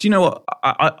forever. Do you know what?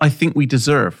 I think we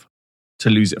deserve to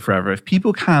lose it forever. If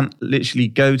people can't literally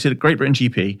go to the Great Britain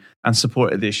GP and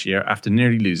support it this year after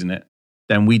nearly losing it,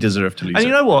 then we deserve to lose And it.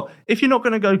 you know what? If you're not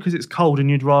going to go because it's cold and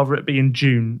you'd rather it be in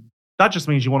June, that just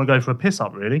means you want to go for a piss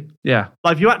up, really. Yeah.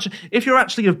 Like if you're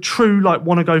actually a true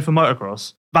want to go for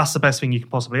motocross, that's the best thing you can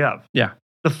possibly have. Yeah.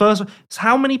 It's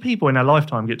how many people in their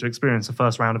lifetime get to experience the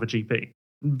first round of a GP?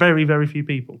 Very, very few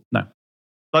people. No.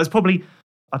 It's probably,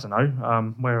 I don't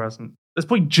know, where hasn't? There's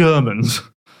probably Germans.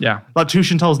 Yeah. Like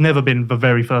Tuchental's never been the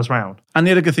very first round. And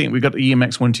the other good thing, we've got the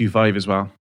EMX 125 as well.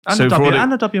 And So the for all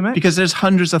and the WMX. Because there's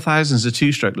hundreds of thousands of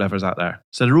two-stroke lovers out there.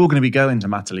 So they're all going to be going to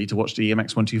Matterley to watch the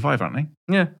EMX 125, aren't they?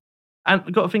 Yeah. And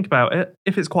you've got to think about it.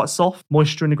 If it's quite soft,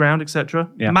 moisture in the ground, etc.,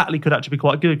 Matterley could actually be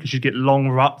quite good because you'd get long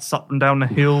ruts up and down the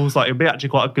hills. It'd be actually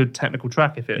quite a good technical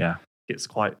track if it gets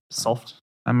quite soft.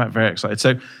 I'm very excited.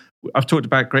 So I've talked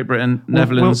about Great Britain,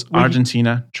 Netherlands,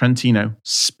 Argentina, Trentino,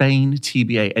 Spain,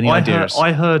 TBA. Any ideas?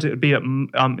 I heard it would be at.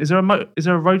 Is there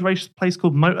a road race place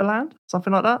called Motorland?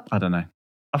 Something like that? I don't know.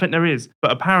 I think there is,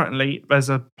 but apparently there's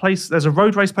a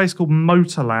road race place called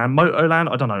Motorland.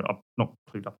 I don't know. I'm not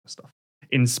clued up with stuff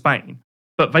in Spain,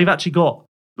 but they've actually got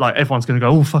everyone's going to go,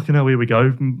 oh fucking hell, here we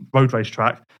go, road race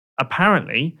track.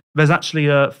 Apparently, there's actually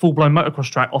a full blown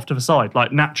motocross track off to the side,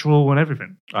 natural and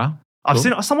everything. Ah, I've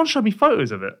seen. Someone showed me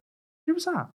photos of it. Who was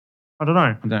that? I don't know.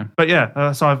 I don't know. But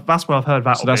yeah, so that's where I've heard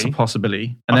that. So that's a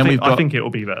possibility. And I think it will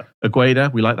be there.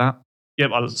 Agueda, we like that.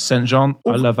 Yep. St. John,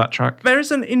 I love that track. There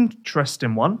is an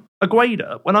interesting one.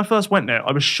 Agueda, when I first went there,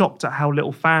 I was shocked at how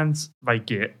little fans they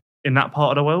get in that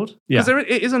part of the world. Yeah. Because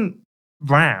it isn't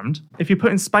rammed. If you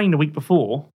put in Spain the week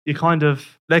before,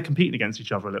 they're competing against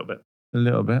each other a little bit. A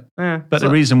little bit. Yeah. But the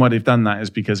reason why they've done that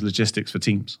is because logistics for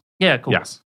teams. Yeah, of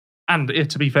course. Yeah. And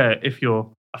to be fair, if you're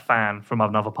a fan from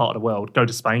another part of the world, go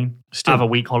to Spain, have a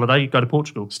week holiday, go to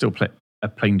Portugal. Still a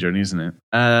plane journey, isn't it?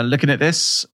 Looking at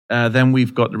this, then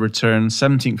we've got the return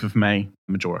 17th of May,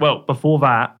 Majora. Well, before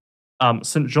that,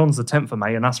 St. John's the 10th of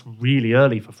May, and that's really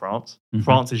early for France. Mm-hmm.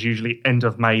 France is usually end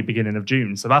of May, beginning of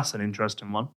June, so that's an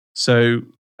interesting one. So,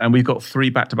 and we've got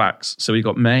 3 back-to-backs. So we've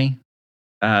got May,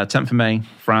 10th of May,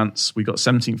 France. We've got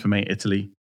 17th of May,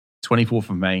 Italy. 24th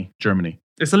of May, Germany.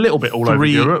 It's a little bit all over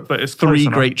Europe, but it's 3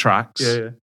 great tracks.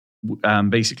 Yeah.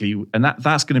 Basically, and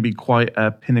that's going to be quite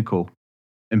a pinnacle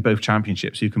in both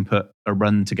championships. You can put a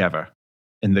run together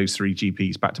in those 3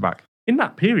 GPs back to back. In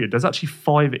that period, there's actually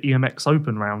 5 EMX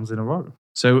Open rounds in a row.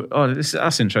 So,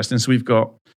 that's interesting. So we've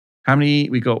got how many?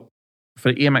 We got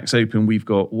for EMX Open. We've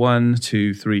got 1,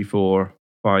 2, 3, 4,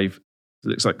 5. It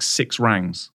looks like 6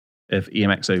 rounds of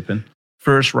EMX Open.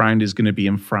 First round is going to be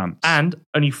in France, and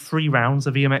only 3 rounds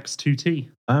of EMX 2T.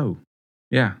 Oh,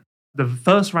 yeah. The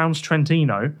first round's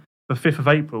Trentino, the 5th of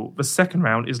April. The second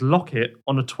round is Lockett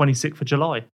on the 26th of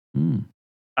July. Mm.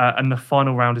 And the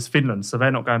final round is Finland, so they're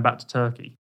not going back to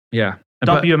Turkey. Yeah.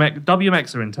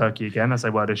 WMX are in Turkey again, as they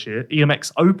were this year.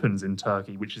 EMX Open's in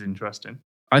Turkey, which is interesting.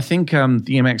 I think the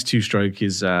EMX 2-stroke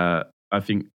is, I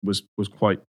think, was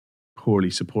quite poorly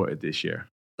supported this year.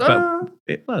 But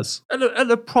it was. At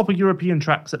the proper European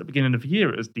tracks at the beginning of the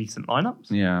year, it was decent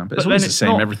lineups. Yeah, but it's always the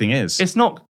same. Everything is. It's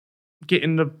not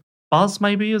getting the buzz,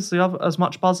 maybe, as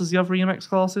much buzz as the other EMX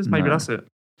classes. Maybe that's it.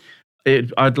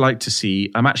 I'd like to see.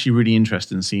 I'm actually really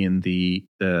interested in seeing the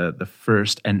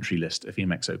first entry list of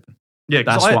EMX Open. Yeah,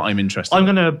 that's what I'm interested. I'm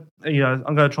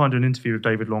gonna try and do an interview with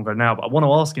David Longo now, but I want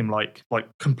to ask him like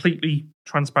completely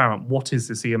transparent. What is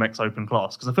this EMX Open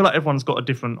class? Because I feel like everyone's got a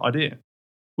different idea.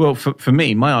 Well, for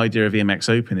me, my idea of EMX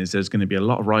Open is there's going to be a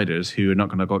lot of riders who are not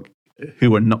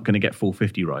going to get full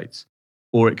 50 rides,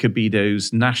 or it could be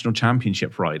those national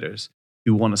championship riders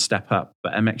who want to step up,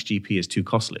 but MXGP is too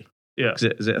costly. Yeah, is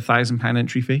it £1,000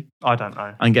 entry fee? I don't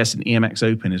know. I'm guessing EMX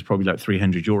Open is probably like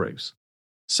 €300.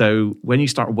 So when you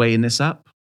start weighing this up,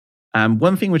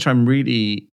 one thing which I'm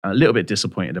really a little bit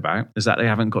disappointed about is that they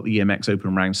haven't got the EMX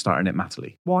Open round starting at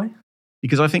Matterley. Why?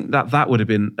 Because I think that would have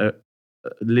been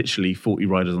literally 40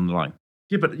 riders on the line.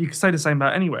 Yeah, but you could say the same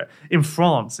about anywhere. In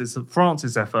France, France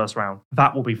is their first round.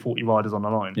 That will be 40 riders on the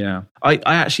line. Yeah, I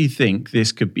actually think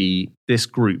this could be this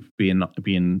group being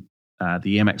the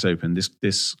EMX Open.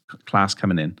 This class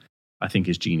coming in, I think,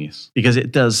 is genius because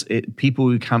it does it. People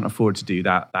who can't afford to do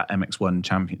that MX1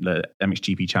 champion, the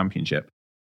MXGP championship,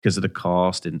 because of the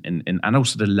cost and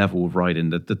also the level of riding.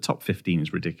 The top 15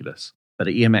 is ridiculous, but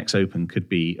the EMX Open could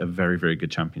be a very, very good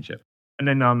championship. And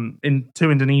then in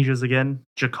 2 Indonesias again,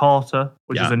 Jakarta,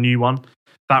 which is a new one.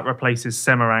 That replaces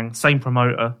Semarang, same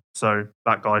promoter. So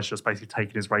that guy's just basically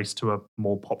taking his race to a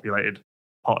more populated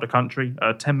part of the country.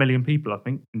 10 million people, I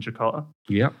think, in Jakarta.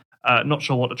 Yeah. Not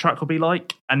sure what the track will be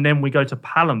like. And then we go to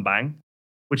Palembang,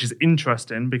 which is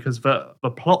interesting because the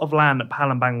plot of land that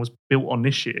Palembang was built on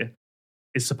this year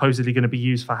is supposedly going to be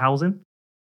used for housing.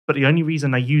 But the only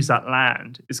reason they use that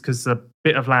land is because the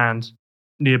bit of land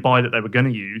nearby that they were going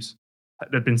to use,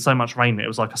 there'd been so much rain that it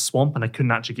was like a swamp and they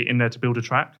couldn't actually get in there to build a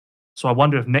track. So I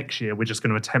wonder if next year we're just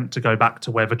going to attempt to go back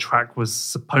to where the track was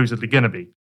supposedly going to be,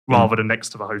 rather than next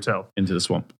to the hotel. Into the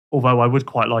swamp. Although I would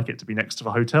quite like it to be next to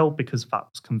the hotel because that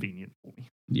was convenient for me.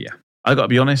 Yeah. I got to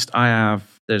be honest,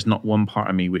 there's not one part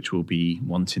of me which will be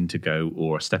wanting to go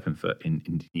or stepping foot in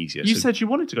Indonesia. You said you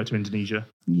wanted to go to Indonesia.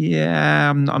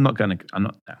 Yeah, I'm not going to,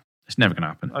 no, it's never going to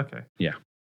happen. Okay. Yeah.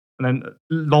 And then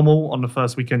Lommel on the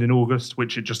first weekend in August,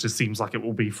 which it seems like it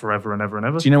will be forever and ever and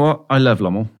ever. Do you know what? I love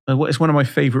Lommel. It's one of my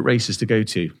favourite races to go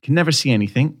to. Can never see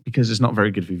anything because it's not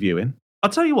very good for viewing. I'll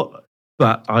tell you what, though.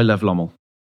 But I love Lommel.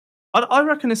 I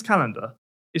reckon this calendar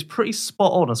is pretty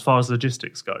spot on as far as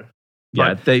logistics go.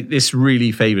 Yeah, this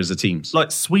really favours the teams.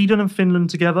 Like Sweden and Finland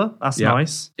together, that's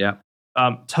nice. Yeah.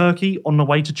 Turkey on the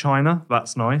way to China,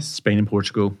 that's nice. Spain and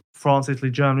Portugal. France,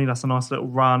 Italy, Germany, that's a nice little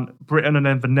run. Britain and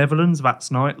then the Netherlands, that's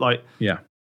nice. Like, yeah.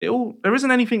 There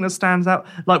isn't anything that stands out.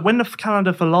 Like when the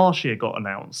calendar for last year got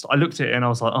announced, I looked at it and I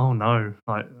was like, oh no.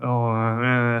 Like,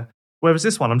 whereas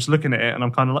this one, I'm just looking at it and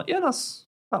I'm kind of like, yeah,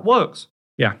 that works.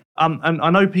 Yeah. And I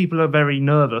know people are very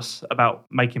nervous about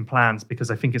making plans because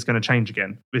they think it's going to change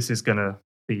again. This is going to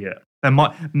be it.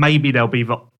 Maybe there'll be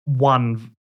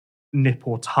one nip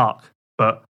or tuck,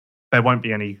 but there won't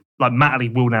be any. Like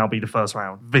Matterley will now be the first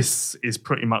round. This is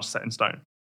pretty much set in stone.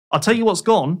 I'll tell you what's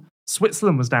gone.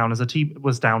 Switzerland was down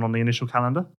was down on the initial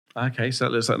calendar. Okay, so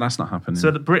it looks like that's not happening.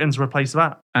 So Britain's replaced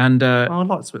that. And I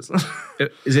like Switzerland.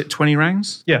 Is it 20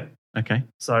 rounds? Yeah. Okay.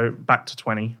 So back to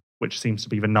 20, which seems to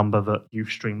be the number that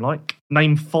Ustream like.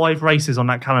 Name 5 races on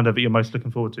that calendar that you're most looking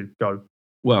forward to. Go.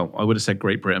 Well, I would have said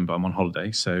Great Britain, but I'm on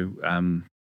holiday, so I'm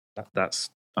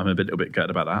a little bit gutted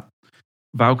about that.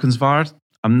 Valkenswaard,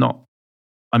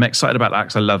 I'm excited about that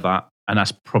because I love that, and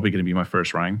that's probably going to be my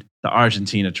first round. The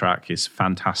Argentina track is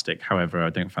fantastic. However, I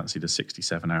don't fancy the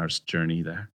 67 hours journey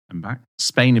there and back.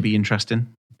 Spain would be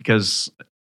interesting because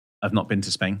I've not been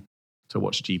to Spain to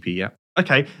watch GP yet.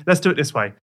 Okay, let's do it this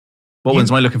way. What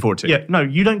ones am I looking forward to? Yeah, no,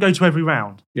 you don't go to every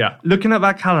round. Yeah. Looking at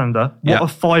that calendar, what are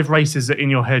 5 races that in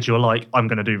your head you're like, I'm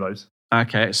going to do those?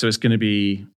 Okay, so it's going to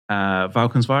be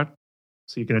Valkenswaard.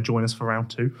 So you're going to join us for round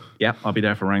 2? Yeah, I'll be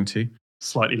there for round 2.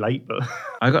 Slightly late, but...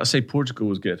 I got to say Portugal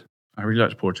was good. I really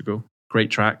liked Portugal. Great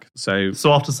track. So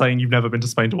after saying you've never been to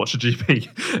Spain to watch a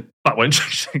GP, that won't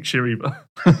change next year either.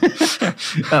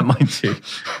 That might do.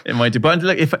 It might do. But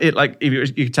look, if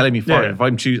you're telling me 5,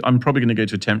 I'm probably going to go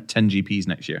to 10 GPs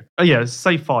next year. Oh yeah,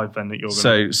 say 5 then that you're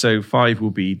going to... So 5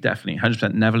 will be definitely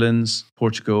 100% Netherlands,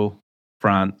 Portugal,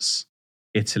 France,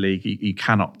 Italy. You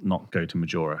cannot not go to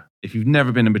Majora. If you've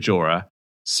never been to Majora,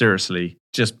 seriously,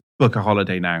 just book a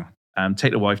holiday now.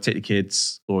 Take the wife, take the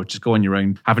kids, or just go on your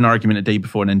own. Have an argument a day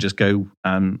before and then just go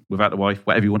without the wife,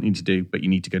 whatever you want to do, but you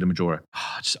need to go to Majora.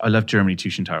 I love Germany,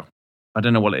 Tuchenthal. I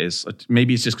don't know what it is.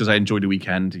 Maybe it's just because I enjoy the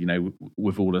weekend,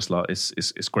 with all this lot.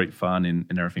 It's great fun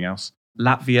and everything else.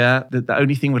 Latvia, the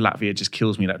only thing with Latvia just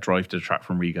kills me, that drive to the track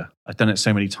from Riga. I've done it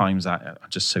so many times that I'm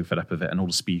just so fed up of it and all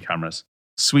the speed cameras.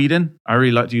 Sweden, I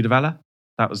really liked Uddevalla.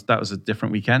 That was a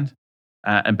different weekend.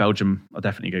 And Belgium, I'll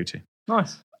definitely go to.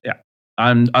 Nice. Yeah.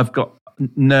 I've got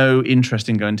no interest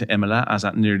in going to Imola, as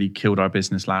that nearly killed our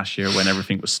business last year when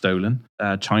everything was stolen.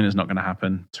 China's not going to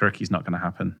happen. Turkey's not going to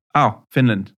happen. Oh,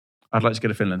 Finland. I'd like to go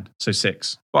to Finland. So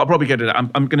 6. But I'll probably go to that.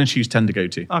 I'm going to choose 10 to go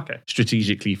to. Okay.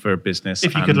 Strategically for business.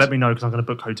 If you could let me know, because I'm going to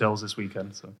book hotels this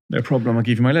weekend. So no problem. I'll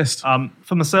give you my list.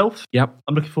 For myself, yep.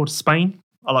 I'm looking forward to Spain.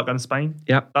 I like going to Spain.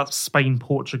 Yep. That's Spain,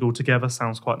 Portugal together.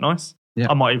 Sounds quite nice.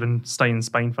 Yep. I might even stay in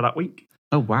Spain for that week.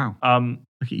 Oh, wow.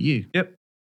 Look at you. Yep.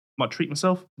 Might treat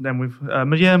myself. Then with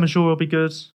Majora will be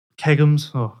good.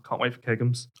 Kegums. Oh, can't wait for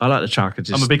Kegums. I like the chaka.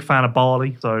 I'm a big fan of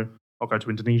Bali, so I'll go to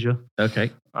Indonesia.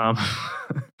 Okay.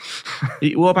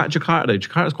 What about Jakarta, though?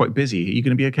 Jakarta's quite busy. Are you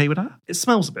going to be okay with that? It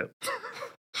smells a bit.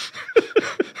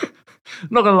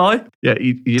 Not going to lie. Yeah,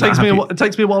 it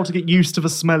takes me a while to get used to the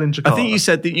smell in Jakarta. I think you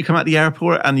said, didn't you come out the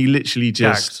airport and you literally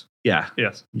just... Gagged. Yeah.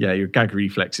 Yes. Yeah, your gag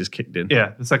reflexes kicked in.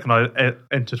 Yeah, the second I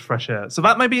entered fresh air. So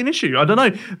that may be an issue. I don't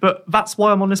know. But that's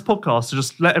why I'm on this podcast, to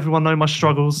just let everyone know my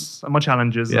struggles and my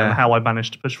challenges and how I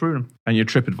managed to push through them. And your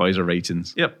TripAdvisor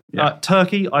ratings. Yep. Yeah.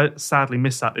 Turkey, I sadly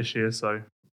missed that this year, so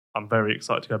I'm very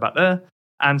excited to go back there.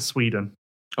 And Sweden.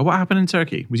 Oh, what happened in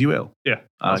Turkey? Was you ill? Yeah.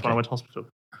 That's when I went to hospital.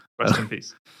 Rest in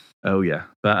peace. Oh, yeah.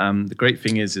 But the great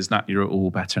thing is that you're all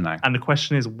better now. And the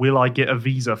question is, will I get a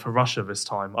visa for Russia this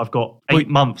time? I've got 8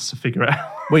 months to figure it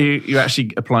out. Well, you're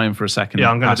actually applying for a second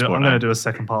passport. I'm going to do a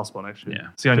second passport next year. Yeah.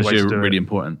 It's the only way to do it. Really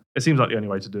important. It seems like the only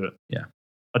way to do it. Yeah.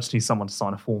 I just need someone to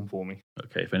sign a form for me.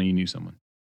 Okay, if only you knew someone.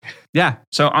 Yeah.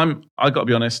 So I got to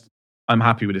be honest, I'm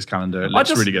happy with this calendar. It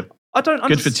looks really good. I don't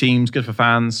Good for teams, good for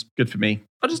fans, good for me.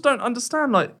 I just don't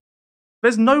understand. Like,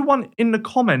 there's no one in the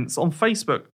comments on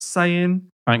Facebook saying,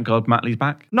 Thank God Matt Lee's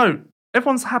back. no,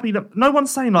 everyone's happy that no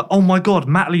one's saying like, oh my God,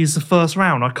 Matt Lee is the first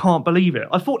round. I can't believe it.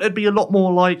 I thought there'd be a lot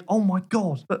more like, oh my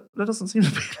God, but there doesn't seem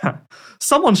to be that.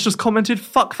 Someone's just commented,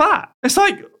 fuck that. It's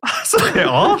like, that's a bit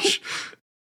harsh.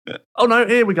 Oh no,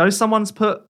 here we go. Someone's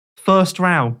put first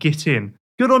round, get in.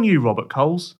 Good on you, Robert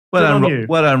Coles. Well Good done, on you.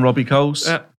 well done, Robbie Coles.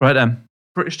 Yeah. Right then.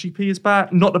 British GP is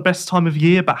back. Not the best time of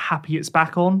year, but happy it's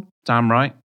back on. Damn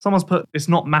right. Someone's put, it's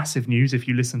not massive news if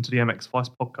you listen to the MX Vice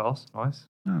podcast. Nice.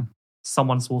 Oh.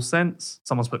 Someone saw sense.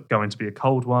 Someone's put going to be a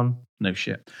cold one. No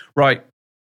shit. Right.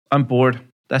 I'm bored.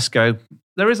 Let's go.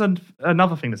 There is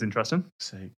another thing that's interesting.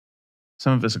 So,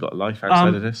 some of us have got a life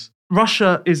outside of this.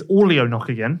 Russia is Orleanok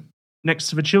again, next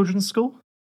to the children's school.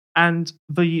 And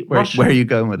the Where are you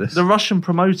going with this? The Russian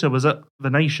promoter was at the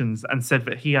Nations and said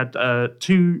that he had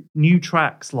 2 new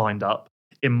tracks lined up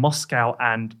in Moscow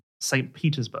and St.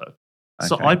 Petersburg.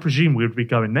 So Okay. I presume we would be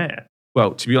going there.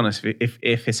 Well, to be honest, if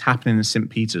it's happening in St.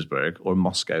 Petersburg or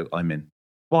Moscow, I'm in.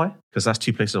 Why? Because that's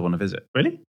 2 places I want to visit.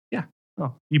 Really? Yeah.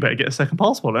 Oh, you better get a second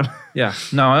passport then. Yeah.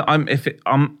 No, I'm there. If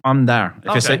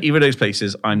it's Okay. either of those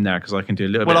places, I'm there because I can do a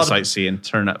little bit Well, of sightseeing,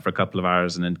 turn up for a couple of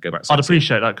hours, and then go back. I'd sightseeing.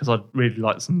 appreciate that because I'd really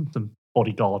like some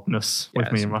bodyguardness with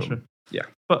Yeah, me in some Russia. problem. Yeah.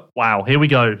 But wow, here we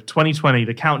go. 2020,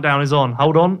 the countdown is on.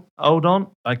 Hold on.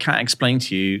 I can't explain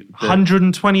to you.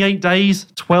 128 days,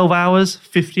 12 hours,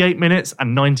 58 minutes,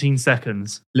 and 19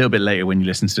 seconds. A little bit later when you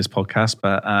listen to this podcast,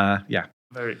 but yeah.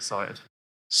 Very excited.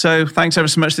 So thanks ever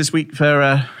so much this week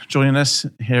for joining us,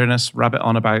 hearing us rabbit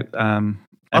on about I don't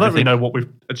really everything. know what we've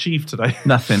achieved today.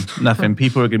 Nothing.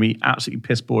 People are going to be absolutely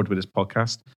piss bored with this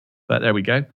podcast. But there we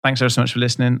go. Thanks ever so much for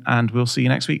listening, and we'll see you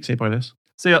next week. Say bye, Liz.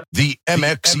 See ya. The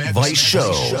MX Vice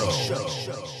Show.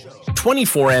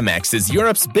 24MX is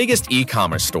Europe's biggest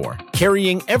e-commerce store,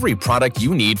 carrying every product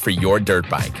you need for your dirt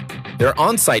bike. Their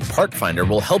on-site part finder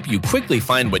will help you quickly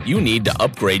find what you need to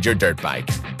upgrade your dirt bike.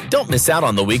 Don't miss out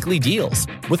on the weekly deals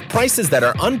with prices that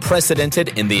are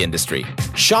unprecedented in the industry.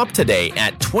 Shop today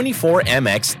at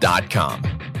 24mx.com.